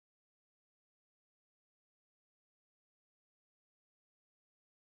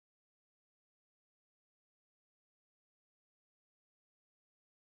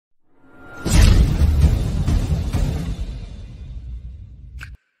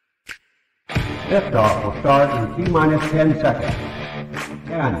Liftoff will start in T-minus 10 seconds.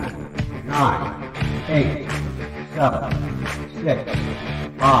 10, 9, 8, 7, 6,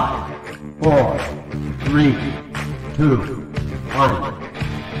 5, 4, 3, 2,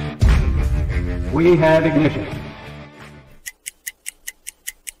 1. We have ignition.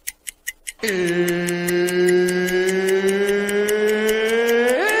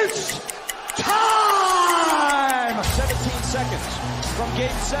 It's time! 17 seconds from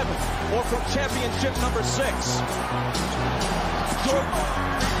Game 7 or from championship number 6.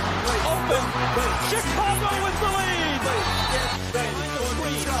 Open! Chicago with the lead!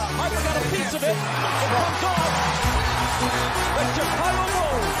 Harper got a piece of it. It comes off. The Chicago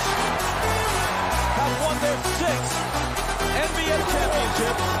Bulls have won their 6th NBA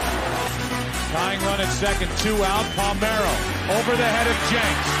championship. Tying run at second, 2 out. Palmero over the head of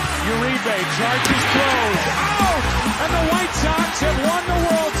Jenks. Uribe charges, throws. Out! And the White Sox have won the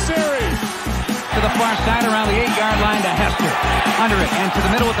World Series. To the far side around the 8-yard line to Hester. Under it and to the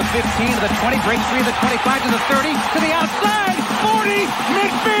middle with the 15 to the 20. Breaks free to the 25 to the 30 to the outside. 40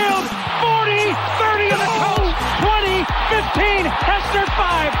 midfield. 40 30 in the coast. 20 15 Hester 5.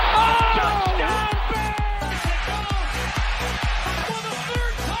 Oh! Touchdown!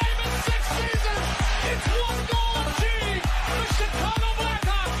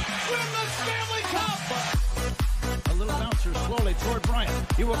 Slowly toward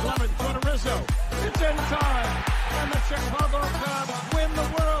Bryant. He will glove it in front of Rizzo. It's in time. And the Chicago Cubs win the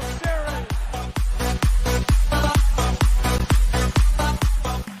World Series.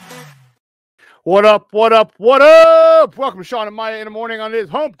 What up, what up, what up? Welcome to Shawn and Maya in the morning on this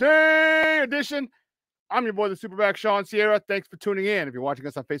Hump Day edition. I'm your boy, the SuperBack, Shawn Sierra. Thanks for tuning in. If you're watching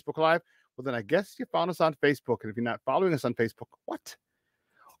us on Facebook Live, well, then I guess you found us on Facebook. And if you're not following us on Facebook, what?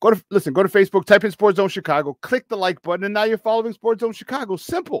 Go to Facebook, type in Sports Zone Chicago, click the like button, and now you're following Sports Zone Chicago.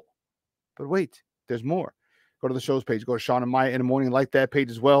 Simple. But wait, there's more. Go to the show's page. Go to Shawn and Maya in the morning, like that page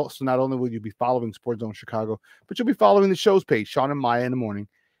as well. So not only will you be following Sports Zone Chicago, but you'll be following the show's page, Shawn and Maya in the morning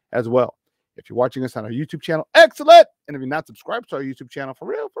as well. If you're watching us on our YouTube channel, excellent. And if you're not subscribed to our YouTube channel, for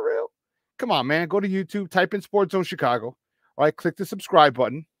real, come on, man. Go to YouTube, type in Sports Zone Chicago. All right, click the subscribe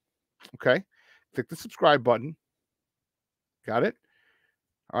button. Okay, click the subscribe button. Got it?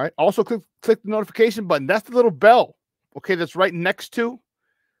 All right. Also, click the notification button. That's the little bell. Okay, that's right next to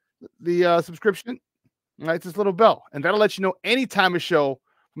the subscription. All right, it's this little bell, and that'll let you know anytime a show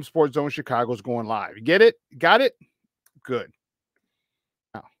from Sports Zone Chicago is going live. You get it? Got it? Good.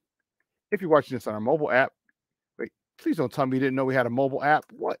 Now, if you're watching this on our mobile app, wait, please don't tell me you didn't know we had a mobile app.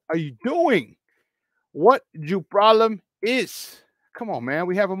 What are you doing? What your problem is? Come on, man.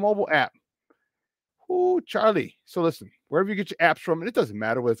 We have a mobile app. Ooh, Charlie. So listen, wherever you get your apps from, and it doesn't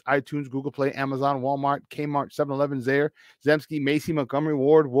matter whether it's iTunes, Google Play, Amazon, Walmart, Kmart, 7-Eleven, Zayre, Zemsky, Macy, Montgomery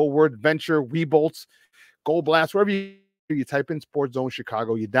Ward, Woolworth, Venture, Webolts, Gold Blast, wherever you type in Sports Zone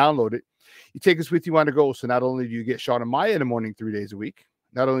Chicago, you download it, you take us with you on the go. So not only do you get Shawn and Maya in the morning 3 days a week,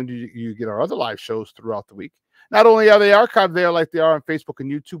 not only do you get our other live shows throughout the week, not only are they archived there like they are on Facebook and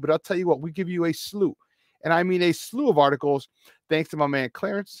YouTube, but I'll tell you what, we give you a slew, and I mean a slew of articles, thanks to my man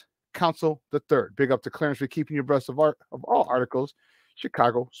Clarence Council the Third. Big up to Clarence for keeping you abreast of all articles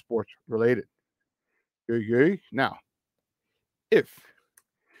Chicago sports related. Now, if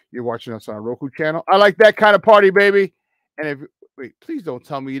you're watching us on a Roku channel, I like that kind of party, baby. And if wait, please don't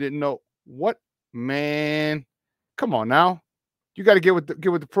tell me you didn't know what, man. Come on now, you got to get with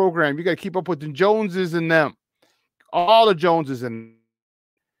the program. You got to keep up with the Joneses and them, all the Joneses, and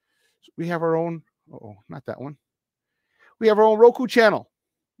we have our own. Not that one. We have our own Roku channel.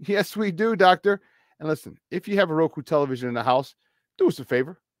 Yes, we do, doctor. And listen, if you have a Roku television in the house, do us a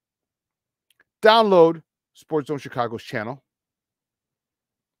favor. Download Sports Zone Chicago's channel.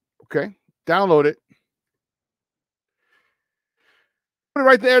 Okay? Download it. Put it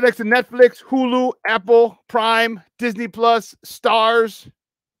right there next to Netflix, Hulu, Apple, Prime, Disney Plus, Stars.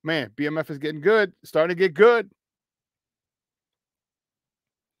 Man, BMF is getting good. Starting to get good.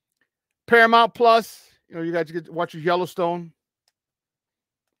 Paramount Plus. You know, you guys get to watch your Yellowstone.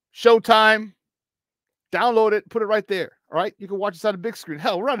 Showtime, download it, put it right there. All right, you can watch us on the big screen.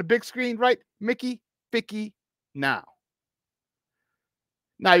 Hell, we're on the big screen, right? Mickey, Vicky, now.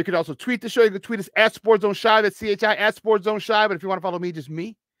 Now you can also tweet the show. You can tweet us at Sports Zone Shy. That's CHI at Sports Zone Shy. But if you want to follow me, just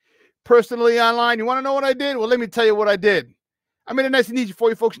me personally online. You want to know what I did? Well, let me tell you what I did. I made it nice and easy for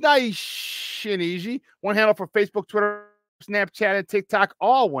you folks. Nice and easy. One handle for Facebook, Twitter, Snapchat, and TikTok.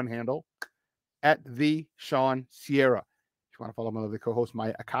 All one handle at the Shawn Sierra. If you want to follow my lovely co-host,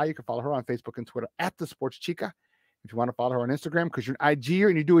 Maya Akai, you can follow her on Facebook and Twitter at the Sports Chica. If you want to follow her on Instagram because you're an IGer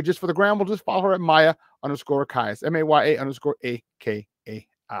and you do it just for the gram, we'll just follow her at Maya_Akais, MAYA_AKAI.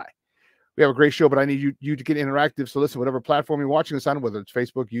 We have a great show, but I need you to get interactive. So listen, whatever platform you're watching this on, whether it's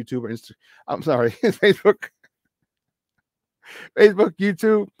Facebook, YouTube, or Instagram. I'm sorry, Facebook,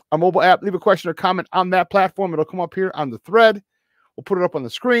 YouTube, our mobile app. Leave a question or comment on that platform. It'll come up here on the thread. We'll put it up on the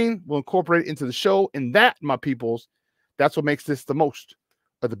screen. We'll incorporate it into the show. And that, my peoples, that's what makes this the most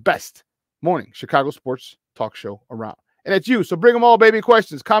or the best morning Chicago sports talk show around. And it's you. So bring them all, baby.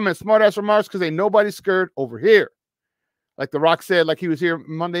 Questions, comments, smart ass remarks, because ain't nobody scared over here. Like The Rock said, like he was here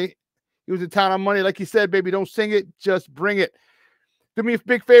Monday. He was in town on Monday. Like he said, baby, don't sing it. Just bring it. Do me a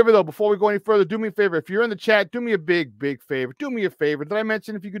big favor, though, before we go any further. Do me a favor. If you're in the chat, do me a big, big favor. Do me a favor. Did I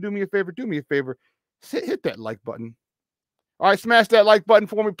mention if you could do me a favor? Do me a favor. Hit that like button. All right, smash that like button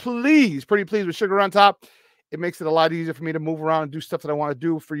for me, please. Pretty please, with sugar on top. It makes it a lot easier for me to move around and do stuff that I want to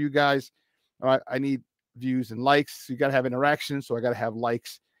do for you guys. All right, I need views and likes. So you got to have interaction, so I got to have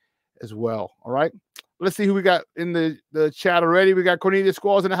likes as well. All right, let's see who we got in the chat already. We got Cornelius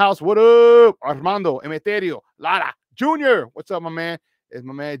Squalls in the house. What up? Armando Emeterio Lara Jr. What's up, my man? It's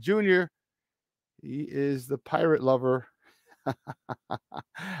my man Junior. He is the pirate lover. My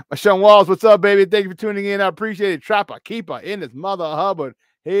Shawn Walls, what's up, baby? Thank you for tuning in. I appreciate it. Trapper, keeper in this mother Hubbard.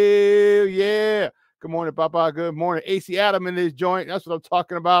 Hell yeah. Good morning, Papa. Good morning. AC Adam in this joint. That's what I'm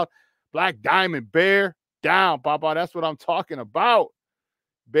talking about. Black Diamond, bear down, Papa. That's what I'm talking about.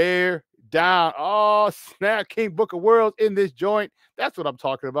 Bear down. Oh, snap. King Booker World in this joint. That's what I'm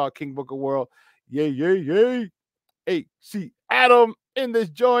talking about. King Booker World. Yay, yay, yay. AC Adam in this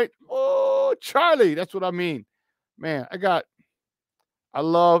joint. Oh, Charlie. That's what I mean. Man, I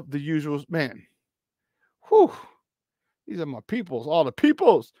love the usuals. Man, whew. These are my peoples, all the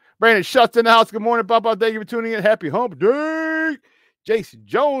peoples. Brandon Shuts in the house. Good morning, Papa. Thank you for tuning in. Happy hump day. Jason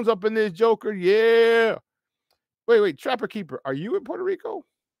Jones up in this joker. Yeah. Wait. Trapper Keeper, are you in Puerto Rico?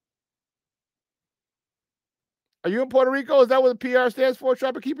 Are you in Puerto Rico? Is that what the PR stands for?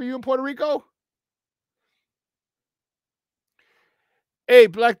 Trapper Keeper, you in Puerto Rico? Hey,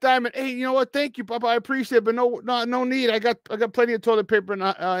 Black Diamond. Hey, you know what? Thank you, Papa. I appreciate it, but no need. I got plenty of toilet paper in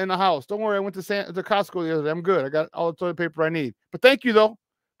the house. Don't worry. I went to Costco the other day. I'm good. I got all the toilet paper I need. But thank you, though.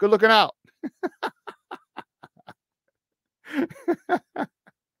 Good looking out.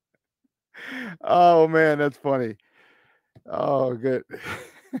 Oh man, that's funny. Oh, good.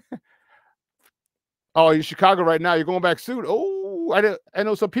 Oh, you're in Chicago right now. You're going back soon. Oh, I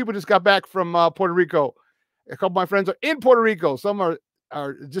know some people just got back from Puerto Rico. A couple of my friends are in Puerto Rico. Some are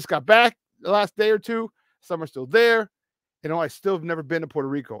just got back the last day or two. Some are still there. You know, I still have never been to Puerto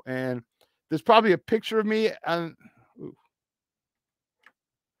Rico. And there's probably a picture of me. There's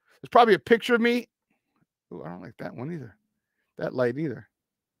probably a picture of me. Ooh, I don't like that one either. That light either.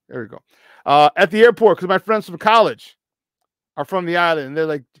 There we go. At the airport, because my friends from college are from the island. And they're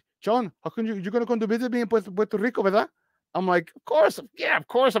like, John, how can you're going to come to visit me in Puerto Rico, ¿verdad? I'm like, of course. Yeah, of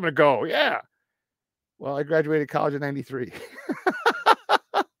course I'm going to go. Yeah. Well, I graduated college in 93.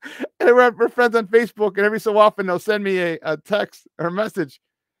 And we're friends on Facebook, and every so often they'll send me a text or a message.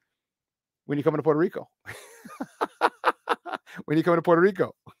 When you coming to Puerto Rico? When you coming to Puerto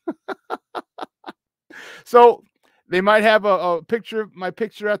Rico? So they might have a picture, my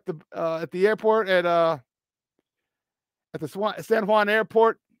picture at the airport at the San Juan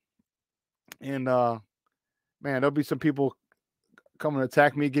airport. And man, there'll be some people coming to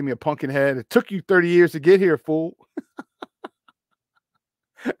attack me, give me a pumpkin head. It took you 30 years to get here, fool.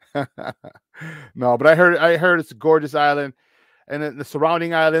 No, but I heard it's a gorgeous island, and then the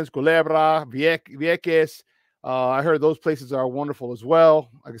surrounding islands, Culebra, Vieques. I heard those places are wonderful as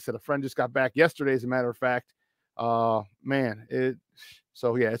well. Like I said, a friend just got back yesterday, as a matter of fact. Man,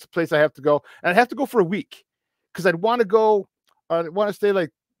 so yeah, it's a place I have to go, and I have to go for a week because I'd want to go. I want to stay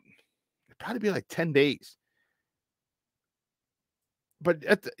like it'd probably be like 10 days. But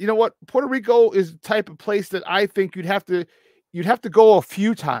you know what? Puerto Rico is the type of place that I think you'd have to go a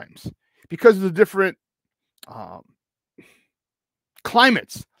few times because of the different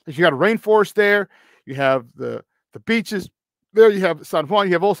climates. Like you got a rainforest there, you have the beaches there, you have San Juan,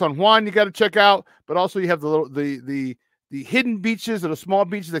 you have Old San Juan you got to check out, but also you have the hidden beaches or the small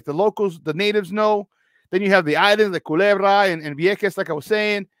beaches like the locals, the natives know. Then you have the islands like Culebra and Vieques, like I was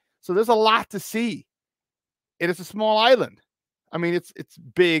saying. So there's a lot to see, and it's a small island. I mean, it's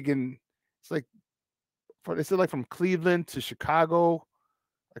big, and it's like from Cleveland to Chicago,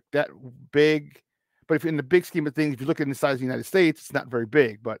 like that big. But if in the big scheme of things, if you look at the size of the United States, it's not very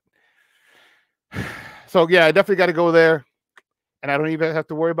big. But so yeah, I definitely got to go there, and I don't even have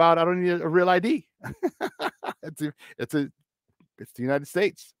to worry about. I don't need a real ID. It's the United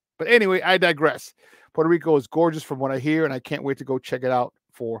States. But anyway, I digress. Puerto Rico is gorgeous from what I hear, and I can't wait to go check it out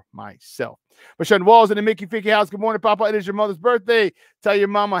for myself. But Shawn Walls in the Mickey Ficky house. Good morning, Papa. It is your mother's birthday. Tell your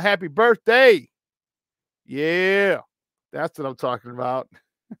mama happy birthday. Yeah, that's what I'm talking about.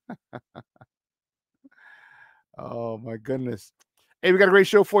 Oh, my goodness. Hey, we got a great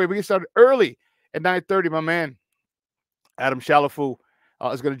show for you. We get started early at 9:30. My man, Adam Shalafu,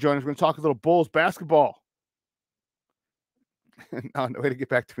 is going to join us. We're going to talk a little Bulls basketball. No, way to get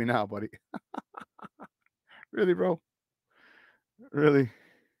back to me now, buddy. Really, bro? Really?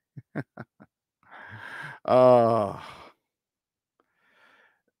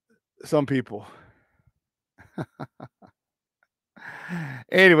 Some people.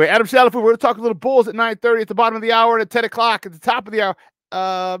 Anyway, Adam Shalafu, we're going to talk a little Bulls at 9:30 at the bottom of the hour and at 10 o'clock at the top of the hour.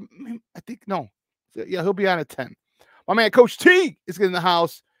 I think, no. Yeah, he'll be on at 10. My man, Coach T, is in the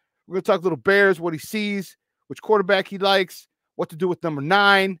house. We're going to talk a little Bears, what he sees, which quarterback he likes, what to do with number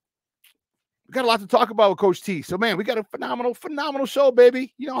 9. We got a lot to talk about with Coach T. So, man, we got a phenomenal, phenomenal show,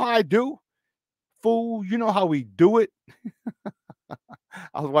 baby. You know how I do. Fool, you know how we do it.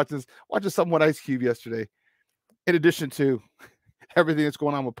 I was watching something with Ice Cube yesterday, in addition to everything that's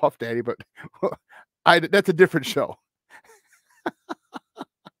going on with Puff Daddy, but that's a different show.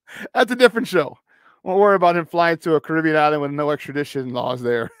 That's a different show. Won't worry about him flying to a Caribbean island with no extradition laws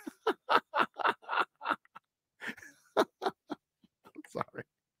there. Sorry.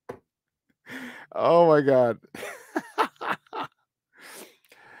 Oh, my God.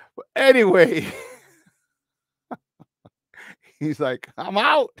 Anyway, he's like, I'm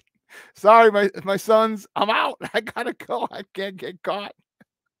out. Sorry, my sons, I'm out. I got to go. I can't get caught.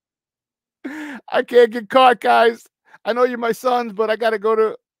 I can't get caught, guys. I know you're my sons, but I got to go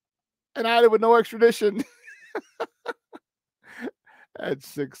to an island with no extradition. That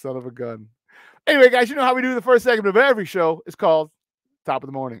sick son of a gun. Anyway, guys, you know how we do the first segment of every show. It's called Top of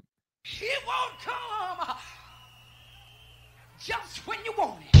the Morning. It won't come just when you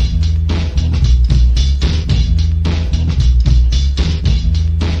want it.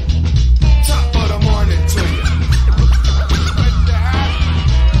 Top of the morning to you.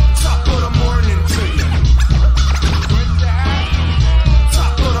 Top of the morning to you.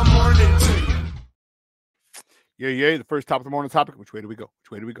 Top of the morning to you. Yeah, the first top of the morning topic. Which way do we go?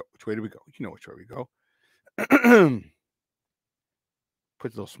 Which way do we go? Which way do we go? You know which way we go.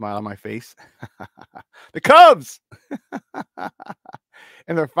 Puts a little smile on my face. The Cubs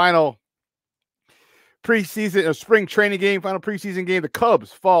in their final preseason or spring training game, final preseason game. The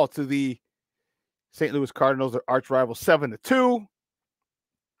Cubs fall to the St. Louis Cardinals, their arch rival, 7-2,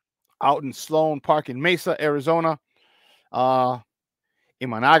 out in Sloan Park in Mesa, Arizona.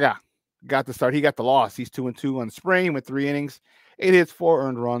 Imanaga got the start. He got the loss. He's 2-2 on the spring with 3 innings, 8 hits, 4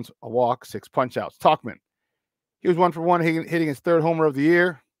 earned runs, a walk, 6 punch-outs. Talkman. He was 1 for 1, hitting his 3rd homer of the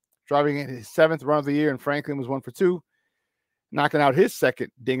year, driving in his 7th run of the year, and Franklin was 1 for 2, knocking out his 2nd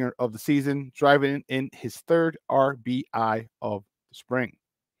dinger of the season, driving in his 3rd RBI of the spring.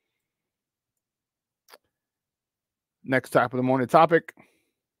 Next top of the morning topic,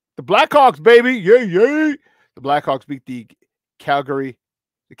 the Blackhawks, baby, yay! The Blackhawks beat the Calgary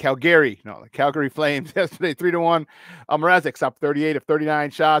Flames yesterday, 3-1. Mrazek's up 38 of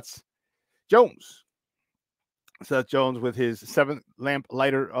 39 shots. Seth Jones with his 7th lamp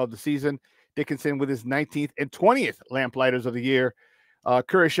lighter of the season. Dickinson with his 19th and 20th lamp lighters of the year.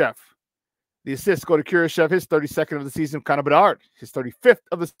 Kurashev. The assists go to Kurashev, his 32nd of the season. Connor Bedard, his 35th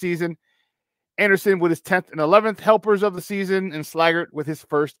of the season. Anderson with his 10th and 11th helpers of the season. And Slaggert with his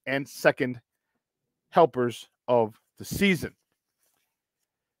 1st and 2nd helpers of the season.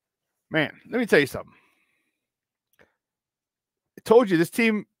 Man, let me tell you something. I told you this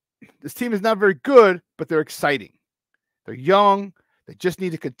team is not very good, but they're exciting. They're young. They just need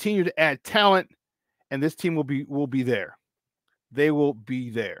to continue to add talent, and this team will be there. They will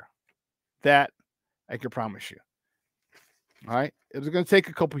be there. That I can promise you. All right? It's going to take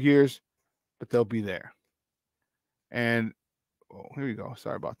a couple years, but they'll be there. And here we go.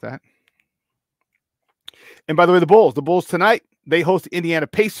 Sorry about that. And by the way, the Bulls tonight, they host the Indiana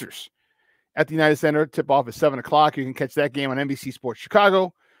Pacers at the United Center. Tip-off at 7 o'clock. You can catch that game on NBC Sports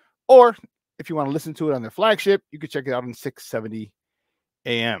Chicago. Or if you want to listen to it on their flagship, you can check it out on 670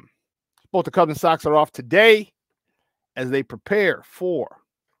 a.m. Both the Cubs and Sox are off today as they prepare for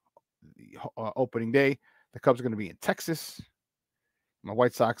the opening day. The Cubs are going to be in Texas. My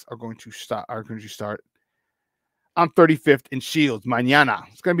White Sox are going to start on 35th in Shields, mañana.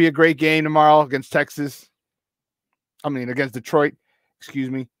 It's going to be a great game tomorrow against against Detroit. Excuse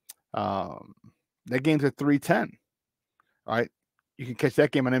me. That game's at 3:10. All right. You can catch that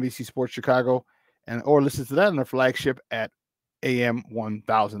game on NBC Sports Chicago or listen to that on their flagship at AM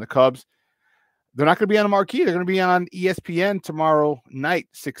 1000. The Cubs, they're not going to be on the marquee. They're going to be on ESPN tomorrow night,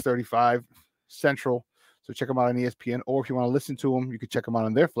 6:35 Central. So check them out on ESPN. Or if you want to listen to them, you can check them out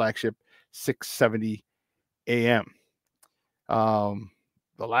on their flagship, 6:70 AM.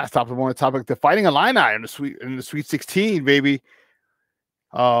 The last topic, one topic, the Fighting Illini in the Sweet 16, baby.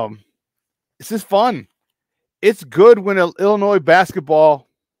 This is fun. It's good when Illinois basketball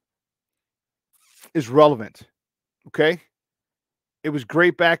is relevant. Okay. It was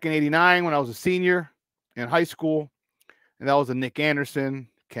great back in '89 when I was a senior in high school. And that was a Nick Anderson,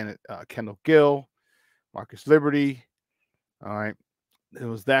 Kendall Gill, Marcus Liberty. All right. It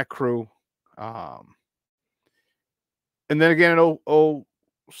was that crew. And then again in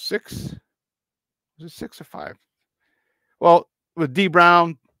 06, was it 6 or 5? Well, with D.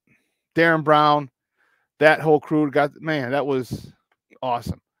 Brown, Darren Brown, that whole crew that was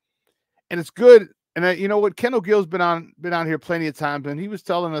awesome. And it's good. And you know what? Kendall Gill's been on here plenty of times, and he was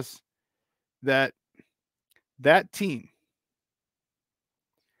telling us that team,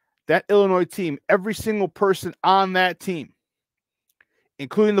 that Illinois team, every single person on that team,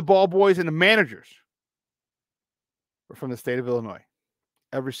 including the ball boys and the managers, were from the state of Illinois.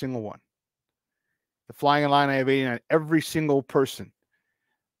 Every single one. The Flying Illini of '89, every single person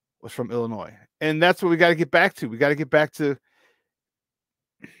was from Illinois. And that's what we got to get back to. We got to get back to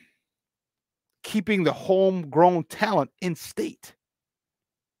keeping the homegrown talent in state.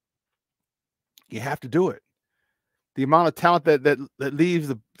 You have to do it. The amount of talent that leaves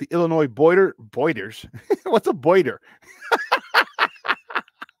the Illinois Boyders. What's a Boyder?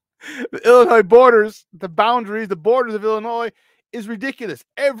 The Illinois borders, the boundaries, the borders of Illinois is ridiculous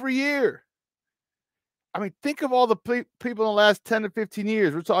every year. I mean, think of all the people in the last 10 to 15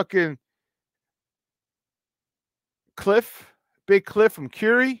 years. We're talking Big Cliff from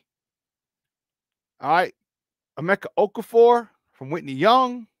Curie. All right. Emeka Okafor from Whitney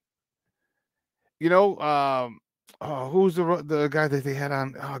Young. You know, who's the guy that they had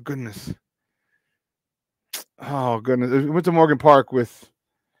on? Oh, goodness. We went to Morgan Park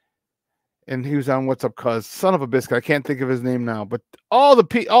and he was on What's Up, Cuz. Son of a biscuit. I can't think of his name now. But all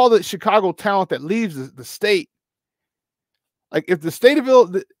the Chicago talent that leaves the state. Like if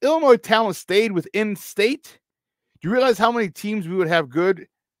the Illinois talent stayed within state, do you realize how many teams we would have good?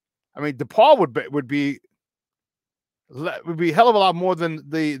 I mean, DePaul would be a hell of a lot more than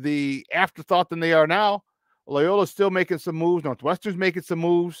the afterthought than they are now. Loyola's still making some moves. Northwestern's making some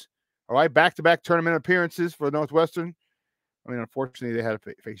moves. All right, back-to-back tournament appearances for Northwestern. I mean, unfortunately, they had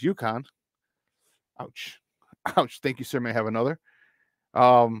to face UConn. Ouch. Thank you, sir. May I have another.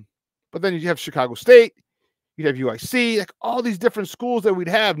 But then you have Chicago State. You'd have UIC. Like all these different schools that we'd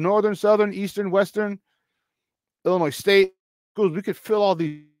have, Northern, Southern, Eastern, Western, Illinois State schools. We could fill all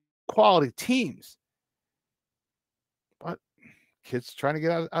these quality teams. But kids trying to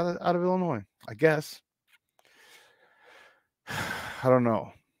get out of Illinois, I guess. I don't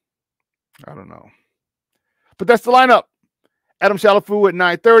know. But that's the lineup. Adam Shalafu at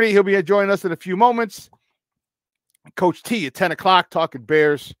 9:30. He'll be joining us in a few moments. Coach T at 10 o'clock talking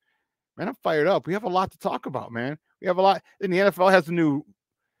Bears. Man, I'm fired up. We have a lot to talk about, man. We have a lot. And the NFL has a new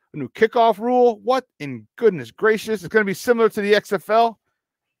kickoff rule. What in goodness gracious? It's going to be similar to the XFL.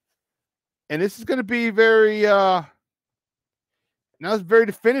 And this is going to be very it's very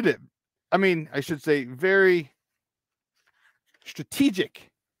definitive. I mean, I should say very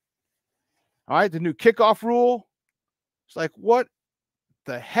strategic. All right, the new kickoff rule. It's like, what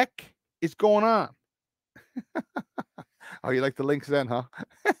the heck is going on? Oh, you like the links then, huh?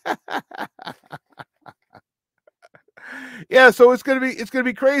 Yeah, so it's gonna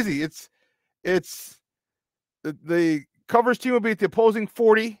be crazy. It's the coverage team will be at the opposing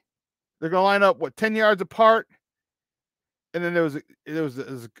 40. They're gonna line up 10 yards apart, and then there was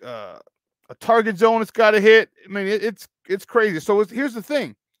a target zone it's got to hit. I mean, it's crazy. So here's the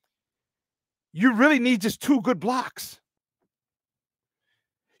thing: you really need just 2 good blocks.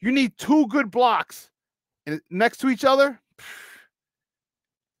 You need 2 good blocks next to each other.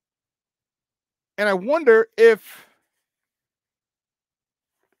 And I wonder if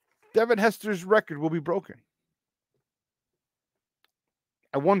Devin Hester's record will be broken.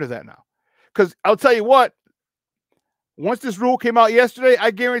 I wonder that now. Because I'll tell you what, once this rule came out yesterday, I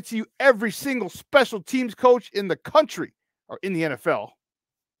guarantee you every single special teams coach in the country or in the NFL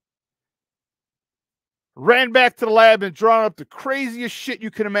ran back to the lab and drawn up the craziest shit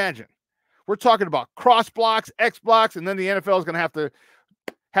you can imagine. We're talking about cross blocks, X blocks, and then the NFL is going to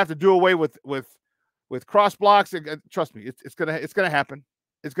have to do away with cross blocks. Trust me, it's gonna happen.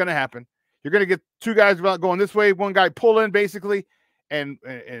 It's gonna happen. You're gonna get 2 guys going this way, 1 guy pulling basically, and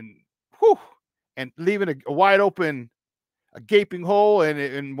leaving a wide open a gaping hole,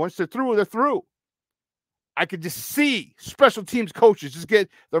 and once they're through, they're through. I could just see special teams coaches just get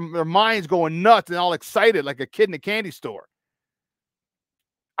their minds going nuts and all excited like a kid in a candy store.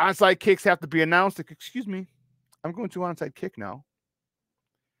 Onside kicks have to be announced. Like, excuse me, I'm going to onside kick now.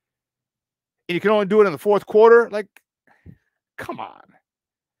 And you can only do it in the fourth quarter. Like, come on.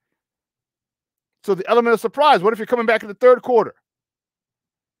 So the element of surprise, what if you're coming back in the third quarter?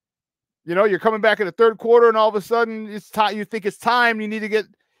 You know, you're coming back in the third quarter and all of a sudden it's time. You think it's time. You need to get,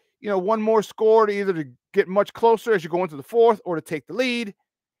 one more score to either to get much closer as you go into the fourth or to take the lead.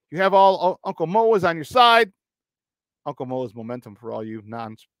 You have all Uncle Mo is on your side. Uncle Mo is momentum for all you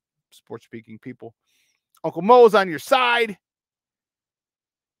non-sports speaking people. Uncle Mo is on your side.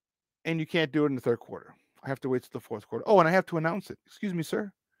 And you can't do it in the third quarter. I have to wait till the fourth quarter. Oh, and I have to announce it. Excuse me,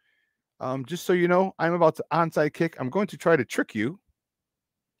 sir. Just so you know, I'm about to onside kick. I'm going to try to trick you.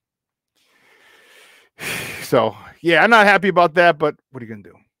 So, yeah, I'm not happy about that, but what are you going to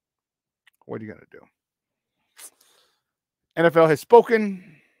do? What are you going to do? NFL has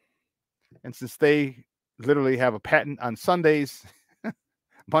spoken, and since they literally have a patent on Sundays,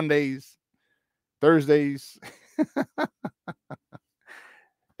 Mondays, Thursdays,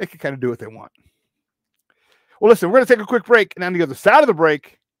 they can kind of do what they want. Well, listen, we're going to take a quick break, and on the other side of the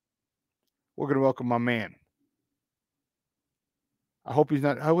break, we're going to welcome my man. I hope he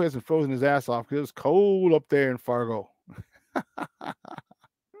hasn't frozen his ass off because it's cold up there in Fargo.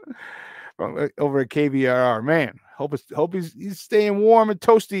 Over at KVRR, man. Hope he's staying warm and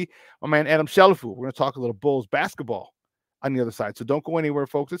toasty. My man Adam Shelafu. We're going to talk a little Bulls basketball on the other side. So don't go anywhere,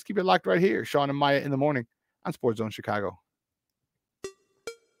 folks. Let's keep it locked right here. Shawn and Maya in the morning on Sports Zone Chicago.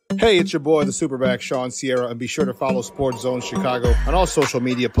 Hey, it's your boy, the SuperBack, Shawn Sierra, and be sure to follow Sports Zone Chicago on all social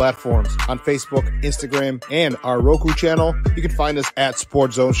media platforms, on Facebook, Instagram, and our Roku channel. You can find us at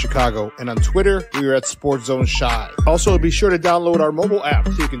Sports Zone Chicago, and on Twitter, we are at Sports Zone Shy. Also, be sure to download our mobile app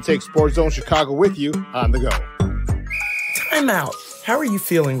so you can take Sports Zone Chicago with you on the go. Time out. How are you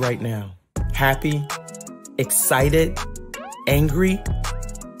feeling right now? Happy? Excited? Angry?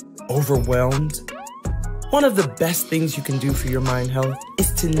 Overwhelmed? One of the best things you can do for your mind health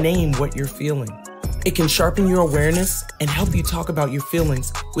is to name what you're feeling. It can sharpen your awareness and help you talk about your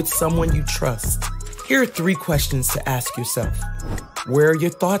feelings with someone you trust. Here are 3 questions to ask yourself. Where are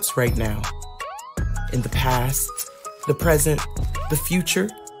your thoughts right now? In the past, the present, the future?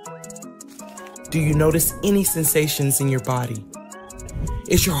 Do you notice any sensations in your body?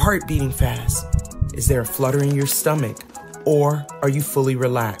 Is your heart beating fast? Is there a flutter in your stomach? Or are you fully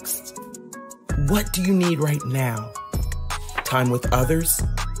relaxed? What do you need right now? Time with others?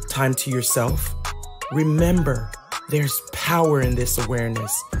 Time to yourself? Remember, there's power in this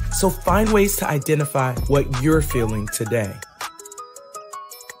awareness. So find ways to identify what you're feeling today.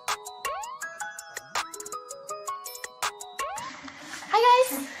 Hi,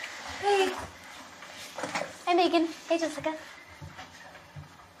 guys. Hey. Hi, Megan. Hey, Jessica.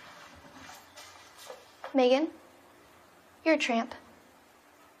 Megan, you're a tramp.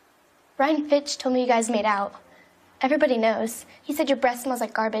 Brian Fitch told me you guys made out. Everybody knows. He said your breath smells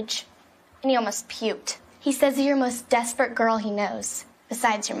like garbage. And he almost puked. He says you're the most desperate girl he knows,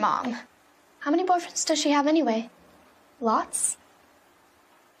 besides your mom. How many boyfriends does she have anyway? Lots?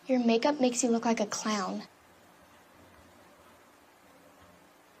 Your makeup makes you look like a clown.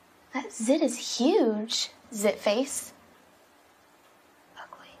 That zit is huge, zit face.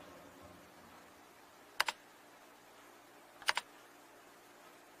 Ugly.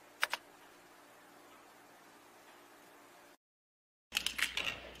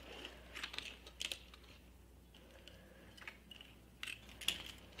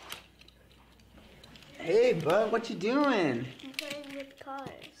 Hey, bud, what you doing? I'm playing with cars.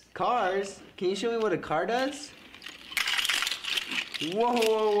 Cars? Can you show me what a car does? Whoa,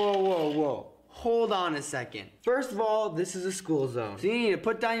 whoa, whoa, whoa, whoa. Hold on a second. First of all, this is a school zone. So you need to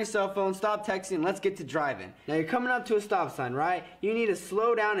put down your cell phone, stop texting, and let's get to driving. Now you're coming up to a stop sign, right? You need to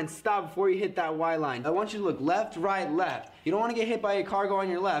slow down and stop before you hit that Y line. I want you to look left, right, left. You don't want to get hit by a car going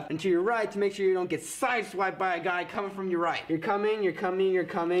on your left, and to your right to make sure you don't get sideswiped by a guy coming from your right. You're coming, you're coming, you're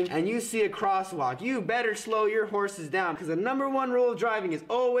coming, and you see a crosswalk. You better slow your horses down, because the #1 rule of driving is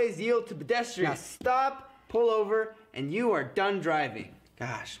always yield to pedestrians. Now stop, pull over, and you are done driving.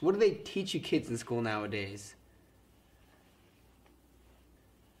 Gosh, what do they teach you kids in school nowadays?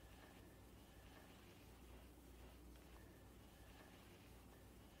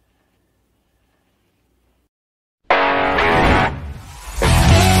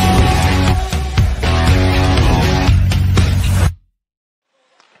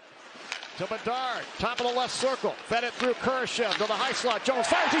 To Bedard, top of the left circle, fed it through Kurashev to the high slot. Jones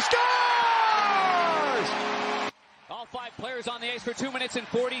fires, he scores! All 5 players on the ice for 2 minutes and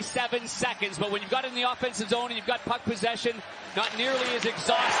 47 seconds. But when you've got in the offensive zone and you've got puck possession, not nearly as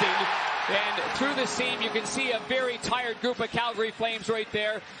exhausting. And through the seam, you can see a very tired group of Calgary Flames right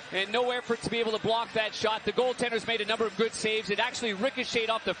there. And no effort to be able to block that shot. The goaltenders made a number of good saves. It actually ricocheted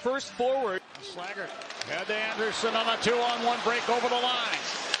off the first forward. Slaggert head to Anderson on a 2-on-1 break over the line.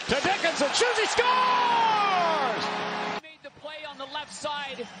 To Dickinson, shoots, he scores! He made the play on the left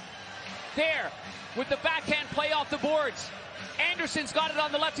side there with the backhand play off the boards. Anderson's got it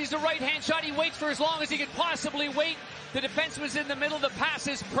on the left. He's a right-hand shot. He waits for as long as he can possibly wait. The defenseman's in the middle. The pass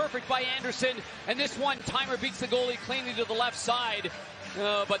is perfect by Anderson. And this one-timer beats the goalie cleanly to the left side.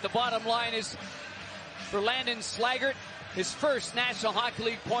 But the bottom line is for Landon Slaggert, his first National Hockey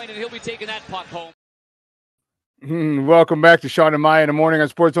League point, and he'll be taking that puck home. Welcome back to Shawn and Maya in the morning on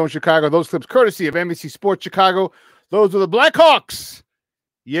Sports Zone Chicago. Those clips courtesy of NBC Sports Chicago. Those are the Blackhawks.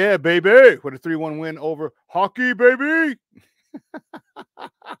 Yeah, baby. With a 3-1 win over hockey, baby.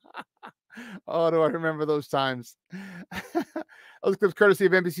 Oh, do I remember those times? Those clips courtesy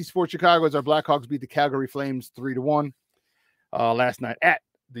of NBC Sports Chicago as our Blackhawks beat the Calgary Flames 3-1 last night at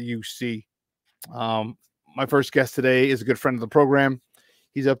the UC. My first guest today is a good friend of the program.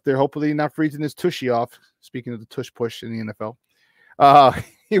 He's up there, hopefully not freezing his tushy off. Speaking of the tush push in the NFL.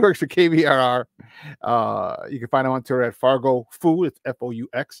 He works for KBRR. You can find him on Twitter at Fargo Foo. It's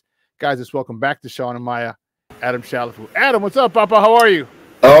F-O-U-X. Guys, let's welcome back to Shawn and Maya, Adam Shalafu. Adam, what's up, Papa? How are you?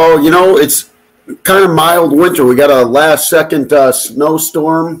 Oh, it's kind of mild winter. We got a last-second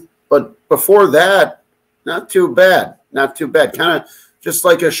snowstorm. But before that, not too bad. Not too bad. Kind of just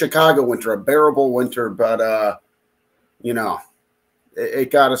like a Chicago winter, a bearable winter. But,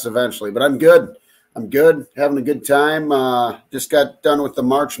 it got us eventually. But I'm good. I'm good, having a good time. Just got done with the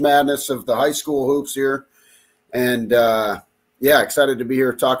March Madness of the high school hoops here. And, excited to be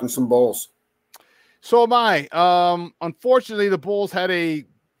here talking some Bulls. So am I. Unfortunately, the Bulls had a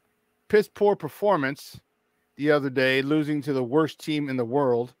piss-poor performance the other day, losing to the worst team in the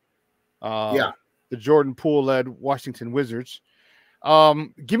world, the Jordan Poole-led Washington Wizards.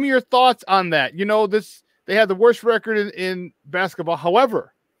 Give me your thoughts on that. They had the worst record in basketball.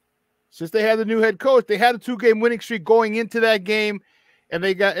 However, since they had the new head coach, they had a 2-game winning streak going into that game, and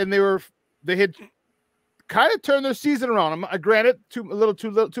they had kind of turned their season around. Granted, too much,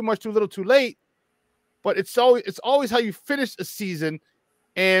 too little, too late. But it's always how you finish a season,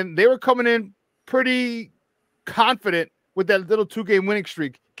 and they were coming in pretty confident with that little 2-game winning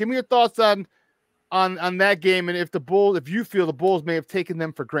streak. Give me your thoughts on that game, and if you feel the Bulls may have taken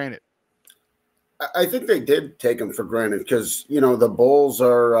them for granted. I think they did take them for granted because, the Bulls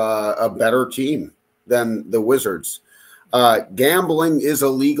are a better team than the Wizards. Gambling is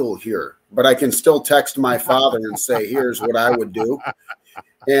illegal here, but I can still text my father and say, here's what I would do.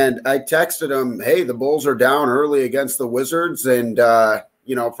 And I texted him, hey, the Bulls are down early against the Wizards and,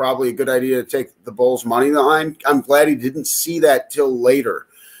 probably a good idea to take the Bulls money line. I'm glad he didn't see that till later.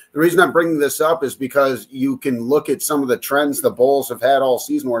 The reason I'm bringing this up is because you can look at some of the trends the Bulls have had all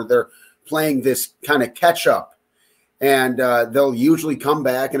season where they're playing this kind of catch up, and they'll usually come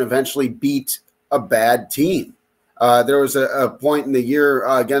back and eventually beat a bad team. There was a point in the year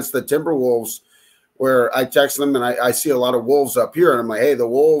against the Timberwolves where I text them and I see a lot of Wolves up here, and I'm like, hey, the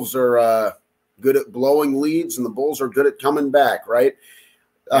Wolves are good at blowing leads and the Bulls are good at coming back, right?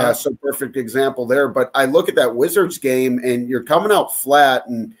 So perfect example there. But I look at that Wizards game and you're coming out flat,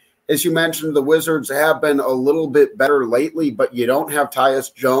 and as you mentioned, the Wizards have been a little bit better lately, but you don't have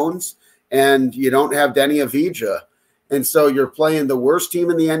Tyus Jones and you don't have Denny Avdija. And so you're playing the worst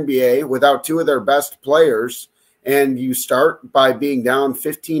team in the NBA without 2 of their best players, and you start by being down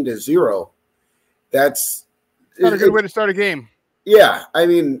 15-0. That's not a good way to start a game. Yeah. I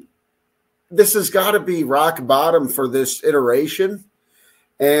mean, this has got to be rock bottom for this iteration.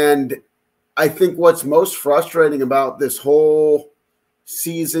 And I think what's most frustrating about this whole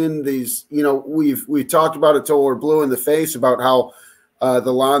season, we've talked about it till we're blue in the face about how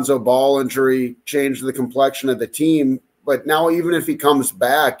the Lonzo Ball injury changed the complexion of the team. But now even if he comes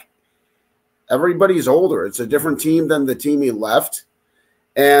back, everybody's older. It's a different team than the team he left.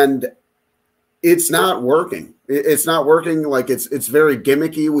 And it's not working. It's not working. Like it's very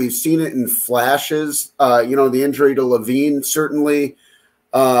gimmicky. We've seen it in flashes. The injury to Levine certainly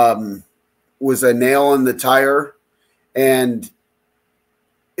was a nail in the tire. And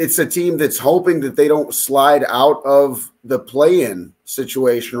it's a team that's hoping that they don't slide out of the play-in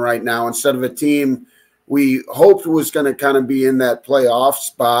situation right now instead of a team we hoped was going to kind of be in that playoff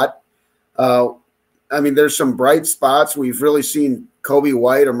spot. There's some bright spots. We've really seen Kobe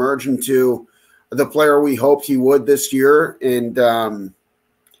White emerge into the player we hoped he would this year. And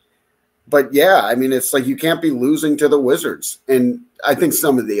But yeah, I mean, it's like you can't be losing to the Wizards. And I think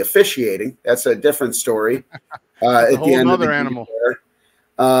some of the officiating, that's a different story. That's at a whole the end other of the animal.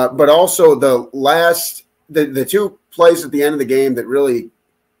 But also the two plays at the end of the game that really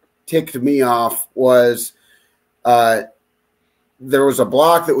ticked me off was there was a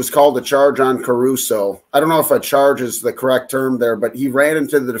block that was called a charge on Caruso. I don't know if a charge is the correct term there, but he ran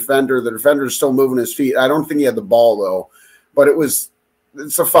into the defender. The defender is still moving his feet. I don't think he had the ball, though. But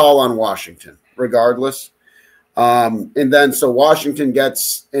it's a foul on Washington, regardless. And then so Washington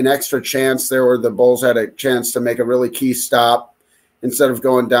gets an extra chance there where the Bulls had a chance to make a really key stop instead of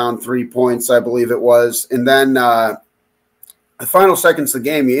going down 3 points, I believe it was. And then the final seconds of the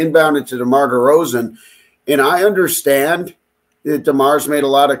game, he inbounded to DeMar DeRozan. And I understand that DeMar's made a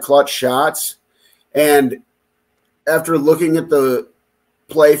lot of clutch shots. And after looking at the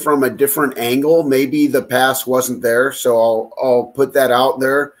play from a different angle, maybe the pass wasn't there. So I'll put that out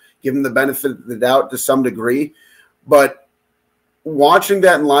there, give him the benefit of the doubt to some degree. But watching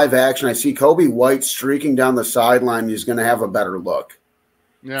that in live action, I see Kobe White streaking down the sideline. He's going to have a better look.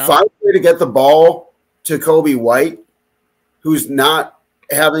 Yeah. Find a way to get the ball to Kobe White, who's not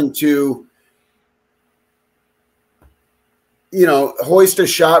having to, hoist a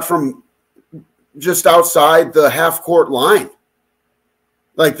shot from just outside the half-court line.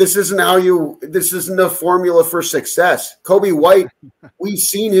 Like, this isn't a formula for success. Kobe White, we've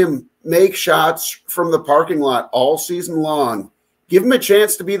seen him make shots from the parking lot all season long. Give him a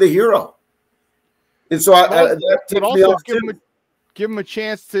chance to be the hero. And so give him a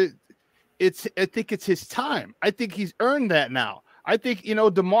chance to I think it's his time. I think he's earned that now. I think,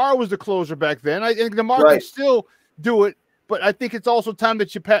 DeMar was the closer back then. I think DeMar can still do it, but I think it's also time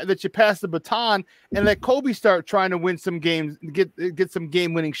that you pass the baton and let Kobe start trying to win some games, get some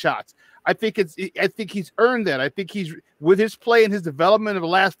game-winning shots. I think he's earned that. I think he's, with his play and his development of the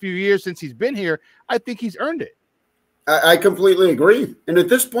last few years since he's been here, I think he's earned it. I completely agree. And at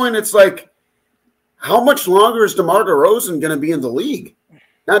this point, it's like, how much longer is DeMar DeRozan going to be in the league?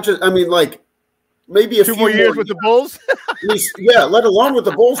 Not just, maybe a 2 few more years with the Bulls. Yeah, let alone with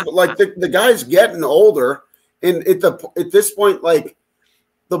the Bulls. But the guy's getting older, and at this point,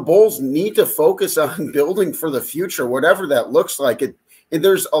 the Bulls need to focus on building for the future, whatever that looks like. And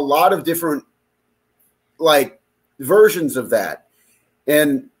there's a lot of different versions of that.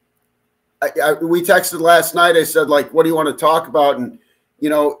 And we texted last night. I said, what do you want to talk about? And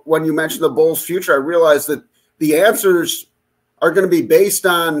when you mentioned the Bulls' future, I realized that the answers are going to be based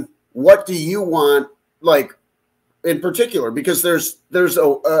on what do you want, in particular, because there's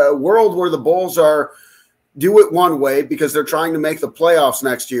a world where the Bulls do it one way because they're trying to make the playoffs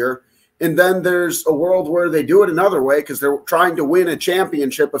next year. And then there's a world where they do it another way because they're trying to win a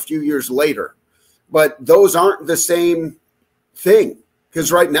championship a few years later. But those aren't the same thing,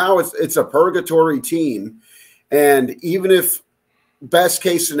 because right now it's a purgatory team. And even if best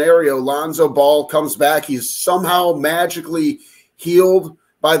case scenario, Lonzo Ball comes back, he's somehow magically healed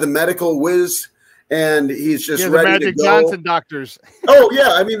by the medical whiz, and he's just ready Magic to go. Johnson doctors. Oh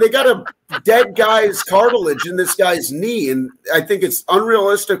yeah, I mean, they got a dead guy's cartilage in this guy's knee, and I think it's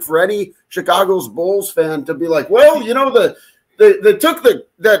unrealistic for any Chicago's Bulls fan to be like, well, they took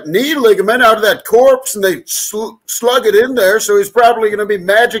that knee ligament out of that corpse and they slug it in there, so he's probably going to be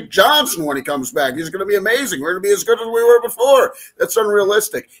Magic Johnson when he comes back. He's going to be amazing. We're going to be as good as we were before. That's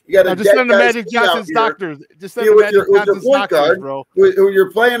unrealistic. You got to just send the Magic Johnson's doctors. Just send the Magic Johnson's doctors, bro. Who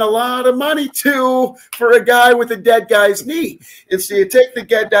you're playing a lot of money to for a guy with a dead guy's knee. And so you take the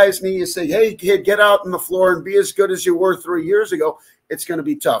dead guy's knee, you say, hey, kid, get out on the floor and be as good as you were 3 years ago. It's going to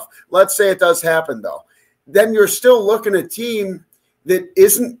be tough. Let's say it does happen, though. Then you're still looking at a team that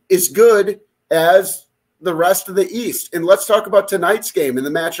isn't as good as the rest of the East. And let's talk about tonight's game and the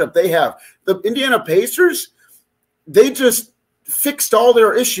matchup they have. The Indiana Pacers, they just fixed all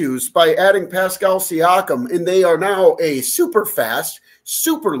their issues by adding Pascal Siakam, and they are now a super fast,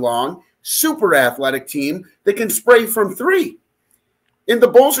 super long, super athletic team that can spray from three. And the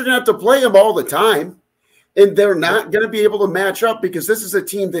Bulls are going to have to play them all the time, and they're not going to be able to match up because this is a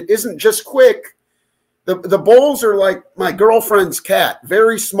team that isn't just quick. The Bulls are like my girlfriend's cat,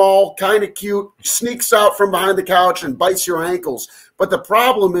 very small, kind of cute, sneaks out from behind the couch and bites your ankles. But the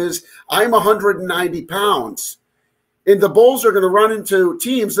problem is I'm 190 pounds, and the Bulls are going to run into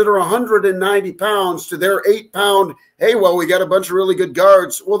teams that are 190 pounds to their 8-pound, hey, well, we got a bunch of really good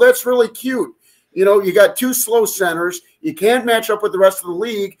guards. Well, that's really cute. You got two slow centers. You can't match up with the rest of the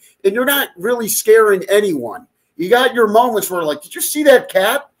league, and you're not really scaring anyone. You got your moments where, did you see that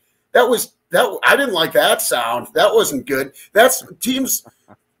cat? I didn't like that sound. That wasn't good. That's teams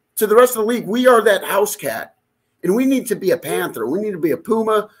to the rest of the league. We are that house cat. And we need to be a panther. We need to be a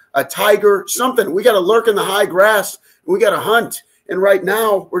puma, a tiger, something. We got to lurk in the high grass. We got to hunt. And right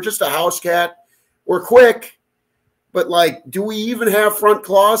now, we're just a house cat. We're quick. But, like, do we even have front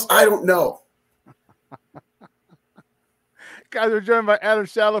claws? I don't know. Guys, we're joined by Adam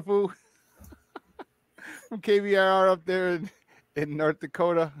Shalafu from KBRR up there in North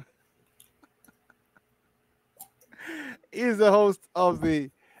Dakota. He's the host of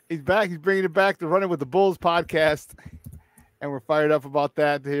he's back. He's bringing it back to Running with the Bulls podcast. And we're fired up about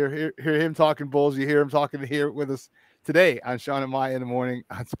that to hear him talking Bulls. You hear him talking here with us today on Shawn and Maya in the morning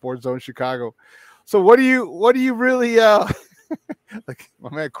on Sports Zone Chicago. So what do you really like my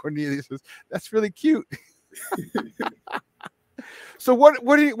man Cornelius says, that's really cute. So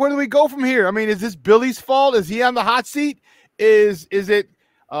where do we go from here? I mean, is this Billy's fault? Is he on the hot seat? Is it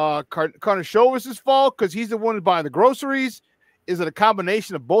Karnisovas' fault because he's the one who's buying the groceries? Is it a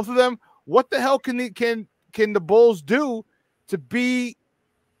combination of both of them? What the hell can the Bulls do to be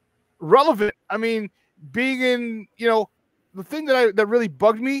relevant? I mean, being in, the thing that really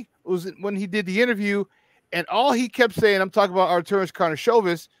bugged me was when he did the interview, and all he kept saying, I'm talking about Arturas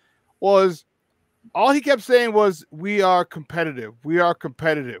Karnisovas, all he kept saying was, we are competitive. We are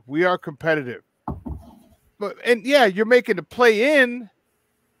competitive. We are competitive. And yeah, you're making the play in,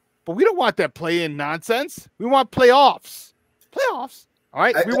 but we don't want that play in nonsense. We want playoffs. Playoffs. All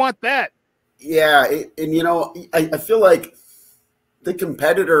right. We want that. Yeah. And I feel like the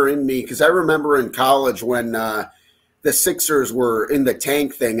competitor in me, because I remember in college when the Sixers were in the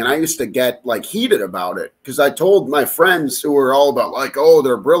tank thing, and I used to get like heated about it because I told my friends who were all about like, oh,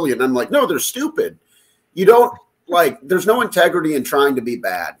 they're brilliant. And I'm like, no, they're stupid. You don't there's no integrity in trying to be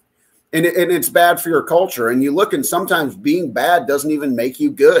bad. And it's bad for your culture. And you look, and sometimes being bad doesn't even make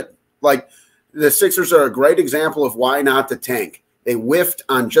you good. Like the Sixers are a great example of why not the tank. They whiffed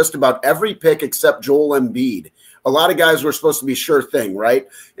on just about every pick except Joel Embiid. A lot of guys were supposed to be sure thing, right?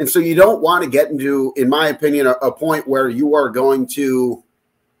 And so you don't want to get into, in my opinion, a point where you are going to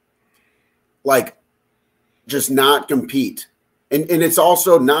just not compete. And it's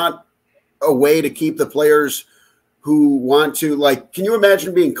also not a way to keep the players who want to, can you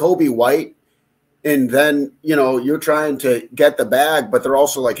imagine being Kobe White and then, you're trying to get the bag, but they're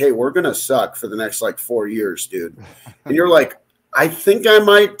also like, hey, we're going to suck for the next 4 years, dude. And you're like, I think I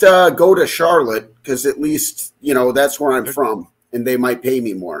might go to Charlotte because at least, that's where I'm from and they might pay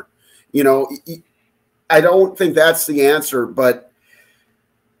me more. I don't think that's the answer, but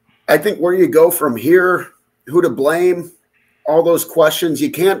I think where you go from here, who to blame, all those questions, you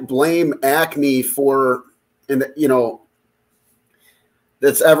can't blame Acme for,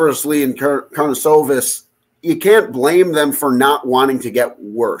 that's Eversley and Karnisovas. You can't blame them for not wanting to get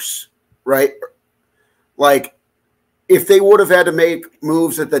worse, right? If they would have had to make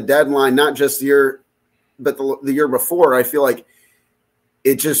moves at the deadline, not just the year, but the year before, I feel like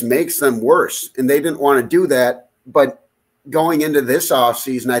it just makes them worse. And they didn't want to do that. But going into this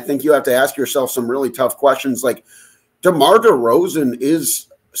offseason, I think you have to ask yourself some really tough questions. DeMar DeRozan is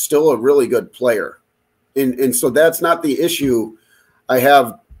still a really good player. And so that's not the issue I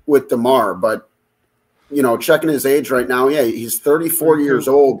have with DeMar. But, checking his age right now, yeah, he's 34 years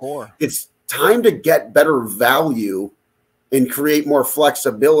old. It's time to get better value and create more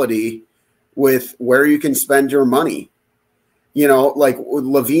flexibility with where you can spend your money.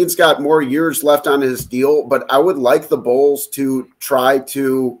 Levine's got more years left on his deal, but I would like the Bulls to try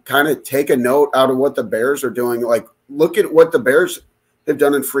to kind of take a note out of what the Bears are doing. Look at what the Bears have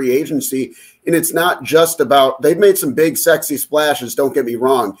done in free agency. And it's not just about, they've made some big, sexy splashes, don't get me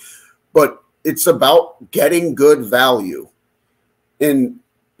wrong, but it's about getting good value. And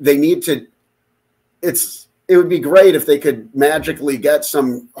they need to, it would be great if they could magically get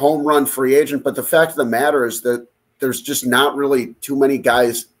some home run free agent. But the fact of the matter is that there's just not really too many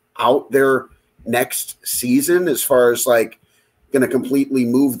guys out there next season as far as going to completely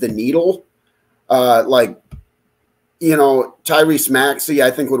move the needle. Tyrese Maxey, I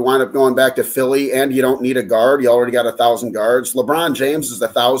think, would wind up going back to Philly, and you don't need a guard. You already got 1,000 guards. LeBron James is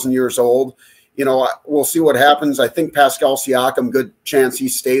 1,000 years old. We'll see what happens. I think Pascal Siakam, good chance he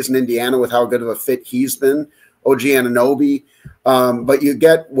stays in Indiana with how good of a fit he's been. OG Anunoby. But you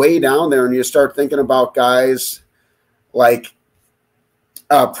get way down there and you start thinking about guys like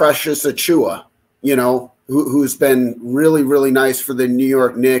Precious Achua, who's been really, really nice for the New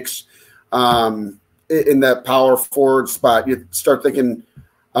York Knicks in that power forward spot. You start thinking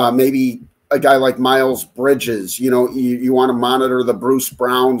maybe a guy like Miles Bridges, you want to monitor the Bruce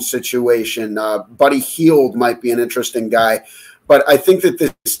Brown situation. Buddy Hield might be an interesting guy. But I think that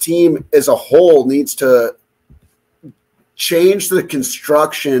this team as a whole needs to change the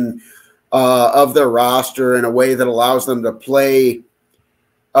construction of their roster in a way that allows them to play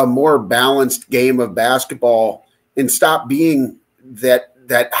a more balanced game of basketball and stop being that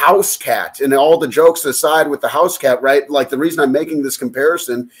house cat. And all the jokes aside with the house cat, right? Like, the reason I'm making this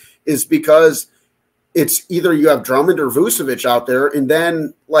comparison is because it's either you have Drummond or Vucevic out there, and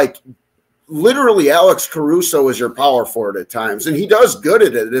then like literally Alex Caruso is your power forward at times, and he does good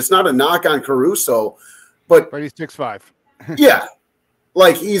at it. It's not a knock on Caruso, but he's 6'5". Yeah,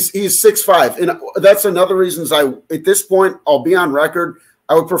 like he's 6'5", and that's another reason at this point I'll be on record.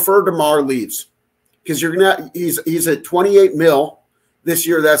 I would prefer DeMar leaves, because he's at 28 mil this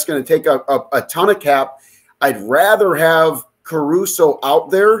year. That's going to take a ton of cap. I'd rather have Caruso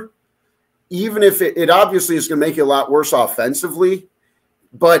out there, even if it obviously is going to make you a lot worse offensively.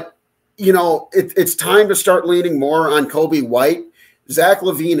 But, you know, it's time to start leaning more on Kobe White. Zach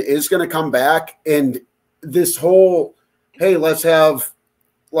LaVine is going to come back, and this whole, hey, let's have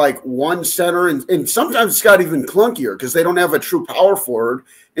like one center, and sometimes it's got even clunkier because they don't have a true power forward.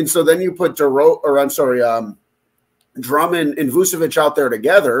 And so then you put Drummond and Vucevic out there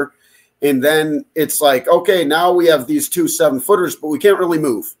together, and then it's like, okay, now we have these 2 7-footers, but we can't really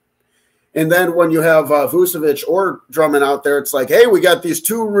move. And then when you have Vucevic or Drummond out there, it's like, hey, we got these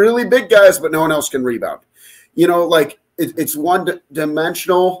 2 really big guys, but no one else can rebound. You know, like it's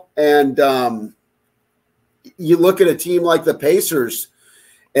one-dimensional. And you look at a team like the Pacers,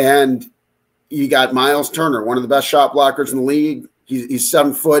 and you got Miles Turner, one of the best shot blockers in the league. He's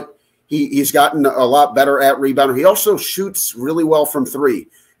 7 foot. He's gotten a lot better at rebounding. He also shoots really well from 3.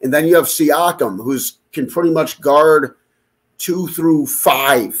 And then you have Siakam, who's can pretty much guard 2 through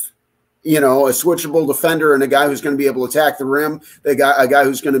 5. You know, a switchable defender and a guy who's going to be able to attack the rim, a guy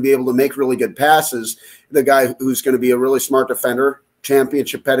who's going to be able to make really good passes, the guy who's going to be a really smart defender,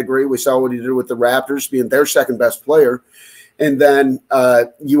 championship pedigree. We saw what he did with the Raptors, being their second best player. And then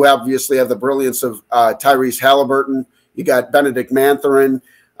you obviously have the brilliance of Tyrese Halliburton. You got Benedict Mathurin.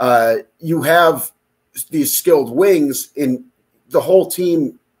 You have these skilled wings, and the whole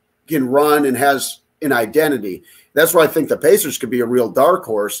team can run and has an identity. That's why I think the Pacers could be a real dark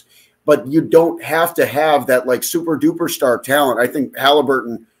horse. But you don't have to have that like super duper star talent. I think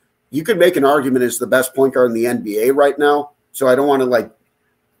Halliburton, you could make an argument, is the best point guard in the NBA right now. So I don't want to like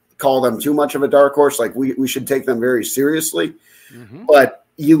call them too much of a dark horse. Like we should take them very seriously. Mm-hmm. But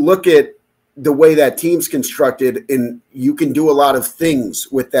you look at the way that team's constructed, and you can do a lot of things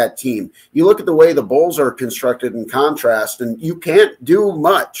with that team. You look at the way the Bulls are constructed in contrast, and you can't do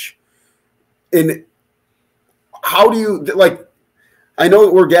much. And how do you like? I know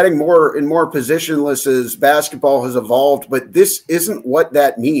that we're getting more and more positionless as basketball has evolved, but this isn't what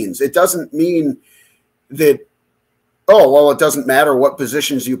that means. It doesn't mean that, oh, well, it doesn't matter what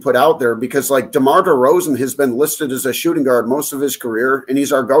positions you put out there, because like DeMar DeRozan has been listed as a shooting guard most of his career, and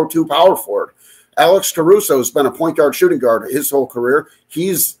he's our go-to power forward. Alex Caruso has been a point guard shooting guard his whole career.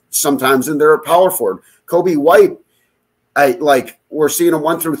 He's sometimes in there at power forward. Kobe White, we're seeing him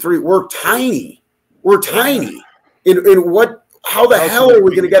 1 through 3. We're tiny. We're tiny. In what? How the hell are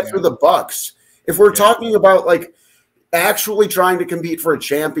we going to get through the Bucks? If we're talking about like actually trying to compete for a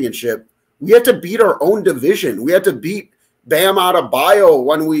championship, we have to beat our own division. We have to beat Bam Adebayo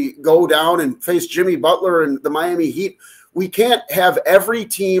when we go down and face Jimmy Butler and the Miami Heat. We can't have every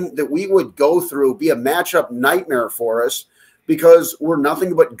team that we would go through be a matchup nightmare for us, because we're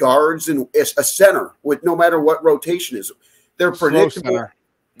nothing but guards and a center with no matter what rotation is. They're predictable.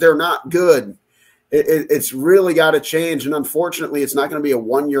 They're not good. It's really got to change, and unfortunately, it's not going to be a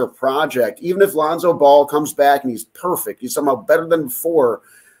one-year project. Even if Lonzo Ball comes back and he's perfect, he's somehow better than before,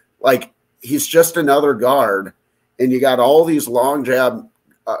 like he's just another guard, and you got all these log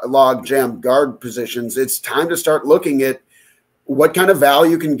jam guard positions. It's time to start looking at what kind of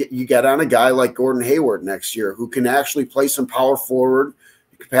value you get on a guy like Gordon Hayward next year, who can actually play some power forward,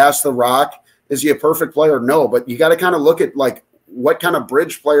 pass the rock. Is he a perfect player? No, but you got to kind of look at like, what kind of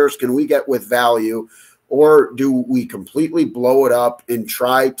bridge players can we get with value, or do we completely blow it up and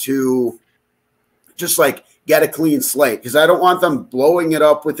try to just like get a clean slate? Because I don't want them blowing it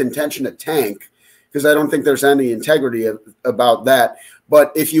up with intention to tank, because I don't think there's any integrity about that.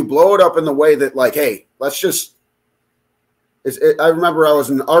 But if you blow it up in the way that like, hey, let's just I remember I was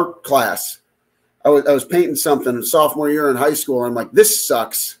in art class. I was painting something in sophomore year in high school, and I'm like, this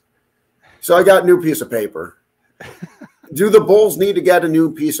sucks. So I got a new piece of paper. Do the Bulls need to get a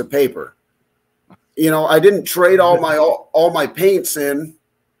new piece of paper? You know, I didn't trade all my paints in.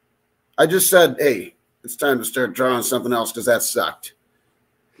 I just said, hey, it's time to start drawing something else, because that sucked.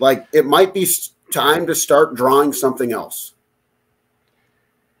 Like, it might be time to start drawing something else.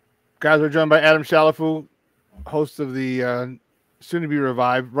 Guys, we're joined by Adam Shalafu, host of the soon to be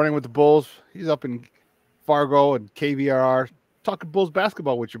revived, running with the Bulls. He's up in Fargo and KVRR. Talking Bulls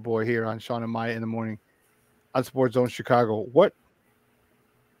basketball with your boy here on Shawn and Maya in the morning on Sports Zone Chicago.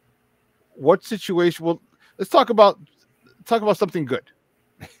 What situation? Well, let's talk about something good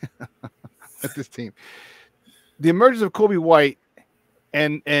at this team. The emergence of Kobe White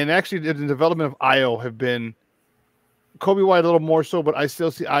and actually the development of Io have been Kobe White a little more so, but I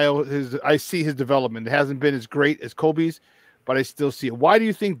still see I see his development. It hasn't been as great as Kobe's, but I still see it. Why do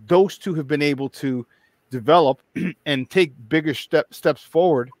you think those two have been able to develop and take bigger steps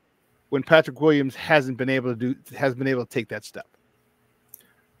forward when Patrick Williams hasn't been able to take that step?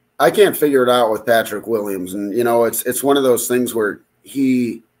 I can't figure it out with Patrick Williams, and it's one of those things where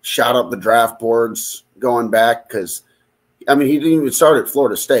he shot up the draft boards going back because, I mean, he didn't even start at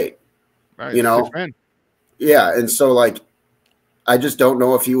Florida State, right? Yeah, and so I just don't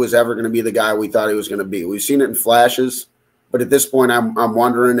know if he was ever going to be the guy we thought he was going to be. We've seen it in flashes, but at this point, I'm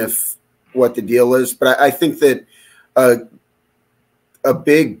wondering what the deal is. But I think that a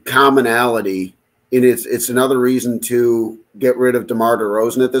big commonality, and it's another reason to get rid of DeMar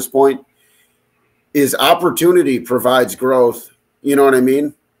DeRozan at this point, is opportunity provides growth. You know what I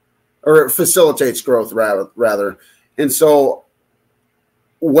mean? Or it facilitates growth rather. And so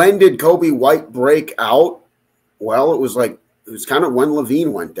when did Kobe White break out? Well, it was kind of when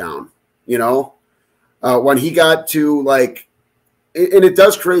Levine went down, when he got to and it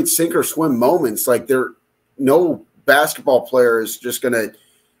does create sink or swim moments. No basketball player is just going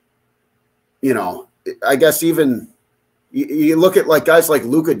to, I guess even you look at guys like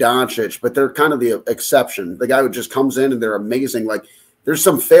Luka Doncic, but they're kind of the exception. The guy who just comes in and they're amazing. There's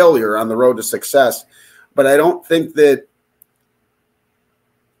some failure on the road to success, but I don't think that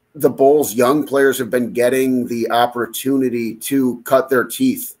the Bulls' young players have been getting the opportunity to cut their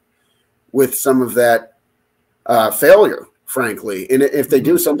teeth with some of that failure, frankly. And if they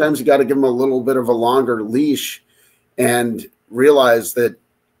do, sometimes you got to give them a little bit of a longer leash and realize that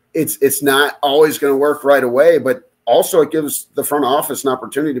it's not always going to work right away, but also it gives the front office an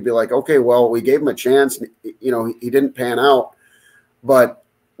opportunity to be like, okay, well, we gave him a chance. He didn't pan out, but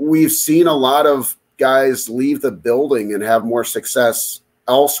we've seen a lot of guys leave the building and have more success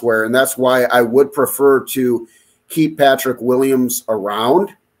elsewhere. And that's why I would prefer to keep Patrick Williams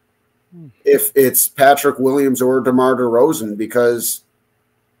around if it's Patrick Williams or DeMar DeRozan, because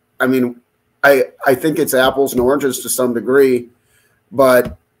I mean, I think it's apples and oranges to some degree,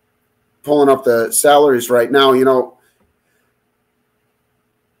 but pulling up the salaries right now,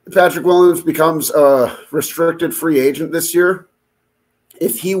 Patrick Williams becomes a restricted free agent this year.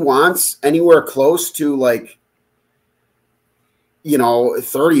 If he wants anywhere close to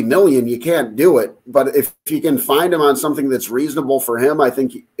 30 million, you can't do it. But if you can find him on something that's reasonable for him, I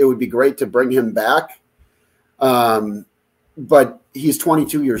think it would be great to bring him back. But he's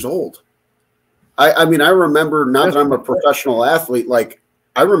 22 years old. I mean, I remember, not that I'm a professional athlete,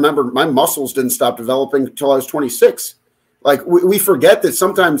 I remember my muscles didn't stop developing until I was 26. We forget that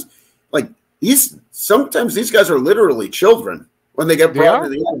sometimes these guys are literally children when they get brought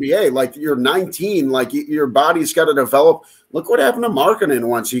into the NBA. You're 19, your body's got to develop. Look what happened to Markkanen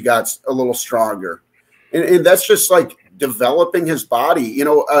once he got a little stronger. And that's just developing his body.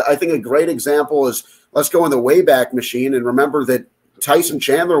 I think a great example is, let's go in the Wayback Machine and remember that Tyson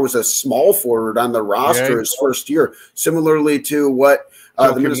Chandler was a small forward on the roster his first year, similarly to what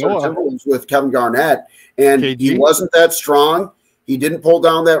the Minnesota Timberwolves with Kevin Garnett. And he wasn't that strong. He didn't pull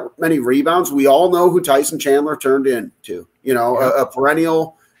down that many rebounds. We all know who Tyson Chandler turned into, a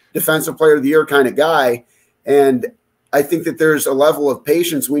perennial defensive player of the year kind of guy. And I think that there's a level of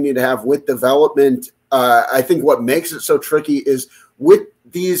patience we need to have with development. I think what makes it so tricky is with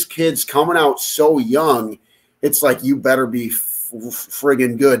these kids coming out so young, it's you better be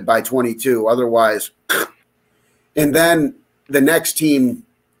friggin' good by 22. Otherwise, and then the next team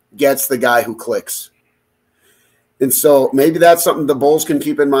gets the guy who clicks. And so maybe that's something the Bulls can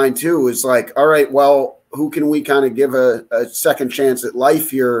keep in mind too, is all right, well, who can we kind of give a second chance at life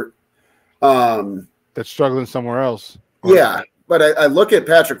here? That's struggling somewhere else. Yeah. But I look at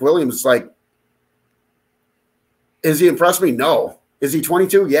Patrick Williams, is he impressed me? No. Is he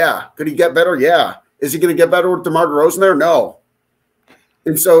 22? Yeah. Could he get better? Yeah. Is he going to get better with DeMar DeRozan there? No.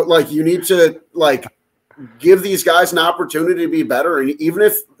 And so you need to give these guys an opportunity to be better. And even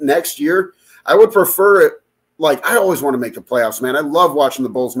if next year, I would prefer it. I always want to make the playoffs, man. I love watching the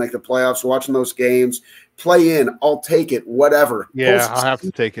Bulls make the playoffs, watching those games, play in. I'll take it, whatever. Yeah, I'll have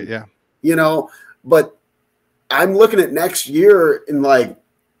to take it, yeah. But I'm looking at next year and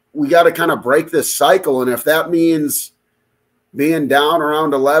we got to kind of break this cycle. And if that means being down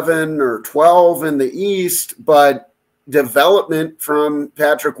around 11 or 12 in the East, but development from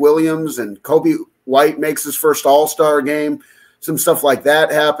Patrick Williams, and Kobe White makes his first All-Star game. Some stuff like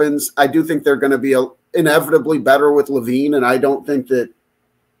that happens. I do think they're going to be inevitably better with LaVine, and I don't think that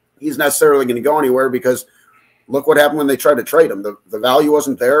he's necessarily going to go anywhere because look what happened when they tried to trade him. The value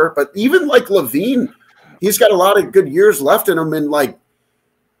wasn't there. But even like LaVine, he's got a lot of good years left in him, and like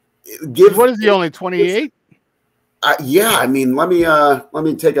what is he, only 28? Yeah, I mean, let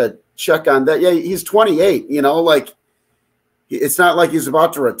me take a check on that. Yeah, he's 28. You know, like it's not like he's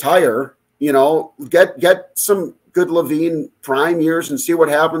about to retire. You know, get some good LaVine prime years and see what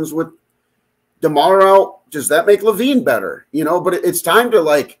happens with DeMar out. Does that make LaVine better? You know, but it's time to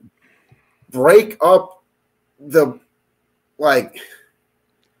like break up the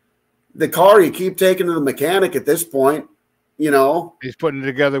car you keep taking to the mechanic at this point. You know, he's putting it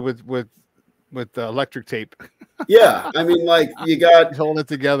together with electric tape. Yeah, I mean, like you got he's holding it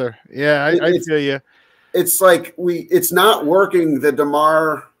together. Yeah, I feel you. It's like it's not working. The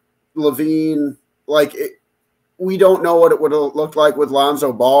DeMar LaVine, like we don't know what it would have looked like with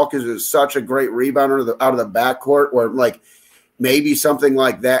Lonzo Ball because it was such a great rebounder out of the backcourt. Where like maybe something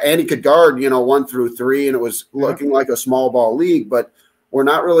like that, and he could guard 1 through 3, and it was looking like a small ball league. But we're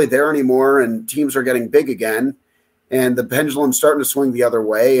not really there anymore, and teams are getting big again. And the pendulum's starting to swing the other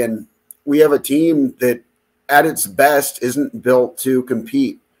way. And we have a team that at its best isn't built to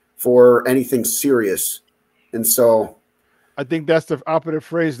compete for anything serious. And so I think that's the operative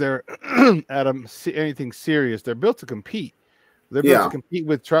phrase there, Adam. Anything serious. They're built to compete. They're built to compete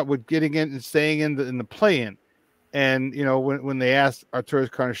with getting in and staying in the play-in. And, when they asked Arturas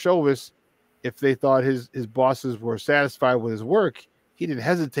Karnisovas if they thought his bosses were satisfied with his work, he didn't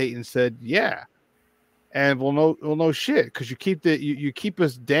hesitate and said, yeah. And well, no shit, because you keep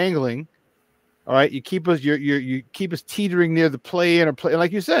us dangling, all right. You keep us you keep us teetering near the play-in or play.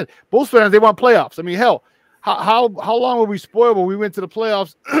 Like you said, Bulls fans, they want playoffs. I mean, hell, how long were we spoiled when we went to the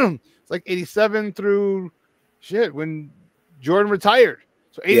playoffs? It's like 87 through when Jordan retired.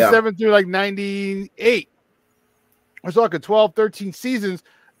 So 87 through like 98. We're talking 12, 13 seasons.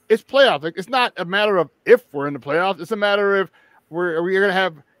 It's playoffs. Like it's not a matter of if we're in the playoffs. It's a matter of are we going to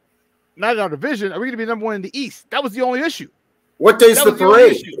have. Not in our division. Are we going to be number 1 in the East? That was the only issue. What day's the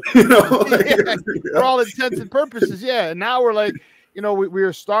parade? For all intents and purposes, yeah. And now we're like, we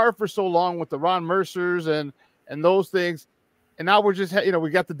were starved for so long with the Ron Mercers and those things, and now we're just, we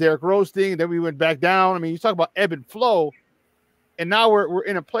got the Derrick Rose thing, and then we went back down. I mean, you talk about ebb and flow, and now we're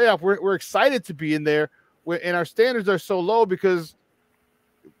in a playoff. We're excited to be in there, and our standards are so low because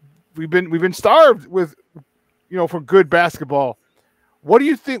we've been starved with, for good basketball. What do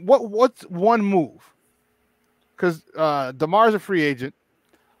you think? What's one move? Because DeMar's a free agent.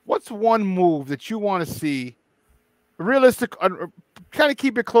 What's one move that you want to see? Realistic, kind of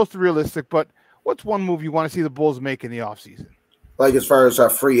keep it close to realistic, but what's one move you want to see the Bulls make in the offseason? Like as far as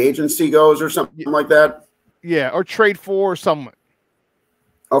free agency goes or something like that? Yeah, or trade for someone.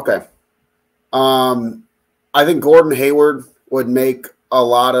 Okay. I think Gordon Hayward would make a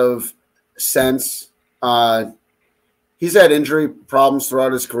lot of sense. He's had injury problems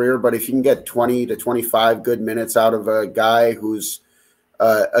throughout his career, but if you can get 20 to 25 good minutes out of a guy who's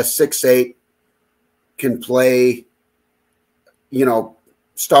a 6'8", can play,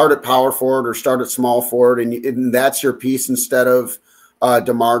 start at power forward or start at small forward, and that's your piece instead of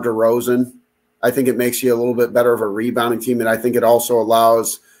DeMar DeRozan, I think it makes you a little bit better of a rebounding team, and I think it also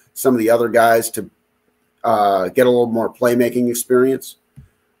allows some of the other guys to get a little more playmaking experience.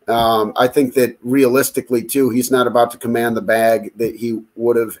 I think that realistically, too, he's not about to command the bag that he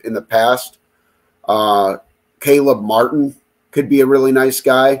would have in the past. Caleb Martin could be a really nice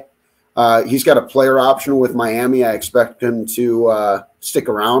guy. He's got a player option with Miami. I expect him to stick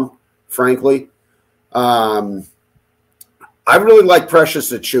around, frankly. I really like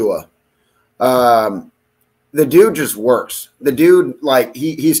Precious Achiuwa. The dude just works. The dude,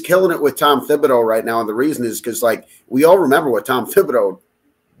 he's killing it with Tom Thibodeau right now, and the reason is because, we all remember what Tom Thibodeau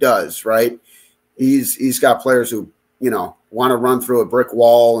does, right? He's got players who want to run through a brick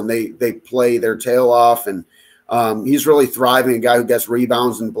wall and they play their tail off, and he's really thriving. A guy who gets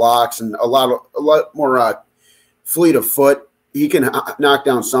rebounds and blocks and a lot more fleet of foot. He can knock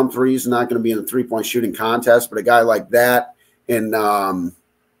down some threes. Not going to be in a 3-point shooting contest, but a guy like that and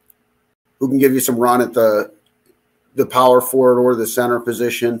who can give you some run at the power forward or the center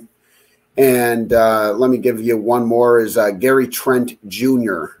position. And let me give you one more is Gary Trent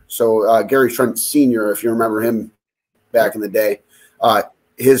Jr. So Gary Trent Sr., if you remember him back in the day,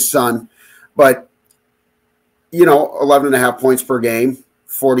 his son. But, 11.5 points per game,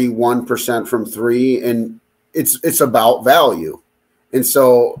 41% from 3, and it's about value. And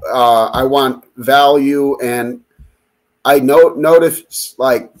so I want value, and I noticed,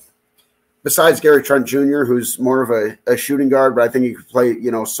 like, besides Gary Trent Jr., who's more of a shooting guard, but I think he could play,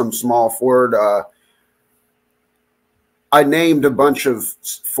 you know, some small forward. I named a bunch of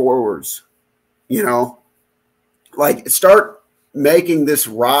forwards, you know, like start making this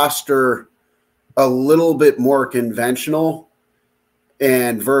roster a little bit more conventional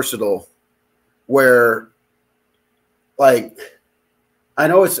and versatile, where, like, I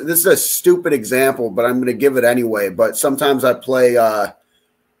know this is a stupid example, but I'm going to give it anyway. But sometimes I play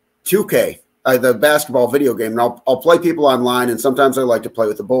 2K, the basketball video game, and I'll play people online, and sometimes I like to play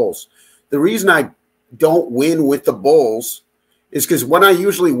with the Bulls. The reason I don't win with the Bulls is because when I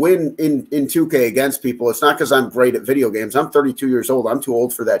usually win in 2K against people, it's not because I'm great at video games. I'm 32 years old. I'm too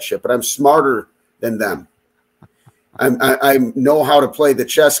old for that shit, but I'm smarter than them. I know how to play the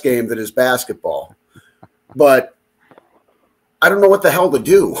chess game that is basketball, but I don't know what the hell to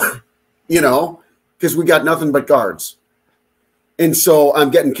do, you know, because we got nothing but guards. And so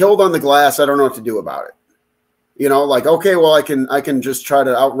I'm getting killed on the glass. I don't know what to do about it. You know, like, okay, well, I can just try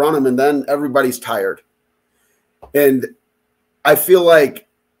to outrun them, and then everybody's tired. And I feel like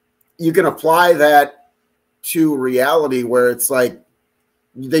you can apply that to reality where it's like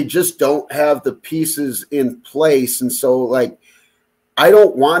they just don't have the pieces in place. And so, like, I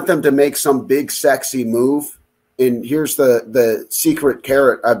don't want them to make some big, sexy move. And here's the secret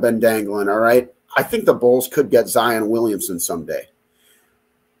carrot I've been dangling, all right? I think the Bulls could get Zion Williamson someday.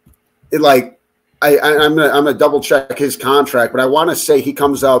 I'm gonna double check his contract, but I want to say he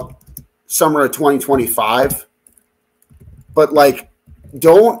comes out summer of 2025. But, like,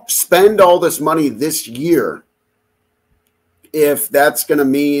 don't spend all this money this year if that's going to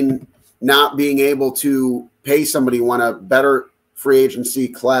mean not being able to pay somebody when a better free agency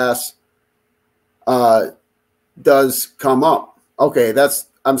class does come up. Okay,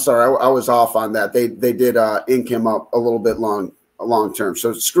 I'm sorry, I was off on that. They did ink him up a little bit long term.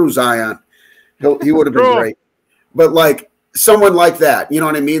 So screw Zion. He would have been great. But, like, someone like that, you know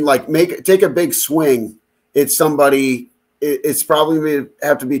what I mean? Like, take a big swing at somebody. It's probably going to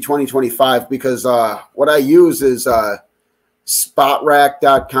have to be 2025 because what I use is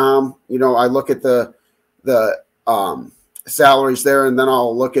spotrack.com. You know, I look at the salaries there, and then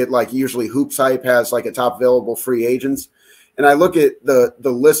I'll look at, like, usually Hoops Hype has, like, a top available free agents. And I look at the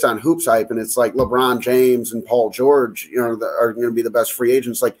list on Hoops Hype, and it's like LeBron James and Paul George, you know, are going to be the best free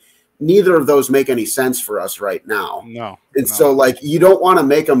agents. Like, neither of those make any sense for us right now. No. And so, like, you don't want to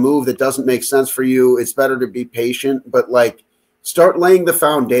make a move that doesn't make sense for you. It's better to be patient, but, like, start laying the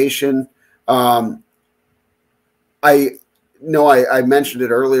foundation. I know I mentioned it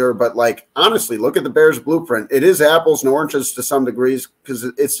earlier, but, like, honestly, look at the Bears blueprint. It is apples and oranges to some degrees because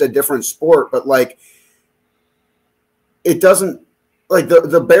it's a different sport, but, like, it doesn't, like,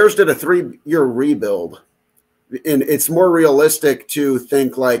 the Bears did a 3-year rebuild. And it's more realistic to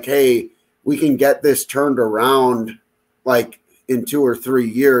think, like, hey, we can get this turned around, like, in 2 or 3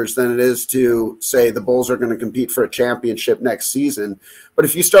 years than it is to say the Bulls are going to compete for a championship next season. But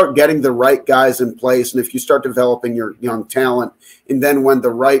if you start getting the right guys in place, and if you start developing your young talent, and then when the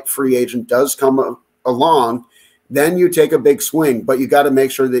right free agent does come along, then you take a big swing. But you got to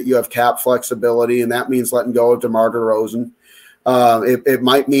make sure that you have cap flexibility, and that means letting go of DeMar DeRozan. It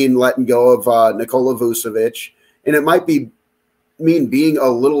might mean letting go of Nikola Vucevic. And it might mean being a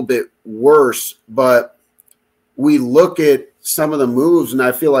little bit worse, but we look at some of the moves, and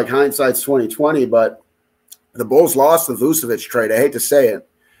I feel like hindsight's 2020, but the Bulls lost the Vucevic trade. I hate to say it.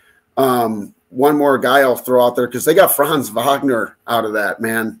 One more guy I'll throw out there because they got Franz Wagner out of that,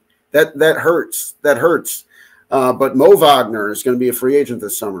 man. That hurts. That hurts. But Mo Wagner is going to be a free agent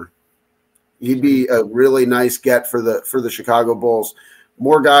this summer. He'd be a really nice get for the Chicago Bulls.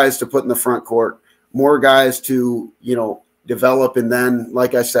 More guys to put in the front court. More guys to, you know, develop. And then,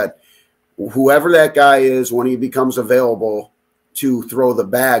 like I said, whoever that guy is, when he becomes available to throw the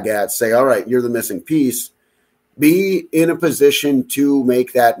bag at, say, all right, you're the missing piece. Be in a position to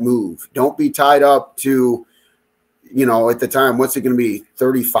make that move. Don't be tied up to, you know, at the time, what's it going to be?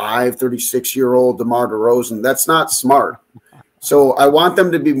 35, 36-year-old DeMar DeRozan. That's not smart. So I want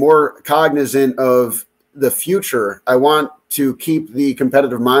them to be more cognizant of the future. I want to keep the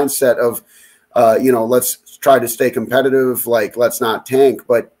competitive mindset of, you know, let's try to stay competitive, like, let's not tank,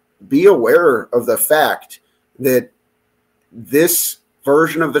 but be aware of the fact that this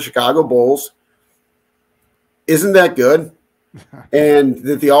version of the Chicago Bulls isn't that good, and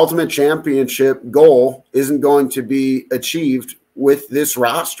that the ultimate championship goal isn't going to be achieved with this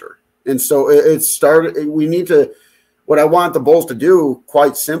roster. And so we need to, what I want the Bulls to do,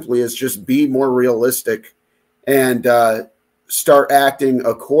 quite simply, is just be more realistic and start acting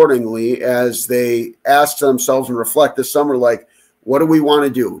accordingly as they ask themselves and reflect this summer, like, what do we want to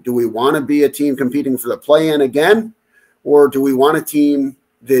do? Do we want to be a team competing for the play-in again? Or do we want a team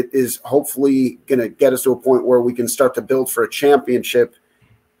that is hopefully going to get us to a point where we can start to build for a championship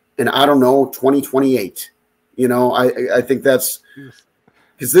in, I don't know, 2028? You know, I think that's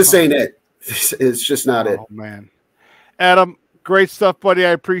because this ain't it. It's just not it. Oh, man. Adam, great stuff, buddy. I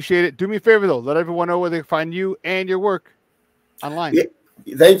appreciate it. Do me a favor, though. Let everyone know where they can find you and your work online. Yeah,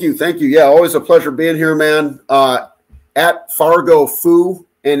 thank you. Thank you. Yeah, always a pleasure being here, man. At Fargo Foo.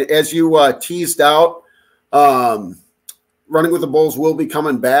 And as you teased out, Running with the Bulls will be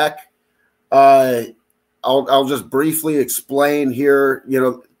coming back. I'll just briefly explain here. You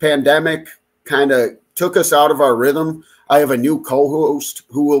know, pandemic kind of took us out of our rhythm. I have a new co-host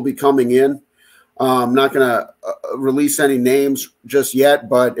who will be coming in. I'm not going to release any names just yet,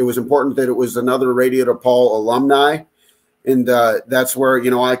 but it was important that it was another Radio DePaul alumni. And that's where, you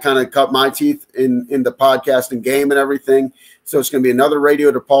know, I kind of cut my teeth in the podcasting game and everything. So it's going to be another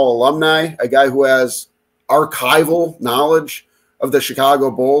Radio DePaul alumni, a guy who has archival knowledge of the Chicago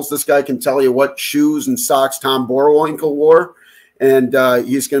Bulls. This guy can tell you what shoes and socks Tom Borowinkle wore, and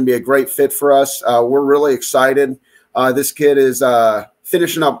he's going to be a great fit for us. We're really excited. This kid is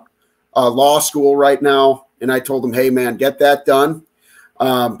finishing up law school right now, and I told him, hey, man, get that done.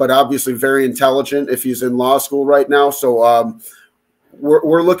 But obviously very intelligent if he's in law school right now. So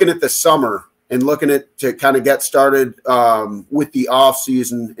we're looking at the summer and looking at to kind of get started with the off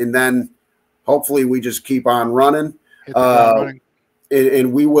season, and then hopefully we just keep on running.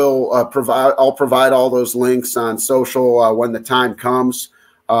 And we will provide. I'll provide all those links on social when the time comes.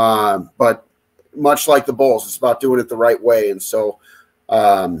 But much like the Bulls, it's about doing it the right way. And so,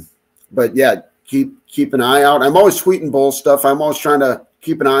 but yeah, keep an eye out. I'm always tweeting Bulls stuff. I'm always trying to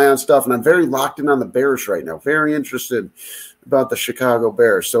keep an eye on stuff, and I'm very locked in on the Bears right now. Very interested about the Chicago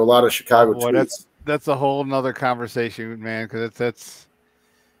Bears. So a lot of Chicago tweets. That's a whole nother conversation, man. Because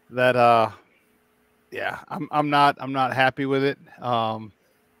yeah, I'm not happy with it. I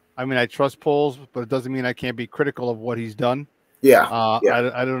mean, I trust Poles, but it doesn't mean I can't be critical of what he's done. Yeah,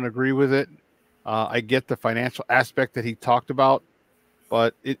 I don't agree with it. I get the financial aspect that he talked about,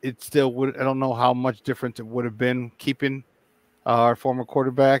 but it still would. I don't know how much difference it would have been keeping our former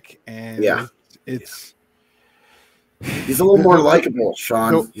quarterback. And yeah, it's he's a little more likable,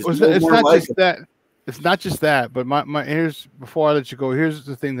 Shawn. It's not just that. It's not just that, but my here's before I let you go. Here's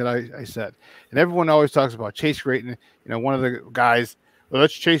the thing that I said, and everyone always talks about chase greatness. You know, one of the guys, well,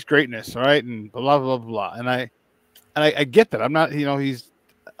 let's chase greatness, all right, and blah blah blah. And I get that. I'm not, you know,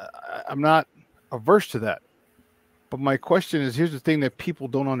 I'm not averse to that. But my question is, here's the thing that people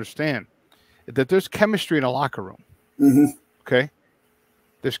don't understand: that there's chemistry in a locker room. Mm-hmm. Okay,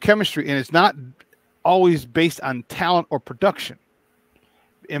 there's chemistry, and it's not always based on talent or production.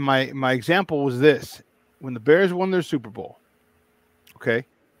 And my example was this: when the Bears won their Super Bowl, okay,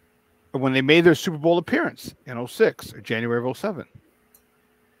 or when they made their Super Bowl appearance in 2006 or January of 2007,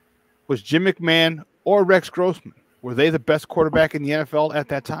 was Jim McMahon or Rex Grossman, were they the best quarterback in the NFL at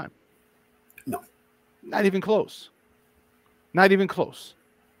that time? No. Not even close. Not even close.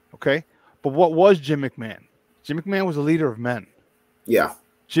 Okay? But what was Jim McMahon? Jim McMahon was a leader of men. Yeah.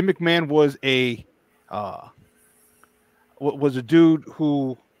 Jim McMahon was a dude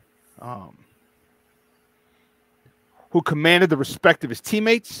who commanded the respect of his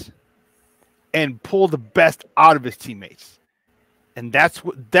teammates and pulled the best out of his teammates. And that's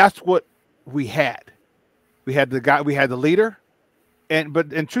what we had. We had the leader,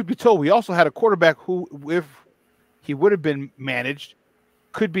 and truth be told, we also had a quarterback who, if he would have been managed,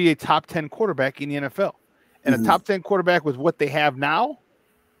 could be a top 10 quarterback in the NFL. And a top 10 quarterback with what they have now,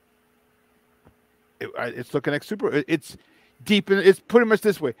 it's looking like super. It's deep in. It's pretty much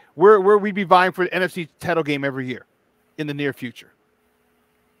this way. Where we'd be vying for the NFC title game every year in the near future.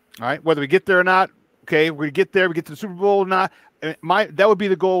 All right, whether we get there or not, okay, we get there, we get to the Super Bowl or not. That would be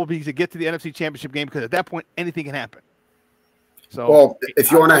the goal, would be to get to the NFC Championship game, because at that point anything can happen. So, well,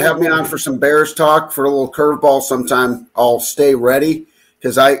 if you want to have me on for some Bears talk for a little curveball sometime, I'll stay ready,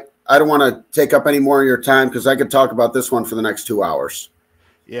 because I don't want to take up any more of your time, because I could talk about this one for the next 2 hours.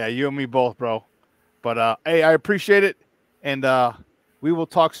 Yeah, you and me both, bro. But hey, I appreciate it, and we will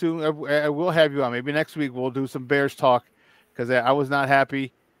talk soon. I will have you on. Maybe next week we'll do some Bears talk, because I was not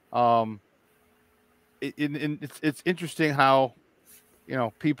happy. It's interesting how, you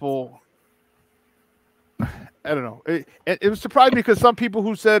know, people. I don't know. It was surprising because some people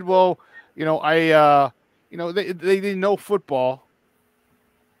who said, well, you know, they didn't know football,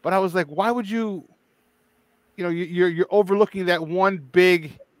 but I was like, why would you? You know, you're overlooking that one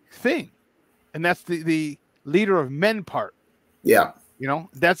big thing, and that's the leader of men part. Yeah. You know,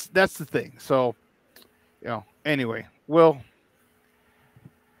 that's the thing. So, you know, anyway, we'll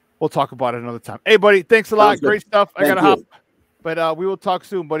talk about it another time. Hey, buddy, thanks a lot. Great stuff. I gotta hop, but we will talk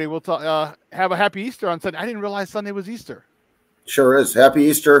soon, buddy. We'll talk. Have a happy Easter on Sunday. I didn't realize Sunday was Easter. Sure is. Happy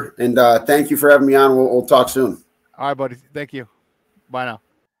Easter, and thank you for having me on. We'll talk soon. All right, buddy. Thank you. Bye now.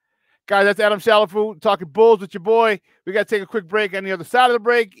 Guys, that's Adam Shalafu talking Bulls with your boy. We got to take a quick break. On the other side of the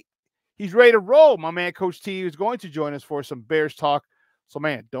break, he's ready to roll. My man, Coach T, is going to join us for some Bears talk. So,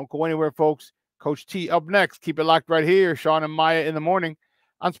 man, don't go anywhere, folks. Coach T up next. Keep it locked right here. Shawn and Maya in the morning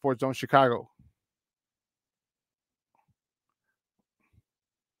on Sports Zone Chicago.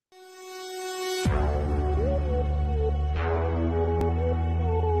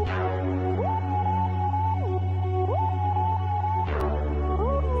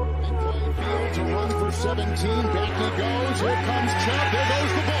 To run for 17, back he goes, here comes Chubb, there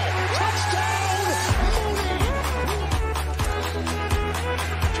goes the ball, touchdown, Mooney!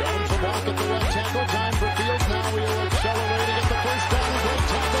 Jones will walk at the left tackle, time for Fields, now he'll accelerate to get the first down, and great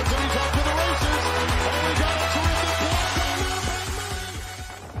tackles, and he's off to the races, and we got a terrific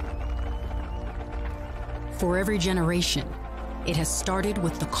block. For every generation, it has started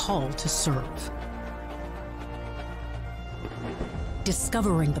with the call to serve.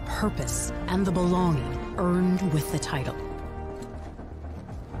 Discovering the purpose and the belonging earned with the title.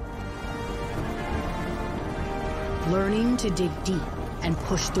 Learning to dig deep and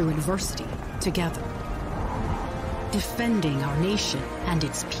push through adversity together. Defending our nation and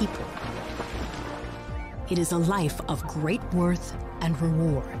its people. It is a life of great worth and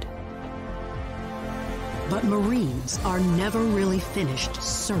reward. But Marines are never really finished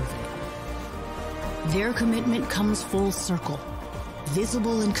serving. Their commitment comes full circle,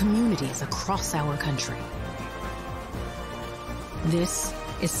 visible in communities across our country. This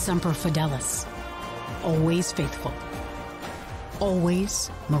is Semper Fidelis, always faithful,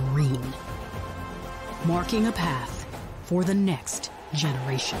 always Marine, marking a path for the next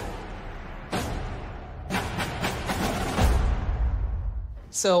generation.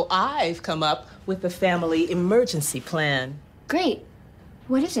 So I've come up with a family emergency plan. Great.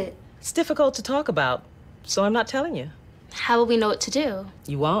 What is it? It's difficult to talk about, so I'm not telling you. How will we know what to do?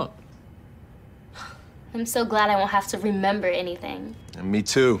 You won't. I'm so glad I won't have to remember anything. And me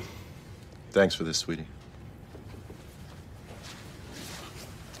too. Thanks for this, sweetie.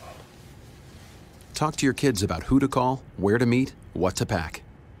 Talk to your kids about who to call, where to meet, what to pack.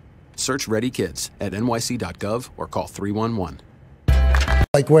 Search Ready Kids at nyc.gov or call 311.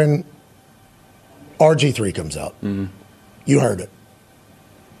 Like when RG3 comes out, you heard it.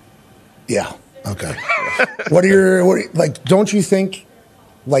 Yeah. Okay. Don't you think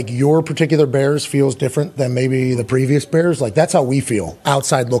like your particular Bears feels different than maybe the previous Bears? Like that's how we feel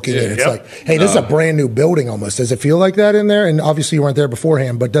outside looking in. It's like, hey, this is a brand new building almost. Does it feel like that in there? And obviously you weren't there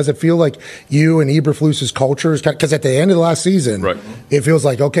beforehand, but does it feel like you and Eberflus's culture is because at the end of the last season, it feels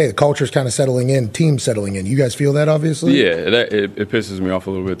like, okay, the culture is kind of settling in, team settling in. You guys feel that obviously? Yeah, it pisses me off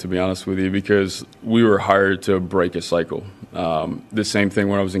a little bit, to be honest with you, because we were hired to break a cycle. The same thing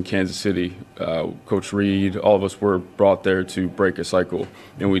when I was in Kansas City. Coach Reed, all of us were brought there to break a cycle,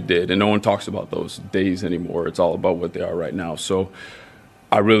 and we did. And no one talks about those days anymore. It's all about what they are right now. So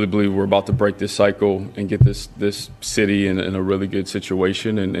I really believe we're about to break this cycle and get this city in a really good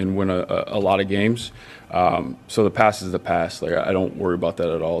situation and win a lot of games. So the past is the past. Like I don't worry about that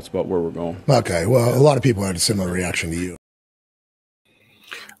at all. It's about where we're going. Okay. Well, a lot of people had a similar reaction to you.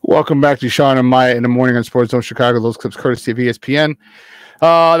 Welcome back to Shawn and Maya in the morning on Sports Zone Chicago. Those clips courtesy of ESPN.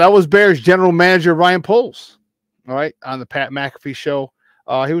 That was Bears general manager Ryan Poles, all right, on the Pat McAfee show.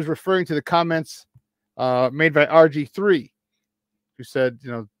 He was referring to the comments made by RG3, who said,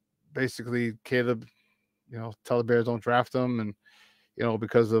 basically, Caleb, tell the Bears don't draft them, and,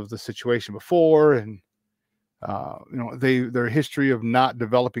 because of the situation before, and, their history of not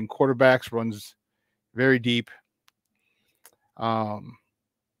developing quarterbacks runs very deep.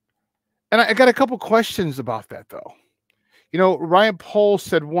 And I got a couple questions about that, though. Ryan Poles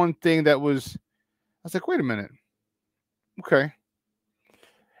said one thing that was, I was like, wait a minute. Okay.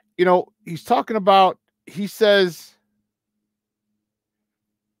 He's talking about, he says,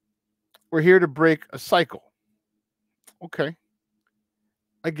 we're here to break a cycle. Okay.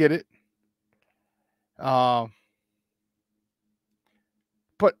 I get it. But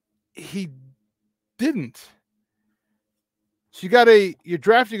he didn't. So you're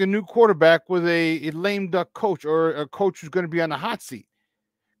drafting a new quarterback with a lame duck coach or a coach who's going to be on the hot seat.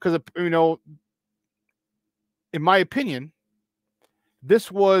 Because, in my opinion, this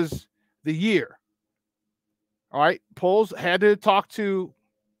was the year. All right. Poles had to talk to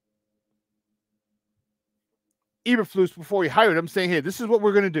Eberflus before he hired him, saying, hey, this is what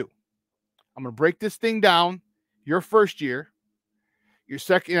we're going to do. I'm going to break this thing down your first year. Your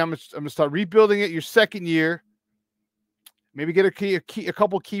second, I'm going to start rebuilding it your second year. Maybe get a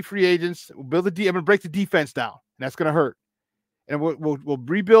couple key free agents. We'll build I'm going to break the defense down, and that's going to hurt. And we'll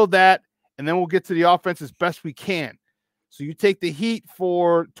rebuild that, and then we'll get to the offense as best we can. So you take the heat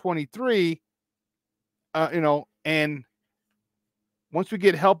for 23, and once we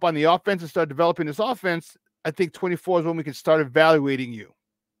get help on the offense and start developing this offense, I think 24 is when we can start evaluating you.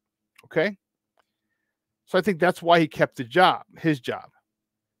 Okay? So I think that's why he kept his job.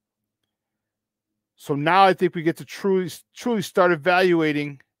 So now I think we get to truly start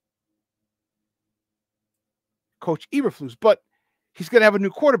evaluating Coach Eberflus, but he's going to have a new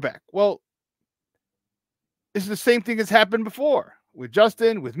quarterback. Well, this is the same thing that's happened before with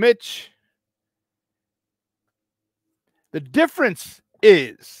Justin, with Mitch. The difference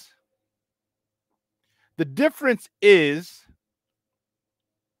is this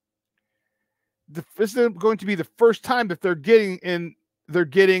is going to be the first time that they're getting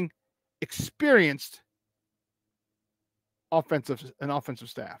experienced offensive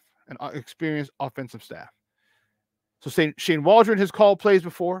staff, an experienced offensive staff. So Shane Waldron has called plays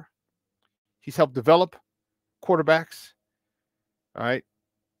before. He's helped develop quarterbacks. All right.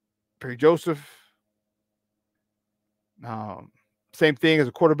 Perry Joseph. Same thing as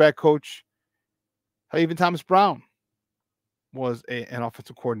a quarterback coach. Even Thomas Brown was an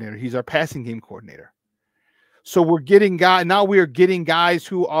offensive coordinator. He's our passing game coordinator. So we are getting guys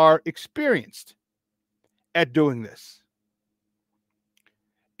who are experienced at doing this.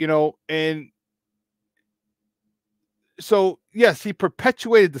 And so yes, he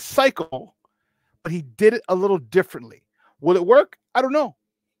perpetuated the cycle, but he did it a little differently. Will it work? I don't know.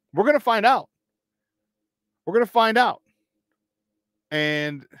 We're going to find out.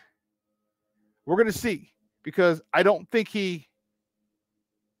 And we're going to see, because I don't think he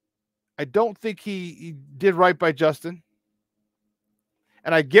did right by Justin.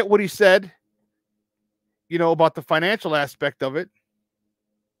 And I get what he said, about the financial aspect of it.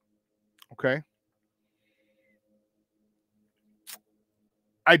 Okay.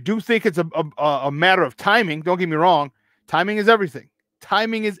 I do think it's a matter of timing. Don't get me wrong. Timing is everything.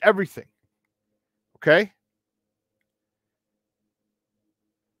 Okay.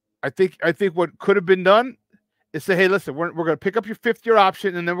 I think what could have been done is say, hey, listen, we're going to pick up your 5th-year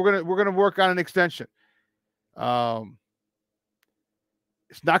option, and then we're going to work on an extension. It's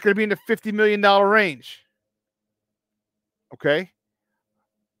not going to be in the $50 million range. Okay.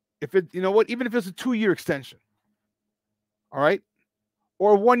 Even if it's a 2-year extension. All right.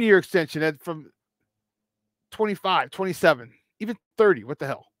 Or a 1-year extension from 25, 27, even 30. What the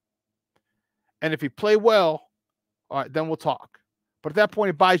hell? And if he play well, all right, then we'll talk. But at that point,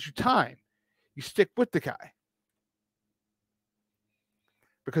 it buys you time. You stick with the guy.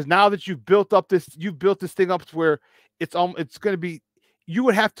 Because now that you've built this thing up to where it's going to be, you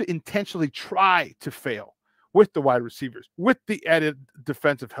would have to intentionally try to fail with the wide receivers, with the added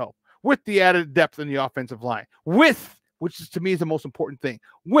defensive help, with the added depth in the offensive line, which is, to me, is the most important thing,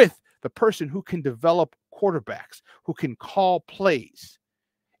 with the person who can develop quarterbacks, who can call plays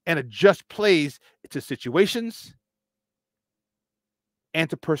and adjust plays to situations and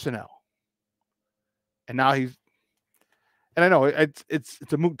to personnel. And now and I know it's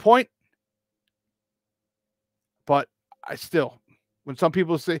a moot point, but when some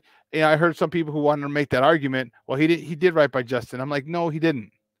people say, I heard some people who wanted to make that argument, well, he did right by Justin. I'm like, no, he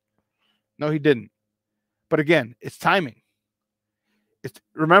didn't. But again, it's timing.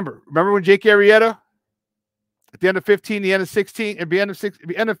 Remember when Jake Arrieta at the end of 15, the end of 16, and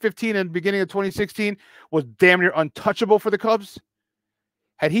the end of 15 and beginning of 2016 was damn near untouchable for the Cubs?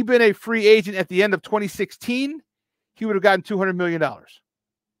 Had he been a free agent at the end of 2016, he would have gotten $200 million.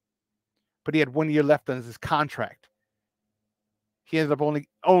 But he had 1 year left on his contract. He ended up only,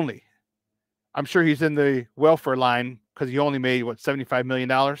 I'm sure he's in the welfare line because he only made, $75 million.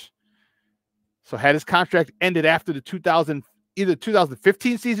 So had his contract ended after the either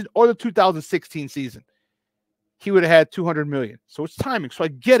 2015 season or the 2016 season, he would have had $200 million. So it's timing. So I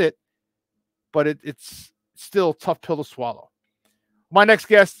get it, but it's still a tough pill to swallow. My next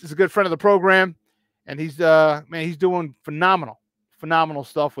guest is a good friend of the program, and he's doing phenomenal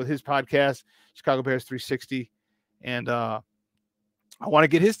stuff with his podcast, Chicago Bears 360, and I want to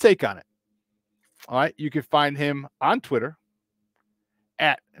get his take on it. All right, you can find him on Twitter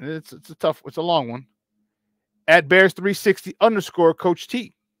and it's a long one, at Bears360 _ Coach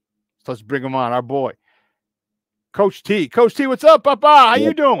T. So let's bring him on, our boy, Coach T. Coach T, what's up, Papa? How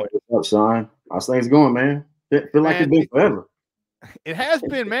you doing? What's up, Shawn? How's things going, man? Feel like it's been forever. It has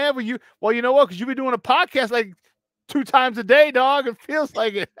been, man. Well, you know what? Because you've been doing a podcast like 2 times a day, dog. It feels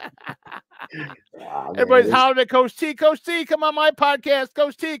like it. Everybody's hollering at Coach T. Coach T, come on my podcast.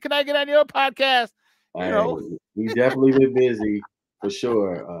 Coach T, can I get on your podcast? You know, we definitely been busy for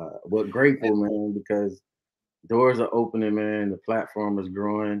sure. But grateful, man, because doors are opening, man. The platform is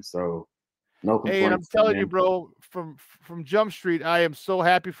growing, so no complaints. Hey, and I'm telling you, bro, from Jump Street, I am so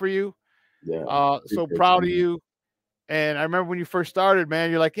happy for you. Yeah, so proud of you. And I remember when you first started,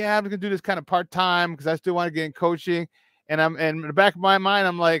 man, you're like, yeah, I'm gonna do this kind of part-time because I still want to get in coaching. And in the back of my mind, I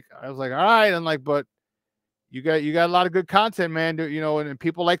was like, all right. I'm like, but you got a lot of good content, man. You know, and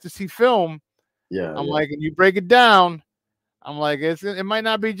people like to see film. Yeah. I'm like, and you break it down. I'm like, it might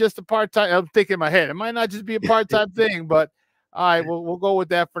not be just a part-time. I'm thinking in my head, it might not just be a part-time thing, but all right, we'll go with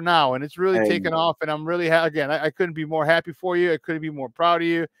that for now. And it's really taken off. And I'm really again, I couldn't be more happy for you. I couldn't be more proud of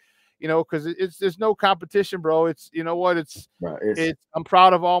you. You know, because there's no competition, bro. It's, you know what, I'm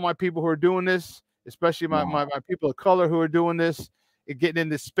proud of all my people who are doing this, especially my people of color who are doing this and getting in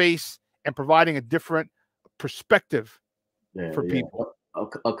this space and providing a different perspective for people.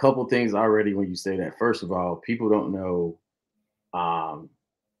 A couple things already when you say that. First of all, people don't know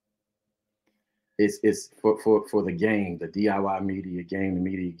it's for the game, the DIY media game, the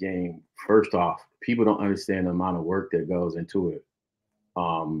media game. First off, people don't understand the amount of work that goes into it.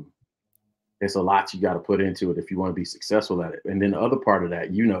 It's a lot you got to put into it if you want to be successful at it. And then the other part of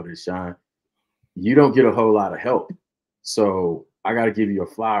that, you know this, Shawn, you don't get a whole lot of help. So I got to give you a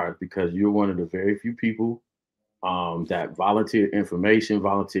flower because you're one of the very few people that volunteer information,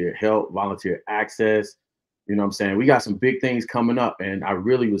 volunteer help, volunteer access. You know what I'm saying? We got some big things coming up, and I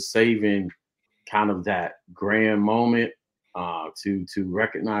really was saving kind of that grand moment to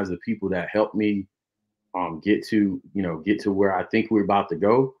recognize the people that helped me get to where I think we're about to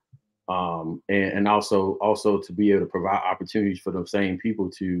go. And also to be able to provide opportunities for those same people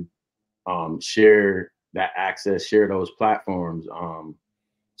to share that access, share those platforms.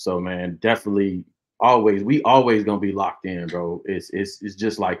 So man, definitely we always gonna be locked in, bro. It's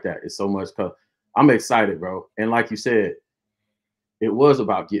just like that. It's so much. I'm excited, bro. And like you said, it was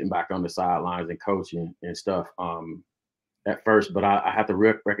about getting back on the sidelines and coaching and stuff at first, but I have to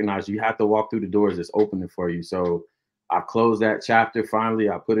recognize you have to walk through the doors that's opening for you. So I've closed that chapter. Finally,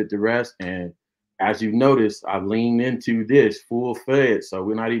 I put it to rest. And as you've noticed, I've leaned into this full fed. So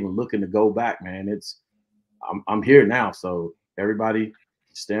we're not even looking to go back, man. I'm here now. So everybody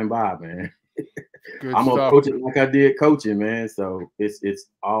stand by, man. I'm gonna coach it like I did coaching, man. So it's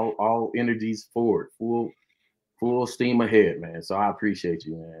all energies forward, full steam ahead, man. So I appreciate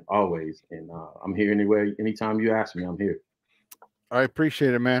you, man, always. And I'm here anyway. Anytime you ask me, I'm here. I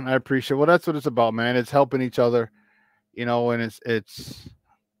appreciate it, man. I appreciate it. Well, that's what it's about, man. It's helping each other. You know, and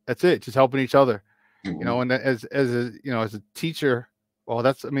that's it, just helping each other, you know, and as a teacher, well,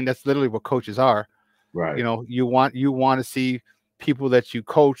 that's literally what coaches are, right? You know, you want to see people that you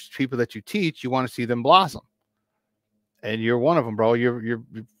coach, people that you teach, you want to see them blossom, and you're one of them, bro. You're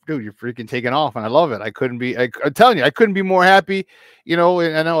freaking taking off, and I love it. I'm telling you, I couldn't be more happy, you know.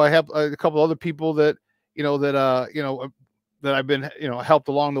 And I know I have a couple other people that I've been helped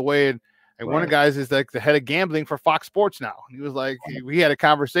along the way. And one of the guys is like the head of gambling for Fox Sports now. And he was like, we had a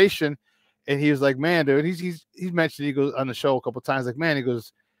conversation, and he was like, man, dude, he's mentioned, he goes on the show a couple of times, like, man, he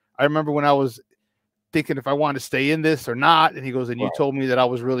goes, I remember when I was thinking if I wanted to stay in this or not. And he goes, and you told me that I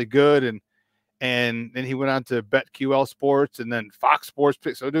was really good. And then he went on to BetQL Sports and then Fox Sports.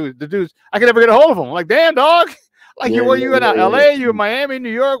 So dude, the dudes, I could never get a hold of him. I'm like, damn, dog. Like, where you in LA? You in Miami,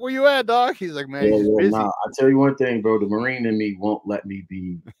 New York? Where you at, dog? He's like, man, he's busy. Nah, I tell you one thing, bro. The Marine in me won't let me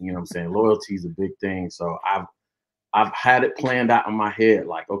be. You know what I'm saying? Loyalty is a big thing. So I've had it planned out in my head.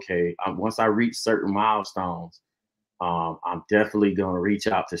 Like, okay, once I reach certain milestones, I'm definitely gonna reach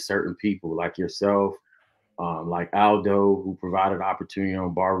out to certain people like yourself, like Aldo, who provided opportunity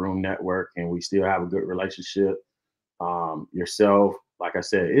on Barroom Network, and we still have a good relationship. Yourself, like I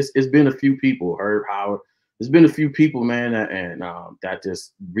said, it's been a few people. Herb Howard. There's been a few people, man, that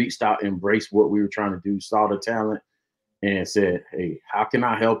just reached out, embraced what we were trying to do, saw the talent, and said, "Hey, how can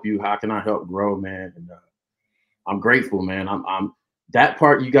I help you? How can I help grow, man?" And I'm grateful, man. I'm that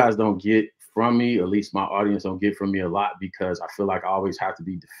part you guys don't get from me, at least my audience don't get from me a lot, because I feel like I always have to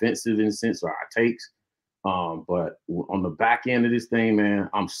be defensive in a sense, or I takes. But on the back end of this thing, man,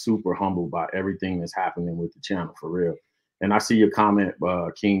 I'm super humbled by everything that's happening with the channel, for real. And I see your comment,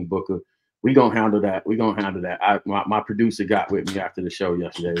 King Booker. We gonna handle that. We gonna handle that. My producer got with me after the show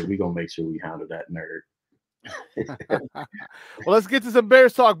yesterday. We gonna make sure we handle that nerd. Well, let's get to some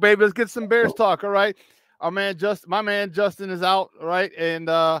Bears talk, baby. Let's get some Bears talk. All right. My man Justin is out. All right. And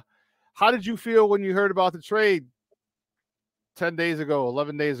how did you feel when you heard about the trade? 10 days ago,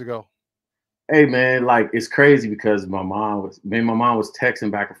 11 days ago. Hey man, like it's crazy because my mom was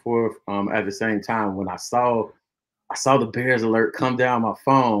texting back and forth at the same time when I saw the Bears alert come down my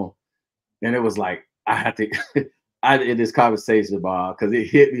phone, and it was like I had to I did this conversation about because it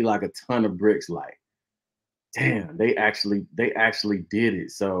hit me like a ton of bricks. Like, damn, they actually did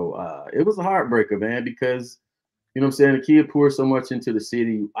it. So it was a heartbreaker, man, because you know what I'm saying, the kid poured so much into the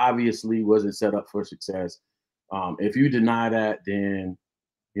city, obviously wasn't set up for success. If you deny that, then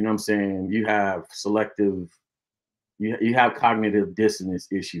you know what I'm saying, you have you have cognitive dissonance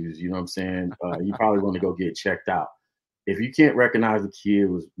issues, you know what I'm saying? You probably want to go get checked out. If you can't recognize the kid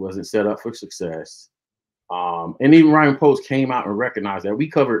wasn't set up for success, and even Ryan Post came out and recognized that. We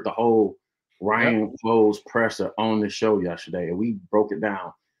covered the whole Ryan Post presser on the show yesterday, and we broke it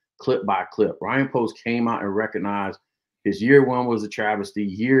down clip by clip. Ryan Post came out and recognized his year one was a travesty.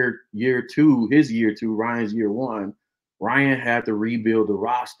 Year two, his year two, Ryan's year one, Ryan had to rebuild the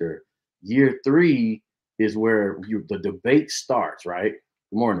roster. Year three is where the debate starts, right?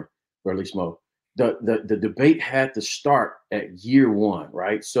 Good morning, Burley Smoke. The debate had to start at year one,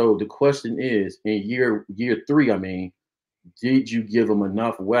 right? So the question is, in year three, I mean, did you give them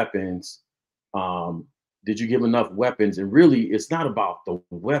enough weapons? Did you give enough weapons? And really, it's not about the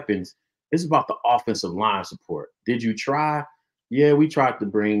weapons. It's about the offensive line support. Did you try? Yeah, we tried to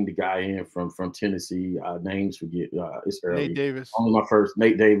bring the guy in from Tennessee. Names forget. It's early. Nate Davis. Only my first,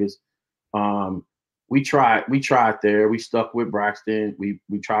 Nate Davis. We tried there. We stuck with Braxton. We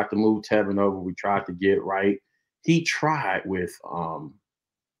tried to move Tevin over. We tried to get right. He tried with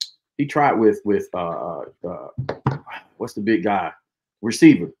what's the big guy?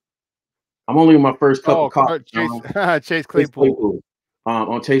 Receiver. I'm only on my first cup of coffee. Chase Claypool.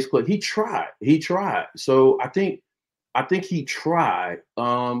 On Chase Claypool. He tried. So I think he tried.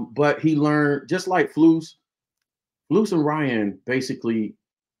 But he learned, just like Flus and Ryan, basically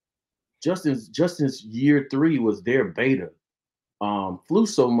Justin's year three was their beta. Flew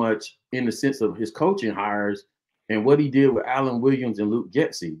so much in the sense of his coaching hires and what he did with Alan Williams and Luke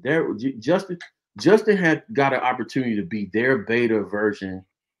Getsy. Justin had got an opportunity to be their beta version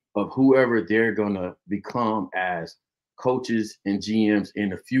of whoever they're gonna become as coaches and GMs in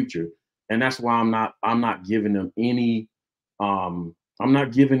the future. And that's why I'm not giving them any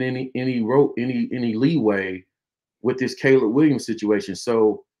any leeway with this Caleb Williams situation.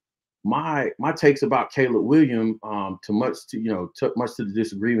 So my takes about Caleb Williams, much to the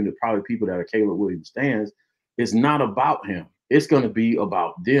disagreement of probably people that are Caleb Williams stands, is not about him. It's going to be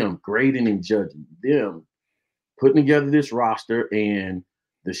about them grading and judging, them putting together this roster and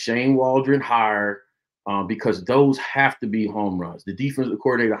the Shane Waldron hire, because those have to be home runs. The defensive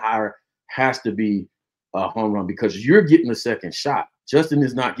coordinator hire has to be a home run because you're getting a second shot. Justin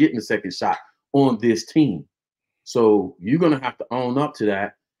is not getting a second shot on this team. So you're going to have to own up to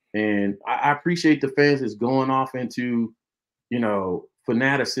that. And I appreciate the fans that's going off into,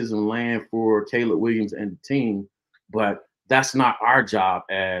 fanaticism land for Caleb Williams and the team, but that's not our job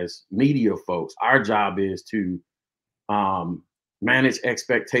as media folks. Our job is to manage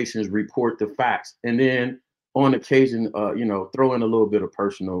expectations, report the facts, and then on occasion, throw in a little bit of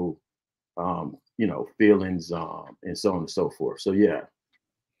personal, feelings, and so on and so forth. So yeah,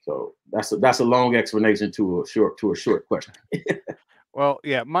 so that's a long explanation to a short question. Well,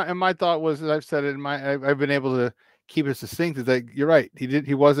 yeah, my thought was, as I've said it, I've been able to keep it succinct, is that you're right.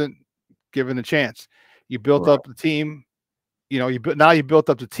 He wasn't given a chance. You built up the team, you built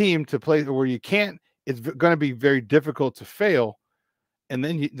up the team to play where you can't. It's going to be very difficult to fail, and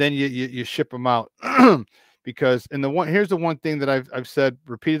then you ship them out because here's the one thing that I've said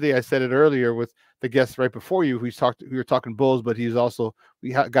repeatedly. I said it earlier with the guest right before you, we were talking Bulls, but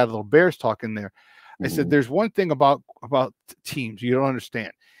we got a little Bears talk in there. I said, there's one thing about teams you don't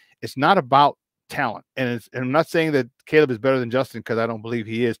understand. It's not about talent. And I'm not saying that Caleb is better than Justin, because I don't believe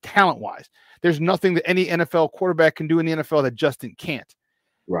he is talent-wise. There's nothing that any NFL quarterback can do in the NFL that Justin can't.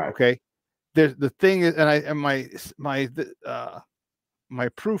 Right. Okay. The thing is, and my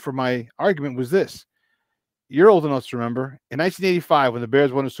proof for my argument was this. You're old enough to remember in 1985 when the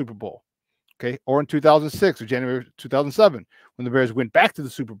Bears won the Super Bowl. Okay. Or in 2006 or January 2007 when the Bears went back to the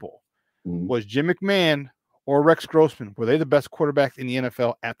Super Bowl. Was Jim McMahon or Rex Grossman, were they the best quarterbacks in the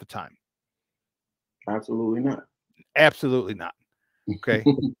NFL at the time? Absolutely not. Absolutely not. Okay.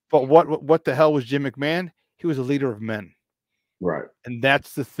 But what the hell was Jim McMahon? He was a leader of men. Right. And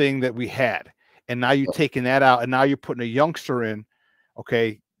that's the thing that we had. And now you're taking that out, and now you're putting a youngster in,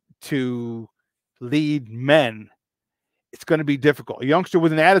 okay, to lead men. It's going to be difficult. A youngster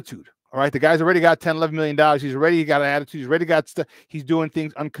with an attitude. All right, the guy's already got $10, $11 million. He's already got an attitude. He's already got stuff. He's doing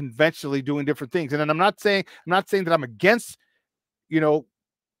things unconventionally, doing different things. And then I'm not saying that I'm against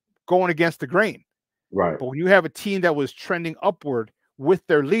going against the grain. Right. But when you have a team that was trending upward with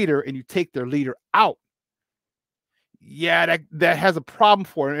their leader and you take their leader out, yeah, that has a problem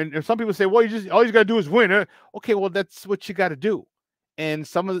for it. And some people say, well, all you got to do is win. Okay, well, that's what you got to do. And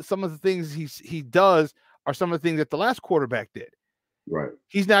some of the things he does are some of the things that the last quarterback did. Right.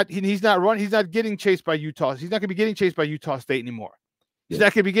 He's not getting chased by Utah. He's not going to be getting chased by Utah State anymore. He's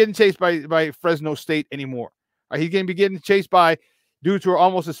not going to be getting chased by Fresno State anymore. He's going to be getting chased by dudes who are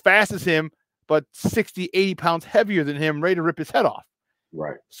almost as fast as him, but 60, 80 pounds heavier than him, ready to rip his head off.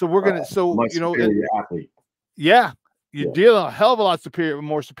 Right. So we're going to, much superior athlete. Yeah. You're dealing a hell of a lot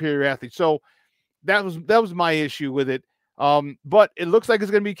more superior athlete. So that was my issue with it. But it looks like it's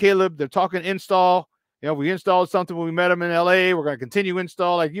going to be Caleb. They're talking install. We installed something when we met him in LA. We're going to continue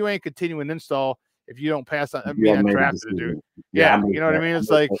install. Like, you ain't continuing install if you don't pass on. I mean, I drafted a dude. Yeah, you know what I mean? It's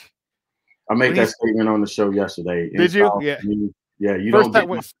like, I made that statement on the show yesterday. Did you? Yeah. Yeah. You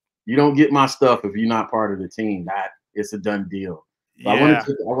don't get my stuff if you're not part of the team. It's a done deal. But Yeah.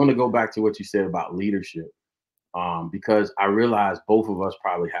 I want to go back to what you said about leadership. Because I realize both of us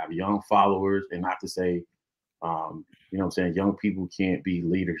probably have young followers, and not to say, young people can't be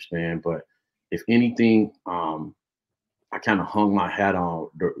leaders, man. But if anything, I kind of hung my hat on,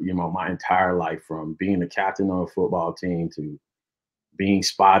 my entire life, from being the captain of a football team to being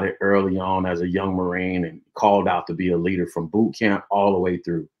spotted early on as a young Marine and called out to be a leader from boot camp all the way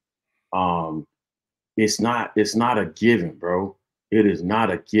through. It's not a given, bro. It is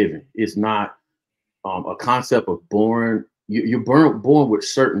not a given. It's not a concept of you're born with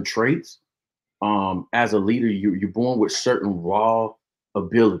certain traits. As a leader, you're born with certain raw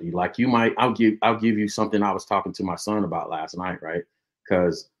ability. Like I'll give you something I was talking to my son about last night, right?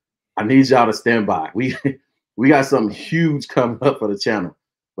 Because I need y'all to stand by. We got something huge coming up for the channel.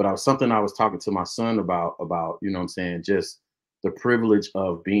 But I was talking to my son about, just the privilege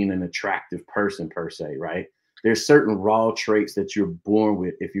of being an attractive person per se, right? There's certain raw traits that you're born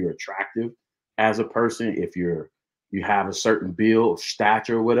with if you're attractive as a person, if you have a certain build,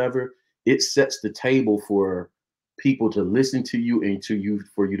 stature, or whatever. It sets the table for people to listen to you and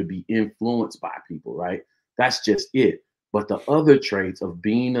for you to be influenced by people, right? That's just it. But the other traits of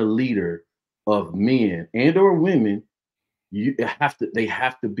being a leader of men and or women, they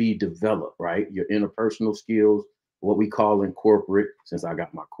have to be developed, right? Your interpersonal skills, what we call in corporate, since I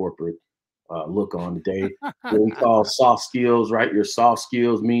got my corporate look on today, what we call soft skills, right? Your soft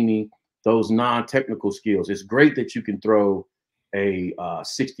skills, meaning those non-technical skills. It's great that you can throw a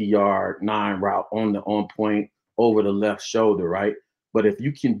 60-yard 9 route on point over the left shoulder, right? But if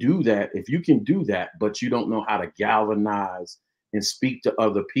you can do that, but you don't know how to galvanize and speak to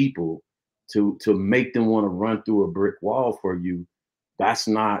other people to make them want to run through a brick wall for you, that's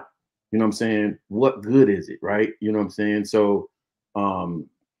not, what good is it, right? You know what I'm saying? So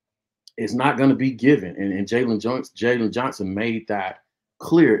it's not going to be given. And Jalen Johnson made that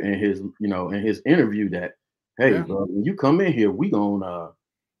clear in his interview that, hey, bro, when you come in here, we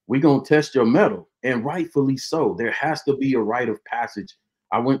gonna test your mettle, and rightfully so. There has to be a rite of passage.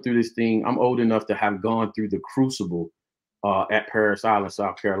 I went through this thing. I'm old enough to have gone through the crucible at Parris Island,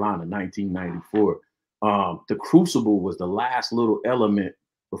 South Carolina, 1994. The crucible was the last little element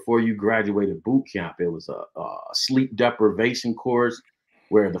before you graduated boot camp. It was a sleep deprivation course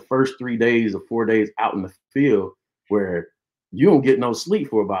where the first 3 days or 4 days out in the field, where you don't get no sleep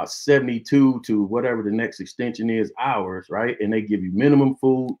for about 72 to whatever the next extension is hours, right? And they give you minimum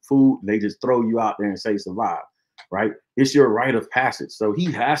food. They just throw you out there and say survive, right? It's your rite of passage. So he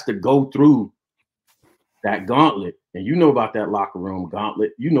has to go through that gauntlet. And you know about that locker room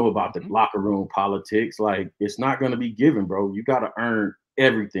gauntlet. You know about the locker room politics. Like, it's not going to be given, bro. You got to earn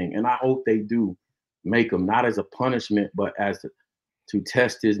everything. And I hope they do make him, not as a punishment, but as to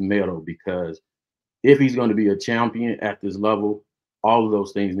test his mettle, because if he's going to be a champion at this level, all of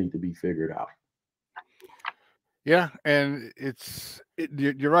those things need to be figured out. Yeah, and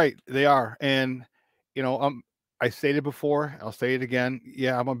you're right. They are. And, I stated it before, I'll say it again.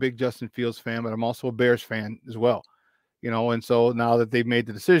 Yeah, I'm a big Justin Fields fan, but I'm also a Bears fan as well. And so now that they've made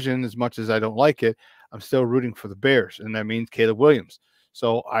the decision, as much as I don't like it, I'm still rooting for the Bears, and that means Caleb Williams.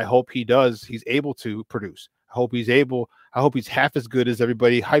 So I hope he's able to produce. I hope he's half as good as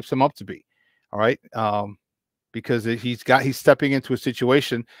everybody hypes him up to be. All right. Because he's stepping into a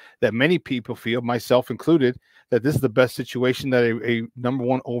situation that many people feel, myself included, that this is the best situation that a number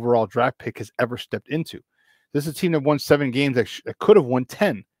 1 overall draft pick has ever stepped into. This is a team that won 7 games that could have won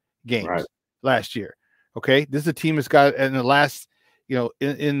 10 games last year. Okay. This is a team that's got, in the last,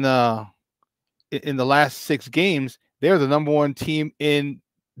 in the last 6 games, they're the number 1 defense, in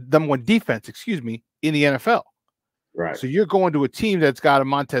the NFL. Right. So you're going to a team that's got a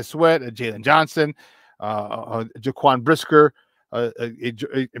Montez Sweat, a Jalen Johnson, a Jaquan Brisker,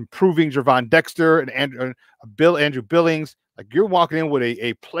 improving Javon Dexter, and Andrew Billings. Like, you're walking in with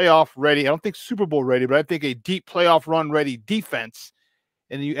a playoff ready. I don't think Super Bowl ready, but I think a deep playoff run ready defense.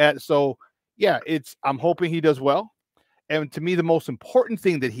 And you add, so yeah, I'm hoping he does well. And to me, the most important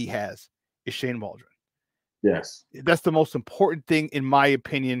thing that he has is Shane Waldron. Yes, that's the most important thing in my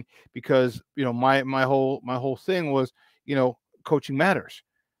opinion, because my whole thing was, coaching matters.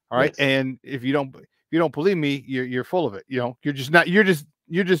 All right. Yes. And if you don't believe me, you're full of it. You're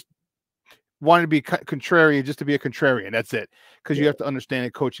just wanting to be contrarian just to be a contrarian. That's it. Because you have to understand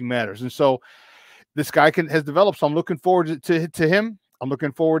that coaching matters. And so this guy has developed. So I'm looking forward to him. I'm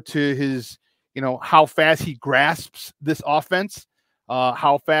looking forward to his, how fast he grasps this offense,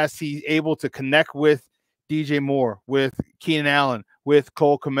 how fast he's able to connect with DJ Moore, with Keenan Allen, with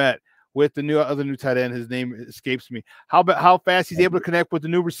Cole Kmet, with the other new tight end. His name escapes me. How fast he's able to connect with the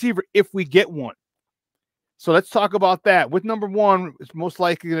new receiver if we get one. So let's talk about that. With number one, it's most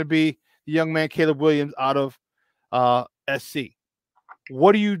likely going to be the young man Caleb Williams out of SC.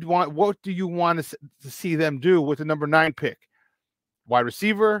 What do you want? What do you want to see them do with the number 9 pick? Wide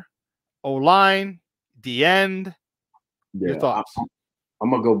receiver, O-line, D end. Your thoughts? I'm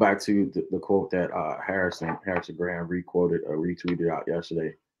gonna go back to the quote that Harrison Graham retweeted out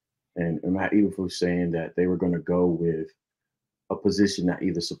yesterday, and Matt Eberflus saying that they were going to go with a position that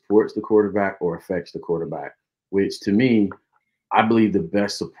either supports the quarterback or affects the quarterback. Which, to me, I believe the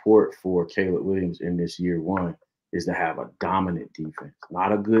best support for Caleb Williams in this year one is to have a dominant defense,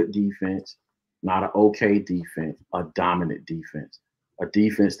 not a good defense, not an okay defense, a dominant defense, a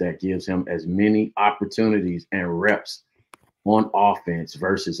defense that gives him as many opportunities and reps on offense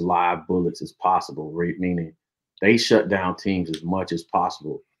versus live bullets as possible, right? Meaning they shut down teams as much as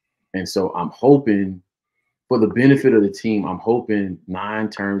possible. And so I'm hoping, for the benefit of the team, I'm hoping 9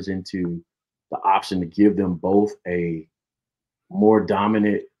 turns into the option to give them both a more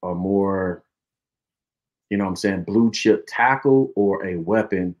dominant or more, blue chip tackle or a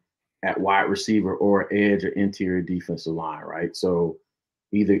weapon at wide receiver or edge or interior defensive line, right? So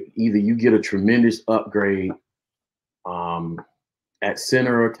either you get a tremendous upgrade at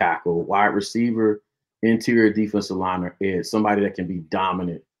center or tackle, wide receiver, interior defensive line, or edge, somebody that can be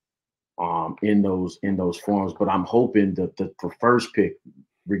dominant in those forms. But I'm hoping that the first pick,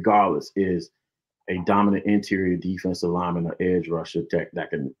 regardless, is a dominant interior defensive lineman or edge rusher that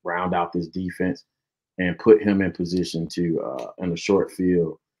can round out this defense and put him in position to in a short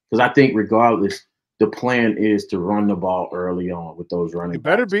field. Because I think regardless, the plan is to run the ball early on with those running backs. It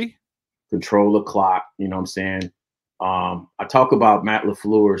better be. Control the clock, you know what I'm saying? I talk about Matt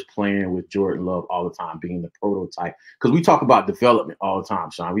LaFleur's playing with Jordan Love all the time, being the prototype. Because we talk about development all the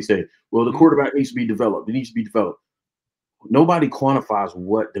time, Shawn. We say, well, the quarterback needs to be developed. It needs to be developed. Nobody quantifies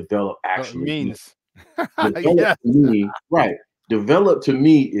what develop actually means. Develop to me, right. Develop to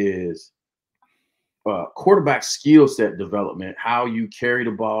me is quarterback skill set development, how you carry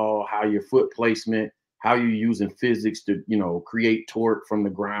the ball, how your foot placement, how you're using physics to, create torque from the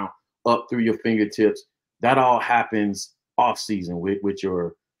ground up through your fingertips. That all happens off season with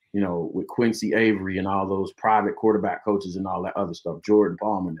your, with Quincy Avery and all those private quarterback coaches and all that other stuff, Jordan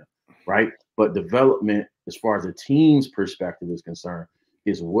Palmer, right? But development, as far as the team's perspective is concerned,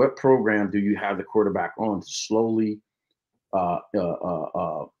 is what program do you have the quarterback on to slowly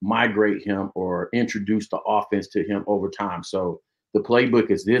migrate him or introduce the offense to him over time. So the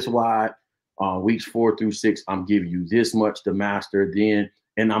playbook is this wide. Weeks 4 through 6, I'm giving you this much to master.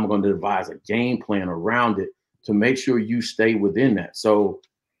 And I'm going to devise a game plan around it to make sure you stay within that. So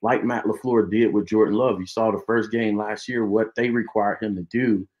like Matt LaFleur did with Jordan Love, you saw the first game last year, what they required him to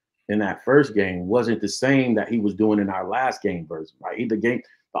do in that first game wasn't the same that he was doing in our last game version, right? The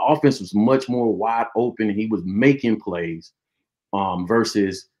offense was much more wide open and he was making plays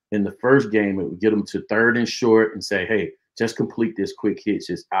versus in the first game, it would get him to 3rd and short and say, hey, just complete this quick hit,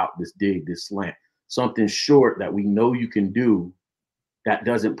 just out, this dig, this slant. Something short that we know you can do that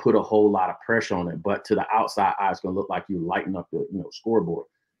doesn't put a whole lot of pressure on it, but to the outside eye, it's going to look like you lighten up the scoreboard.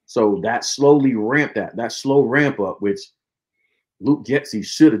 So that slow ramp up, which Luke Getsy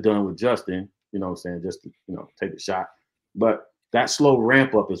should have done with Justin, just to, take a shot. But that slow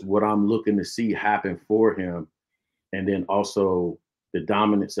ramp up is what I'm looking to see happen for him. And then also the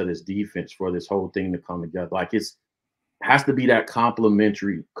dominance of his defense for this whole thing to come together. Like it has to be that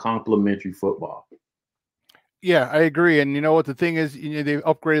complementary football. Yeah, I agree. And you know what the thing is, they've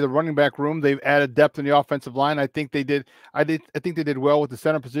upgraded the running back room. They've added depth in the offensive line. I think they did well with the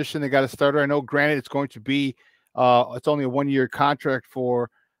center position. They got a starter. I know, granted, it's going to be it's only a 1-year contract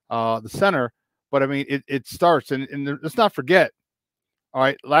for the center, But I mean, it starts, and let's not forget. All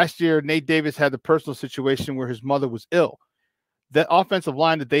right, last year Nate Davis had the personal situation where his mother was ill. That offensive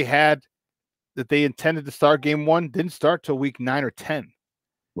line that they had, that they intended to start game 1, didn't start till week 9 or 10.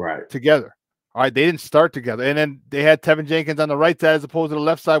 Right. Together. All right, they didn't start together. And then they had Tevin Jenkins on the right side as opposed to the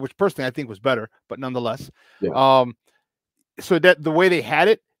left side, which personally I think was better, but nonetheless. Yeah. So that the way they had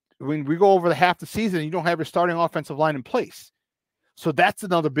it, when we go over the half the season, you don't have your starting offensive line in place. So that's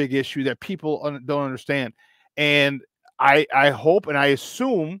another big issue that people don't understand. And I hope and I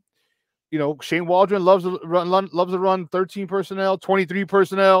assume, Shane Waldron loves to run 13 personnel, 23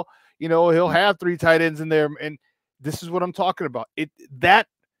 personnel. He'll have 3 tight ends in there. And this is what I'm talking about.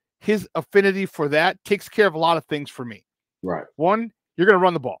 His affinity for that takes care of a lot of things for me. Right. 1, you're going to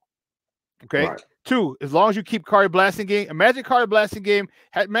run the ball. Okay. Right. 2, as long as you keep Kari blasting game, imagine Kari blasting game.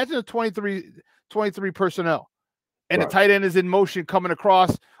 Imagine the 23 personnel, and the tight end is in motion coming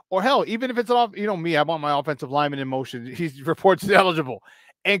across. Or hell, even if it's off, me, I want my offensive lineman in motion. He reports eligible,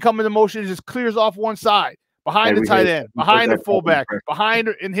 and coming in motion, just clears off one side behind the tight end, behind the fullback, behind,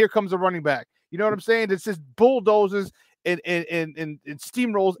 and here comes the running back. You know what I'm saying? It's just bulldozes and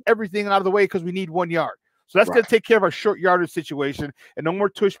steamrolls everything out of the way because we need 1 yard. So that's going to take care of our short yardage situation, and no more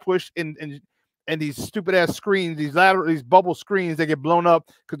tush push and these stupid ass screens, these bubble screens that get blown up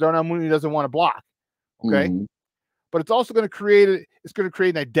because Darnell Mooney doesn't want to block. Okay, but it's also going to create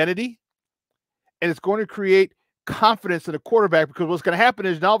an identity, and it's going to create confidence in the quarterback, because what's going to happen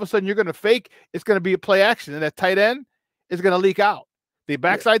is now all of a sudden you're going to fake. It's going to be a play action, and that tight end is going to leak out. The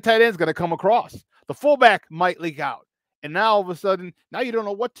backside tight end is going to come across. The fullback might leak out. And now all of a sudden, now you don't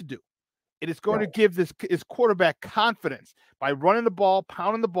know what to do. It is going to give this quarterback confidence by running the ball,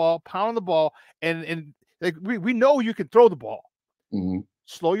 pounding the ball, and like we know you can throw the ball.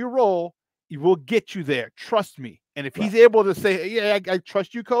 Slow your roll, he will get you there. Trust me. And if he's able to say, "Yeah, I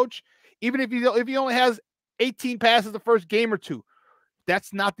trust you, coach," even if he only has 18 passes the first game or 2,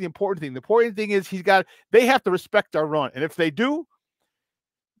 that's not the important thing. The important thing is they have to respect our run, and if they do,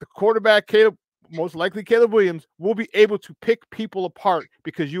 the quarterback most likely Caleb Williams will be able to pick people apart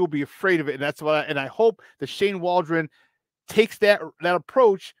because you will be afraid of it. And that's what I hope that Shane Waldron takes that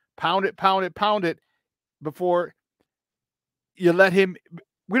approach, pound it before you let him.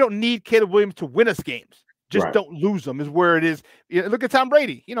 We don't need Caleb Williams to win us games. Just don't lose them is where it is. Look at Tom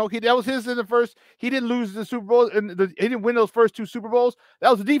Brady. That was his in the first. He didn't lose the Super Bowl, and he didn't win those first 2 Super Bowls. That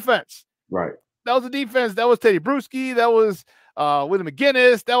was the defense. Right. That was the defense. That was Teddy Bruschi. That was William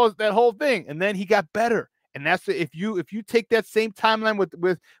McGinnis. That was that whole thing. And then he got better. And that's if you take that same timeline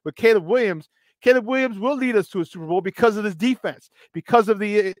with Caleb Williams will lead us to a Super Bowl because of this defense, because of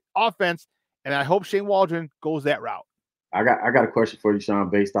the offense. And I hope Shane Waldron goes that route. I got a question for you, Shawn,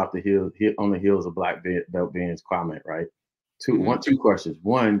 based off the heels of Black Belt Ben's comment, right? Two questions.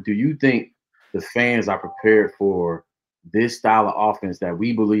 1, do you think the fans are prepared for this style of offense that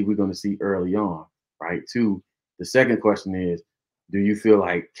we believe we're going to see early on, right? 2, the second question is, do you feel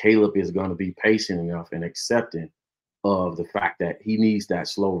like Caleb is going to be patient enough and accepting of the fact that he needs that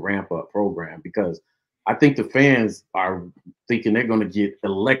slow ramp up program? Because I think the fans are thinking they're going to get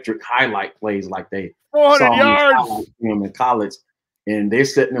electric highlight plays like they 400 yards in college, and they're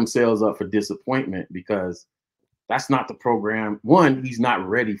setting themselves up for disappointment because that's not the program. 1, he's not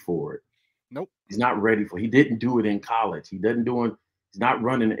ready for it. Nope. He's not ready for it. He didn't do it in college. He's not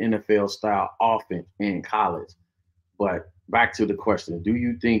running an NFL style offense in college. But back to the question, do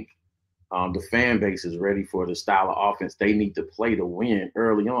you think the fan base is ready for the style of offense they need to play to win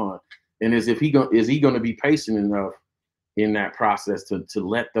early on? And is he going to be patient enough in that process to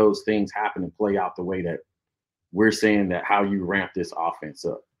let those things happen and play out the way that we're saying that how you ramp this offense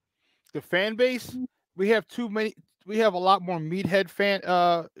up? The fan base, we have a lot more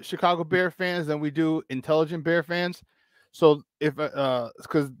meathead Chicago Bear fans than we do intelligent Bear fans. So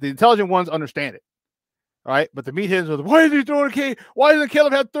because the intelligent ones understand it. All right, but the meatheads are, why is he throwing a K? Why doesn't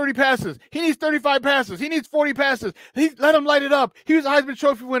Caleb have 30 passes? He needs 35 passes. He needs 40 passes. Let him light it up. He was a Heisman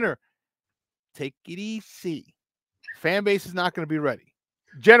Trophy winner. Take it easy. Fan base is not going to be ready,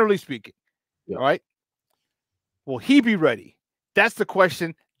 generally speaking. Yeah. All right. Will he be ready? That's the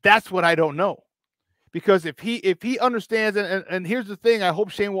question. That's what I don't know. Because if he understands, and here's the thing, I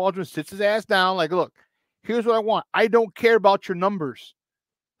hope Shane Waldron sits his ass down. Like, look, here's what I want. I don't care about your numbers.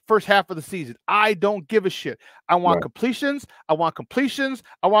 First half of the season, I don't give a shit. I want completions. I want completions.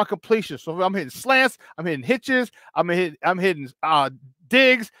 So if I'm hitting slants, I'm hitting hitches. I'm hitting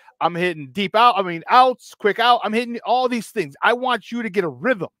digs. I'm hitting deep out. I mean outs, quick out. I'm hitting all these things. I want you to get a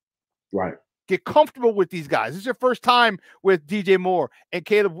rhythm. Right. Get comfortable with these guys. This is your first time with DJ Moore and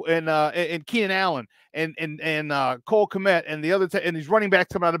Caleb and Keenan Allen and Cole Kmet and the other and these running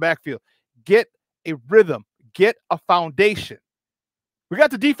backs coming out of the backfield. Get a rhythm, get a foundation. We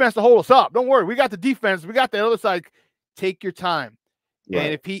got the defense to hold us up. Don't worry. We got the defense. We got the other side. Take your time. Right.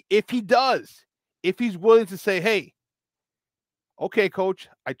 And if he's willing to say, hey, okay, coach,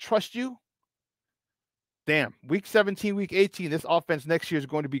 I trust you. Damn, week 17, week 18, this offense next year is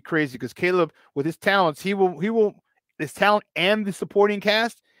going to be crazy because Caleb, with his talents, his talent and the supporting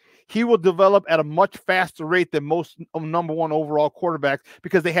cast, he will develop at a much faster rate than most number one overall quarterbacks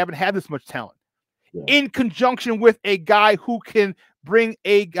because they haven't had this much talent. Yeah. In conjunction with a guy who can bring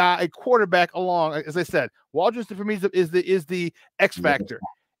a quarterback along. As I said, Waldron for me is the X factor.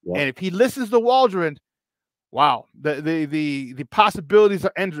 Yeah. And if he listens to Waldron, wow, the possibilities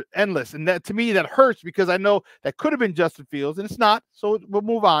are endless. And that, to me, that hurts because I know that could have been Justin Fields, and it's not. So we'll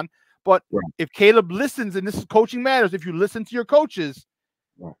move on. But if Caleb listens, and this is coaching matters, if you listen to your coaches,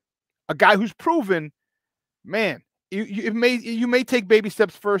 a guy who's proven, man, you may take baby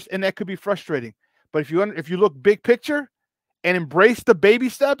steps first, and that could be frustrating. But if you look big picture and embrace the baby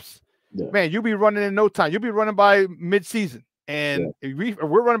steps, man, you'll be running in no time. You'll be running by mid-season. And if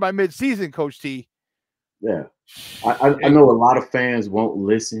we're running by mid-season, Coach T. Yeah. I know a lot of fans won't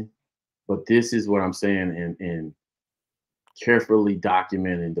listen, but this is what I'm saying and carefully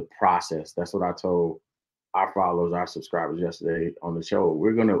documenting the process. That's what I told our followers, our subscribers yesterday on the show.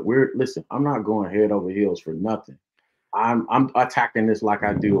 Listen, I'm not going head over heels for nothing. I'm attacking this like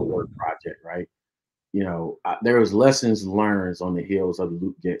I do a work project, right? You know, there was lessons learned on the heels of the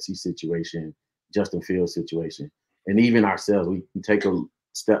Luke Getsy situation, Justin Fields situation, and even ourselves. We take a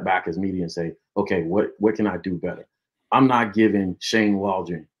step back as media and say, okay, what can I do better? I'm not giving Shane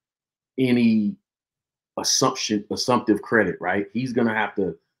Waldron any assumptive credit, right? I'm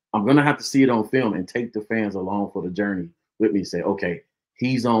gonna have to see it on film and take the fans along for the journey with me and say, okay,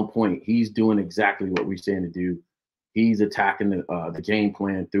 he's on point. He's doing exactly what we're saying to do. He's attacking the game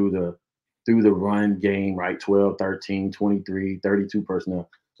plan through the run game, right? 12, 13, 23, 32 personnel,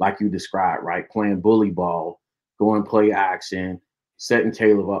 like you described, right? Playing bully ball, going play action, setting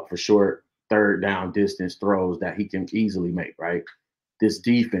Caleb up for short third down distance throws that he can easily make, right? This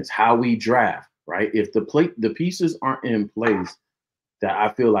defense, how we draft, right? If the pieces aren't in place that I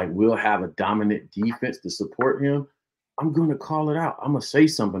feel like we'll have a dominant defense to support him, I'm going to call it out. I'm going to say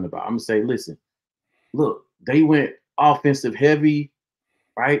something about it. I'm going to say, listen, look, they went offensive heavy,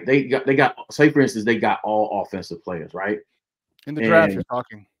 right? They got, say for instance, they got all offensive players, right? In the draft, you're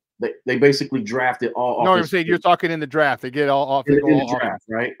talking. They basically drafted all. No, I'm saying you're talking in the draft. They get all off. In the draft, offense.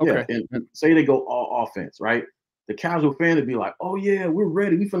 Right? Okay. Yeah. And say they go all offense, right? The casual fan would be like, "Oh yeah, we're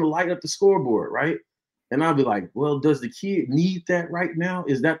ready. We finna light up the scoreboard, right?" And I'll be like, "Well, does the kid need that right now?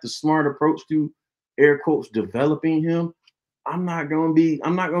 Is that the smart approach to air quotes developing him?" I'm not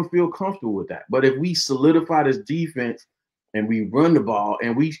gonna feel comfortable with that. But if we solidify this defense and we run the ball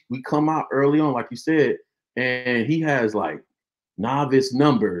and we come out early on, like you said, and he has like novice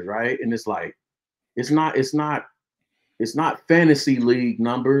numbers, right? And it's like, it's not fantasy league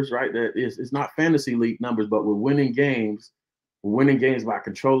numbers, right? It's not fantasy league numbers, but we're winning games. We're winning games by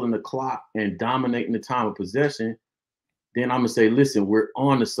controlling the clock and dominating the time of possession. Then I'm gonna say, listen, we're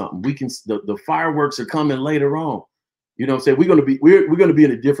on to something. We can. The fireworks are coming later on. You know what I'm saying? We're gonna be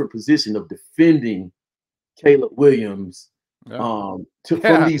in a different position of defending Caleb Williams from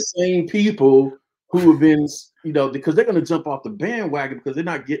these same people who have been, because they're going to jump off the bandwagon because they're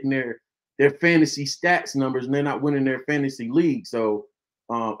not getting their fantasy stats numbers and they're not winning their fantasy league. So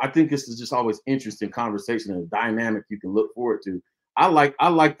I think this is just always interesting conversation and a dynamic you can look forward to. I like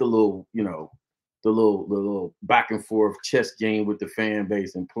the little, the little back and forth chess game with the fan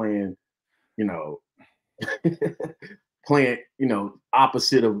base and playing,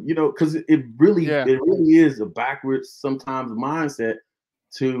 opposite of, because it really is a backwards sometimes mindset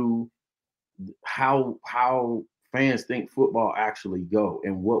to how fans think football actually go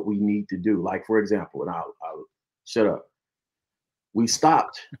and what we need to do. Like, for example, and I'll shut up. We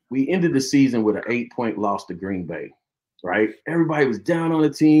ended the season with an 8-point loss to Green Bay, right? Everybody was down on the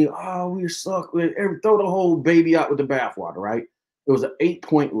team. Oh, we suck. Throw the whole baby out with the bathwater, right? It was an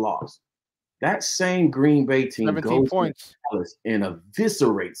 8-point loss. That same Green Bay team 17 goes points. to Dallas and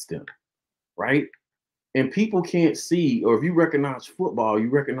eviscerates them, right? And people can't see, or if you recognize football,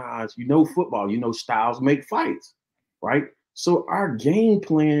 football, styles make fights, right? So our game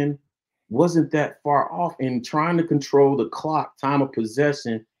plan wasn't that far off in trying to control the clock, time of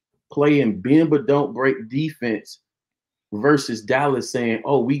possession, playing bend but don't break defense versus Dallas saying,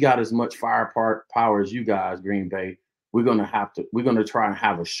 oh, we got as much firepower as you guys, Green Bay. We're going to try and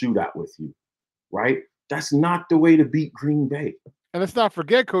have a shootout with you, right? That's not the way to beat Green Bay. And let's not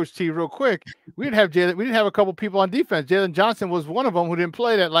forget, Coach T, real quick, we didn't have a couple people on defense. Jalen Johnson was one of them who didn't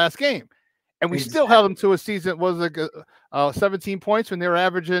play that last game. And we still held them to a season, was like 17 points when they were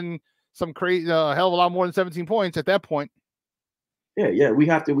averaging some crazy, hell of a lot more than 17 points at that point. Yeah. We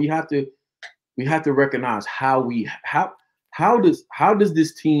have to recognize how does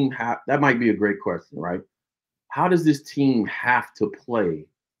this team have, that might be a great question, right? How does this team have to play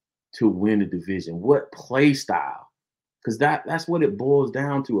to win a division? What play style? Because that's what it boils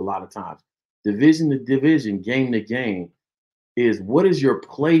down to a lot of times. Division to division, game to game, is what is your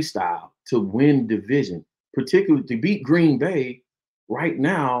play style to win division, particularly to beat Green Bay right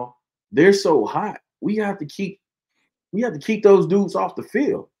now. They're so hot. We have to keep those dudes off the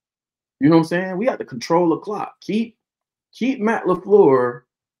field. You know what I'm saying? We have to control the clock. Keep Matt LaFleur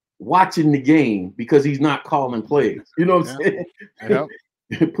watching the game because he's not calling plays. You know what I'm saying? Yep.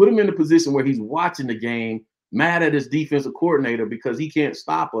 Put him in a position where he's watching the game, mad at his defensive coordinator because he can't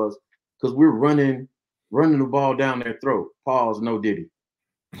stop us because we're running the ball down their throat. Pause, no Diddy.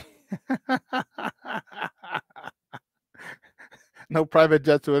 No private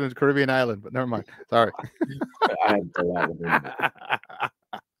jet to a Caribbean island, but never mind. Sorry. I had to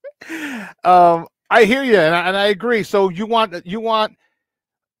I hear you, and I agree. So you want a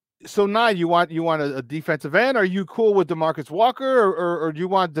defensive end? Are you cool with DeMarcus Walker, or do you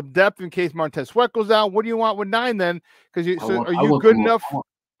want the depth in case Montez Sweat goes down? What do you want with 9 then? Because are you good enough?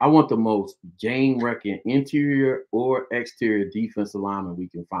 I want the most game-wrecking interior or exterior defensive lineman we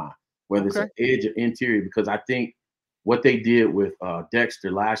can find, whether it's an edge or interior, because I think what they did with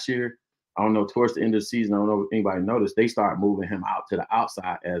Dexter last year, I don't know, towards the end of the season, I don't know if anybody noticed, they started moving him out to the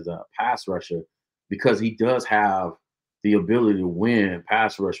outside as a pass rusher because he does have the ability to win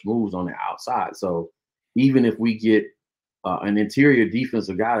pass rush moves on the outside. So even if we get an interior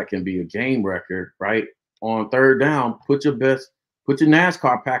defensive guy that can be a game wrecker, right, on third down, put your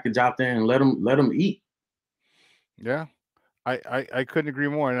NASCAR package out there and let them eat. Yeah, I couldn't agree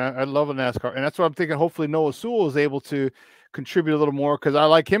more, and I love a NASCAR, and that's what I'm thinking. Hopefully, Noah Sewell is able to contribute a little more because I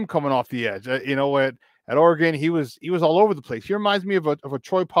like him coming off the edge. You know, at Oregon, he was all over the place. He reminds me of a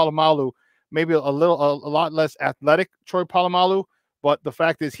Troy Polamalu, maybe a lot less athletic Troy Polamalu, but the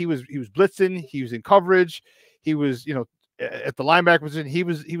fact is he was blitzing, he was in coverage, he was at the linebacker position, he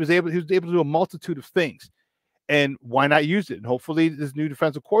was able to do a multitude of things. And why not use it? And hopefully this new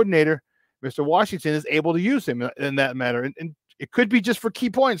defensive coordinator, Mr. Washington, is able to use him in that matter. And it could be just for key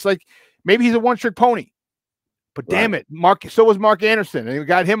points. Like maybe he's a one-trick pony. But damn it, so was Mark Anderson. And we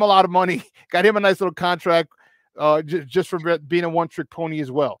got him a lot of money, got him a nice little contract just for being a one-trick pony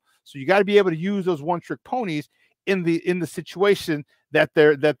as well. So you got to be able to use those one-trick ponies in the situation that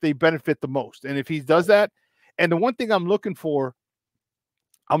they benefit the most. And if he does that, and the one thing I'm looking for,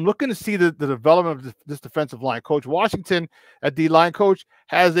 I'm looking to see the development of this defensive line. Coach Washington, at D-line coach,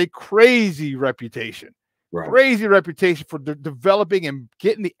 has a crazy reputation. Crazy reputation for developing and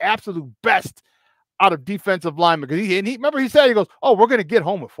getting the absolute best out of defensive linemen. Because he remember he said, he goes, "Oh, we're gonna get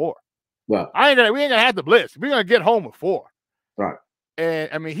home with 4. Well, we ain't gonna have the blitz. We're gonna get home with 4." Right. And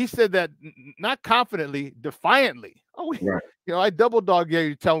I mean, he said that not confidently, defiantly. I double dog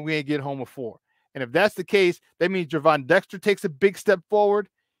you tell me we ain't getting home with 4. And if that's the case, that means Javon Dexter takes a big step forward.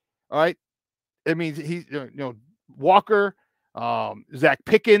 All right. It means he's, Walker, Zach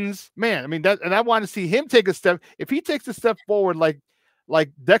Pickens, man. I mean, and I want to see him take a step. If he takes a step forward like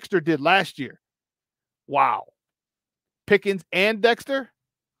Dexter did last year, wow. Pickens and Dexter,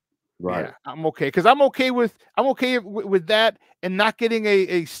 right? Yeah, I'm okay because I'm okay with that and not getting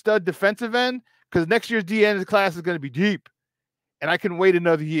a stud defensive end because next year's D end class is going to be deep, and I can wait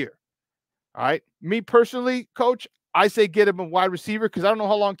another year. All right, me personally, Coach, I say get him a wide receiver because I don't know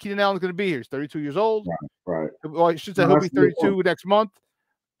how long Keenan Allen's going to be here. He's 32 years old. Right. Well, I should say he'll be 32 next month.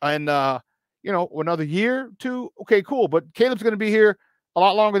 And, another year, 2. Okay, cool. But Caleb's going to be here a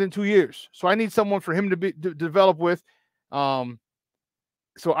lot longer than 2 years. So I need someone for him to develop with. So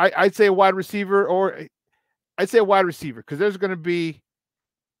I'd say a wide receiver because there's going to be.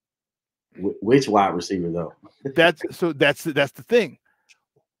 Which wide receiver, though? That's the thing.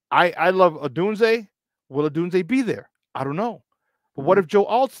 I love Odunze. Will Odunze be there? I don't know. But what if Joe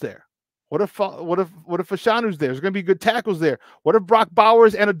Alt's there? What if Fashanu's there? There's going to be good tackles there. What if Brock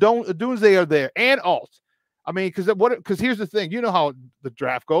Bowers and Odunze are there and Alt? I mean, because here's the thing. You know how the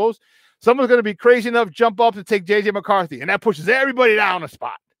draft goes. Someone's going to be crazy enough to jump up to take J.J. McCarthy, and that pushes everybody down a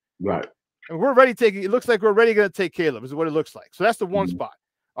spot. Right. And we're already taking. It looks like we're already going to take Caleb. Is what it looks like. So that's the one spot.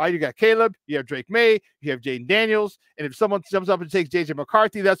 All right, you got Caleb, you have Drake May, you have Jaden Daniels, and if someone jumps up and takes J.J.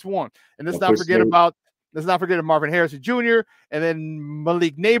 McCarthy, that's one. And let's not forget Marvin Harrison Jr. and then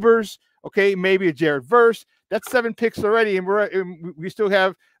Malik Neighbors. Okay, maybe a Jared Verse. That's 7 picks already, and we still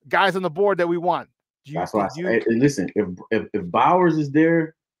have guys on the board that we want. That's why. Listen, if Bowers is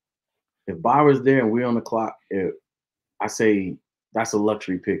there, If Bauer's there and we're on the clock, I say that's a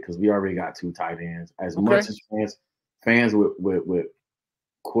luxury pick because we already got 2 tight ends. As much as fans with of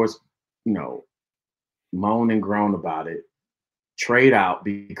course, moan and groan about it, trade out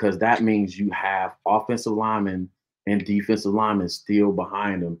because that means you have offensive linemen and defensive linemen still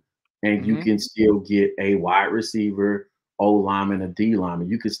behind them, and you can still get a wide receiver, O lineman, a D lineman.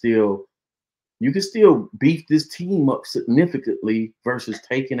 You can still beef this team up significantly versus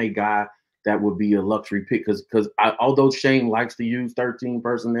taking a guy that would be a luxury pick. Because although Shane likes to use 13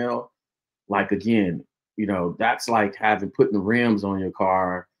 personnel, like again, that's like putting rims on your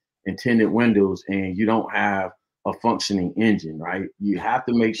car and tinted windows, and you don't have a functioning engine, right? You have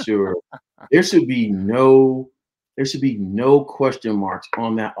to make sure there should be no question marks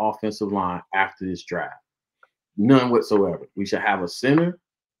on that offensive line after this draft. None whatsoever. We should have a center.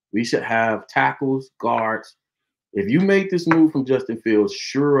 We should have tackles, guards. If you make this move from Justin Fields,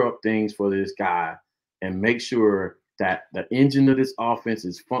 sure up things for this guy and make sure that the engine of this offense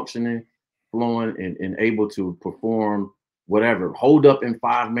is functioning, flowing, and able to perform whatever. Hold up in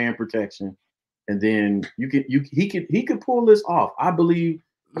 5-man protection. And then he could pull this off. I believe.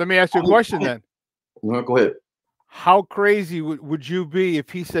 Let me ask you a question then. Go ahead. How crazy would you be if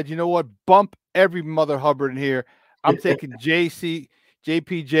he said, you know what, bump every mother Hubbard in here. I'm taking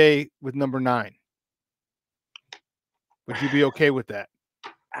JPJ with number 9. Would you be okay with that?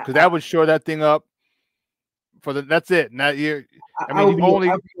 Because that would shore that thing up for that's it. Now I'd be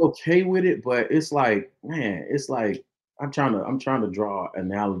okay with it, but it's like, man, I'm trying to draw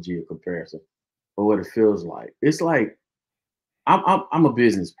an analogy or comparison for what it feels like. It's like I'm a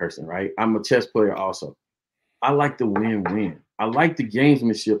business person, right? I'm a chess player also. I like the win-win. I like the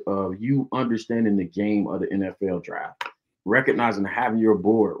gamesmanship of you understanding the game of the NFL draft, recognizing having your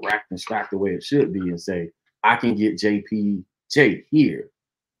board racked and stacked the way it should be, and say, I can get JPJ here.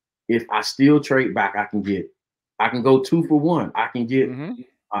 If I still trade back, I can go 2 for 1. I can get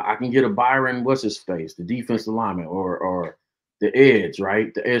a Byron, what's his face, the defensive lineman, or the edge,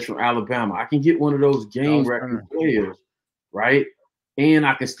 right? The edge from Alabama. I can get one of those game record players, right? And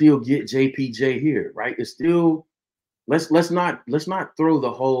I can still get JPJ here, right? It's still let's not throw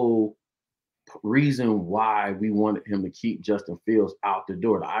the whole reason why we wanted him to keep Justin Fields out the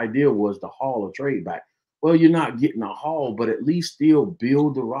door. The idea was to haul a trade back. Well, you're not getting a haul, but at least still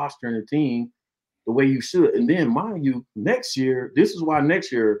build the roster and the team the way you should. And then, mind you, next year, this is why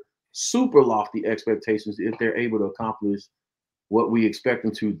next year, super lofty expectations if they're able to accomplish what we expect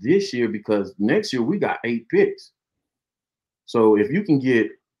them to this year, because next year we got 8 picks. So if you can get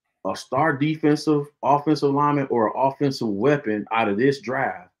a star defensive, offensive lineman, or an offensive weapon out of this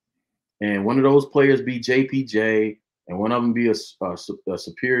draft, and one of those players be JPJ, and one of them be a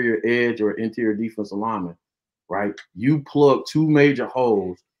superior edge or interior defensive lineman, right? You plug 2 major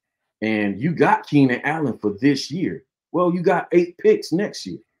holes, and you got Keenan Allen for this year. Well, you got 8 picks next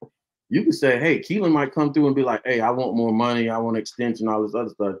year. You can say, hey, Keelan might come through and be like, hey, I want more money, I want extension, all this other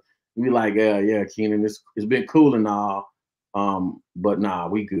stuff. You be like, yeah, Keenan, it's been cool and all. But nah,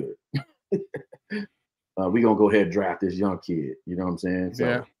 we good. We gonna go ahead and draft this young kid. You know what I'm saying? So,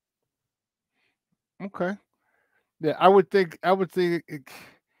 yeah. Okay. Yeah, I would think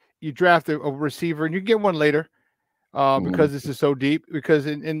you draft a receiver and you get one later, because this is so deep. Because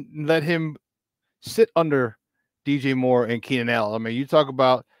and let him sit under DJ Moore and Keenan Allen. I mean, you talk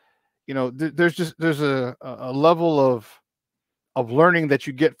about, there's a level of learning that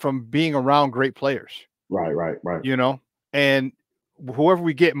you get from being around great players. Right. And whoever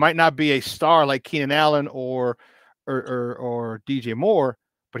we get might not be a star like Keenan Allen or DJ Moore,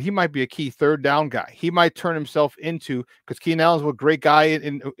 but he might be a key 3rd down guy. He might turn himself into, because Keenan Allen's a great guy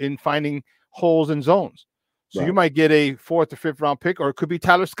in finding holes in zones. So you might get a 4th or 5th round pick, or it could be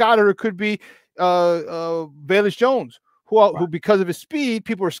Tyler Scott, or it could be Velus Jones, who because of his speed,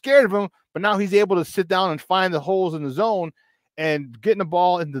 people are scared of him, but now he's able to sit down and find the holes in the zone and getting the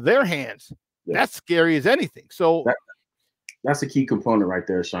ball into their hands. Yeah. That's scary as anything. So that's a key component right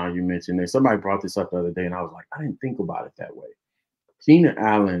there, Shawn. You mentioned that. Somebody brought this up the other day, and I was like, I didn't think about it that way. Keenan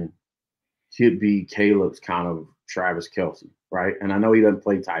Allen could be Caleb's kind of Travis Kelce, right? And I know he doesn't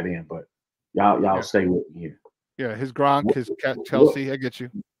play tight end, but y'all stay with me here. Yeah, his Gronk, his Kelce, I get you.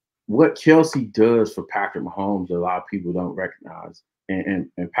 What Kelce does for Patrick Mahomes, a lot of people don't recognize,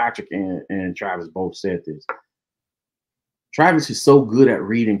 and Patrick and Travis both said this. Travis is so good at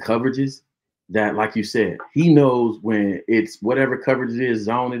reading coverages that, like you said, he knows when it's whatever coverage it is,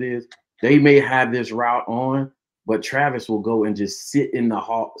 zone it is. They may have this route on, but Travis will go and just sit in the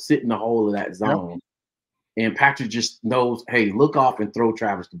hole of that zone. Yep. And Patrick just knows, hey, look off and throw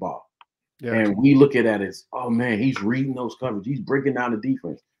Travis the ball. Yeah. And we look at that as, oh man, he's reading those coverages. He's breaking down the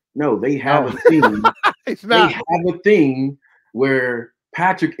defense. No, they have a thing. It's They not. have a thing where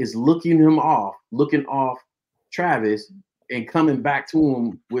Patrick is looking off Travis, and coming back to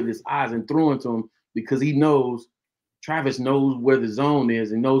him with his eyes and throwing to him because he knows Travis knows where the zone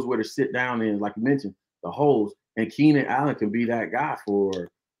is and knows where to sit down in, like you mentioned, the holes. And Keenan Allen can be that guy for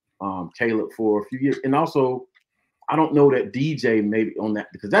Caleb for a few years. And also, I don't know that DJ maybe on that,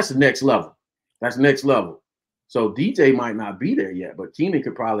 because that's the next level. That's next level. So DJ might not be there yet, but Keenan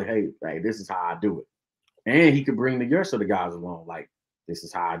could probably, hey, this is how I do it. And he could bring the rest of the guys along, like, this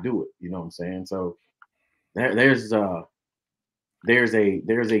is how I do it. You know what I'm saying? So there's a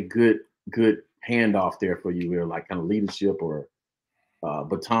good handoff there for you here, like kind of leadership or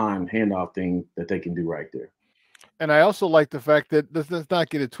baton handoff thing that they can do right there. And I also like the fact that let's not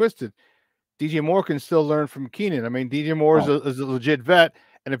get it twisted. DJ Moore can still learn from Keenan. I mean, DJ Moore is a legit vet.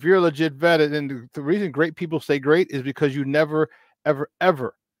 And if you're a legit vet, and the reason great people say great is because you never, ever,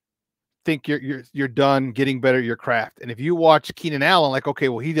 ever think you're done getting better at your craft. And if you watch Keenan Allen, like, okay,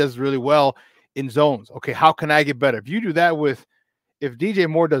 well, he does really well in zones. Okay, how can I get better? If you do that if DJ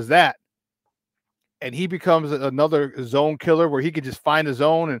Moore does that, and he becomes another zone killer where he could just find a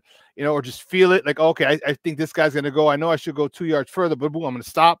zone and, or just feel it, like, okay, I think this guy's going to go. I know I should go 2 yards further, but boom, I'm going to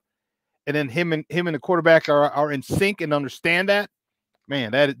stop. And then him and the quarterback are in sync and understand that.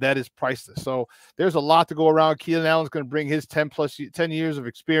 Man, that is priceless. So there's a lot to go around. Keenan Allen's going to bring his 10 years of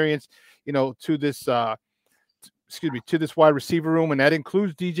experience, to this to this wide receiver room, and that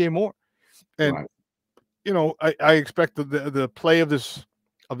includes DJ Moore. And I expect the play of this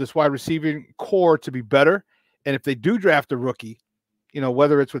wide receiving core to be better. And if they do draft a rookie,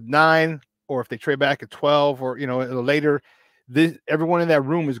 whether it's with 9 or if they trade back at 12 or later, everyone in that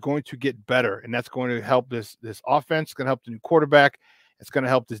room is going to get better, and that's going to help this offense. It's going to help the new quarterback. It's going to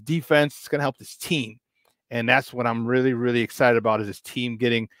help this defense. It's going to help this team. And that's what I'm really, really excited about, is this team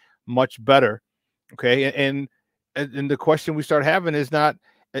getting much better. Okay. And the question we start having is not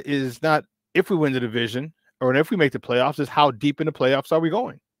if we win the division or if we make the playoffs, is how deep in the playoffs are we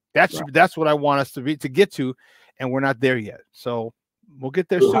going? That's what I want us to get to. And we're not there yet. So we'll get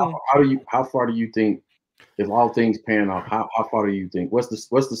there soon. How far do you think, if all things pan off, how far do you think? What's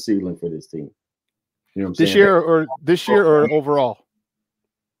the ceiling for this team? You know what I'm saying? This year or overall?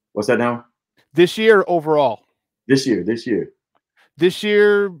 What's that now? This year or overall? This year.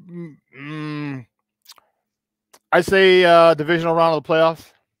 I say divisional round of the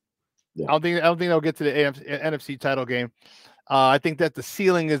playoffs. Yeah. I don't think they'll get to the NFC title game. I think that the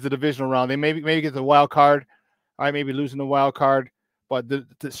ceiling is the divisional round. They maybe get the wild card. I may be losing the wild card, but the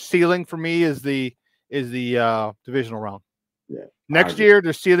ceiling for me is the divisional round. Yeah. Next year,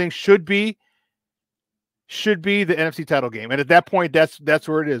 their ceiling should be the NFC title game, and at that point, that's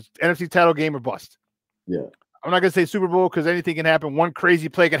where it is. NFC title game or bust. Yeah. I'm not gonna say Super Bowl because anything can happen. One crazy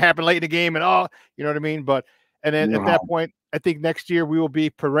play can happen late in the game, and you know what I mean. But at that point, I think next year we will be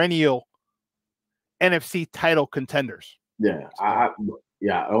perennial NFC title contenders. Yeah,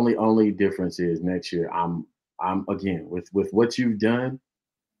 Only difference is next year. I'm again with what you've done.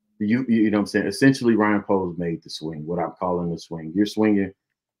 You know what I'm saying. Essentially, Ryan Poles made the swing. What I'm calling the swing. You're swinging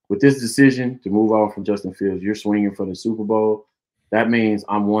with this decision to move on from Justin Fields. You're swinging for the Super Bowl. That means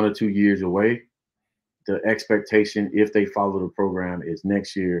I'm 1 or 2 years away. The expectation, if they follow the program, is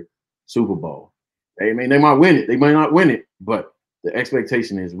next year Super Bowl. They might win it. They might not win it, but the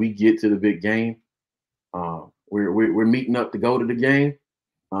expectation is we get to the big game. We're meeting up to go to the game.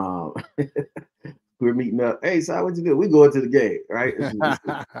 We're meeting up. Hey, Si, what you do? We going to the game, right?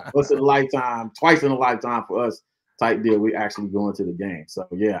 Once in a lifetime, twice in a lifetime for us type deal. We actually going to the game. So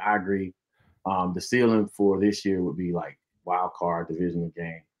yeah, I agree. The ceiling for this year would be like wild card divisional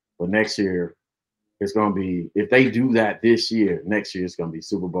game, but next year it's going to be, if they do that this year, next year it's going to be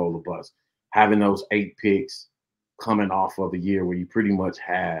Super Bowl or bust. Having those 8 picks coming off of a year where you pretty much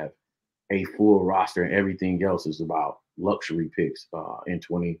have a full roster and everything else is about luxury picks in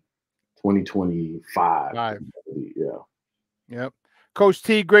 2025. Yeah. Yep. Coach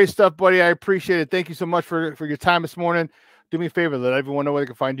T, great stuff, buddy. I appreciate it. Thank you so much for your time this morning. Do me a favor, let everyone know where they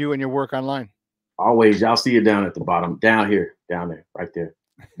can find you and your work online. Always. Y'all see it down at the bottom, down there, right there.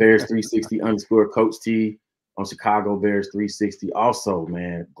 Bears360 _ Coach T on Chicago Bears 360. Also,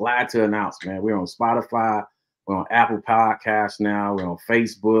 man, glad to announce, man, we're on Spotify, we're on Apple Podcasts now, we're on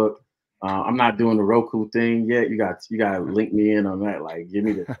Facebook. I'm not doing the Roku thing yet. You got to link me in on that. Like, give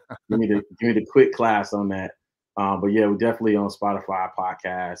me the quick class on that. But yeah, we're definitely on Spotify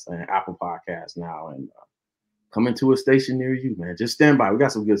podcasts and Apple Podcasts now, and coming to a station near you, man. Just stand by. We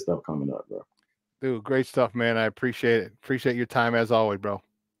got some good stuff coming up, bro. Dude, great stuff, man. I appreciate it. Appreciate your time as always, bro.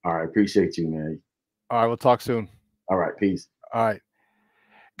 All right, appreciate you, man. All right, we'll talk soon. All right, peace. All right.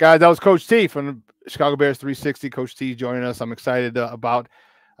 Guys, that was Coach T from Chicago Bears 360. Coach T joining us. I'm excited about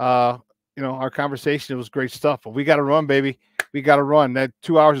our conversation. It was great stuff. But we got to run, baby. We got to run. That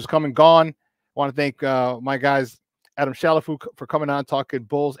 2 hours is come and gone. I want to thank my guys, Adam Shalafu, for coming on, talking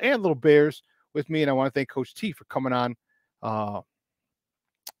Bulls and little Bears with me. And I want to thank Coach T for coming on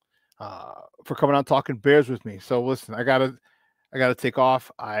talking Bears with me. So listen, I gotta take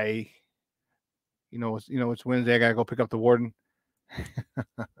off. It's Wednesday. I gotta go pick up the warden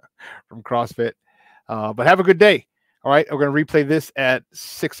from CrossFit. But have a good day. All right, we're gonna replay this at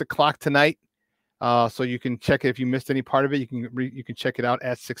 6 o'clock tonight. So you can check it if you missed any part of it. You can check it out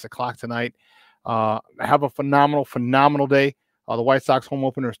at 6 o'clock tonight. Have a phenomenal day. The White Sox home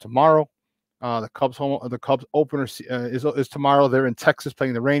opener is tomorrow. The Cubs opener is tomorrow. They're in Texas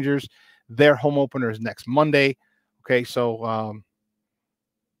playing the Rangers. Their home opener is next Monday. Okay, so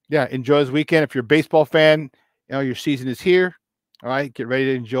enjoy this weekend. If you're a baseball fan, your season is here. All right, get ready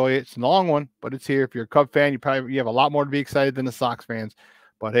to enjoy it. It's a long one, but it's here. If you're a Cub fan, you have a lot more to be excited than the Sox fans.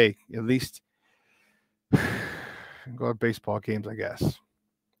 But hey, at least go to baseball games, I guess.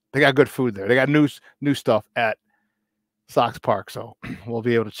 They got good food there. They got new stuff at Sox Park, so we'll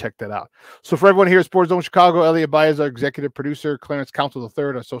be able to check that out. So for everyone here at Sports Zone Chicago, Elliot Baez, our executive producer, Clarence Council III,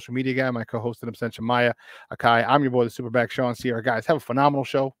 our social media guy, my co-host, Absentia Maya Akai. I'm your boy, the SuperBack, Shawn Sierra. Guys, have a phenomenal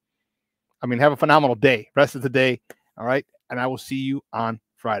show. Have a phenomenal day. Rest of the day. All right. And I will see you on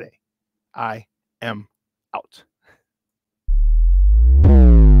Friday. I am out.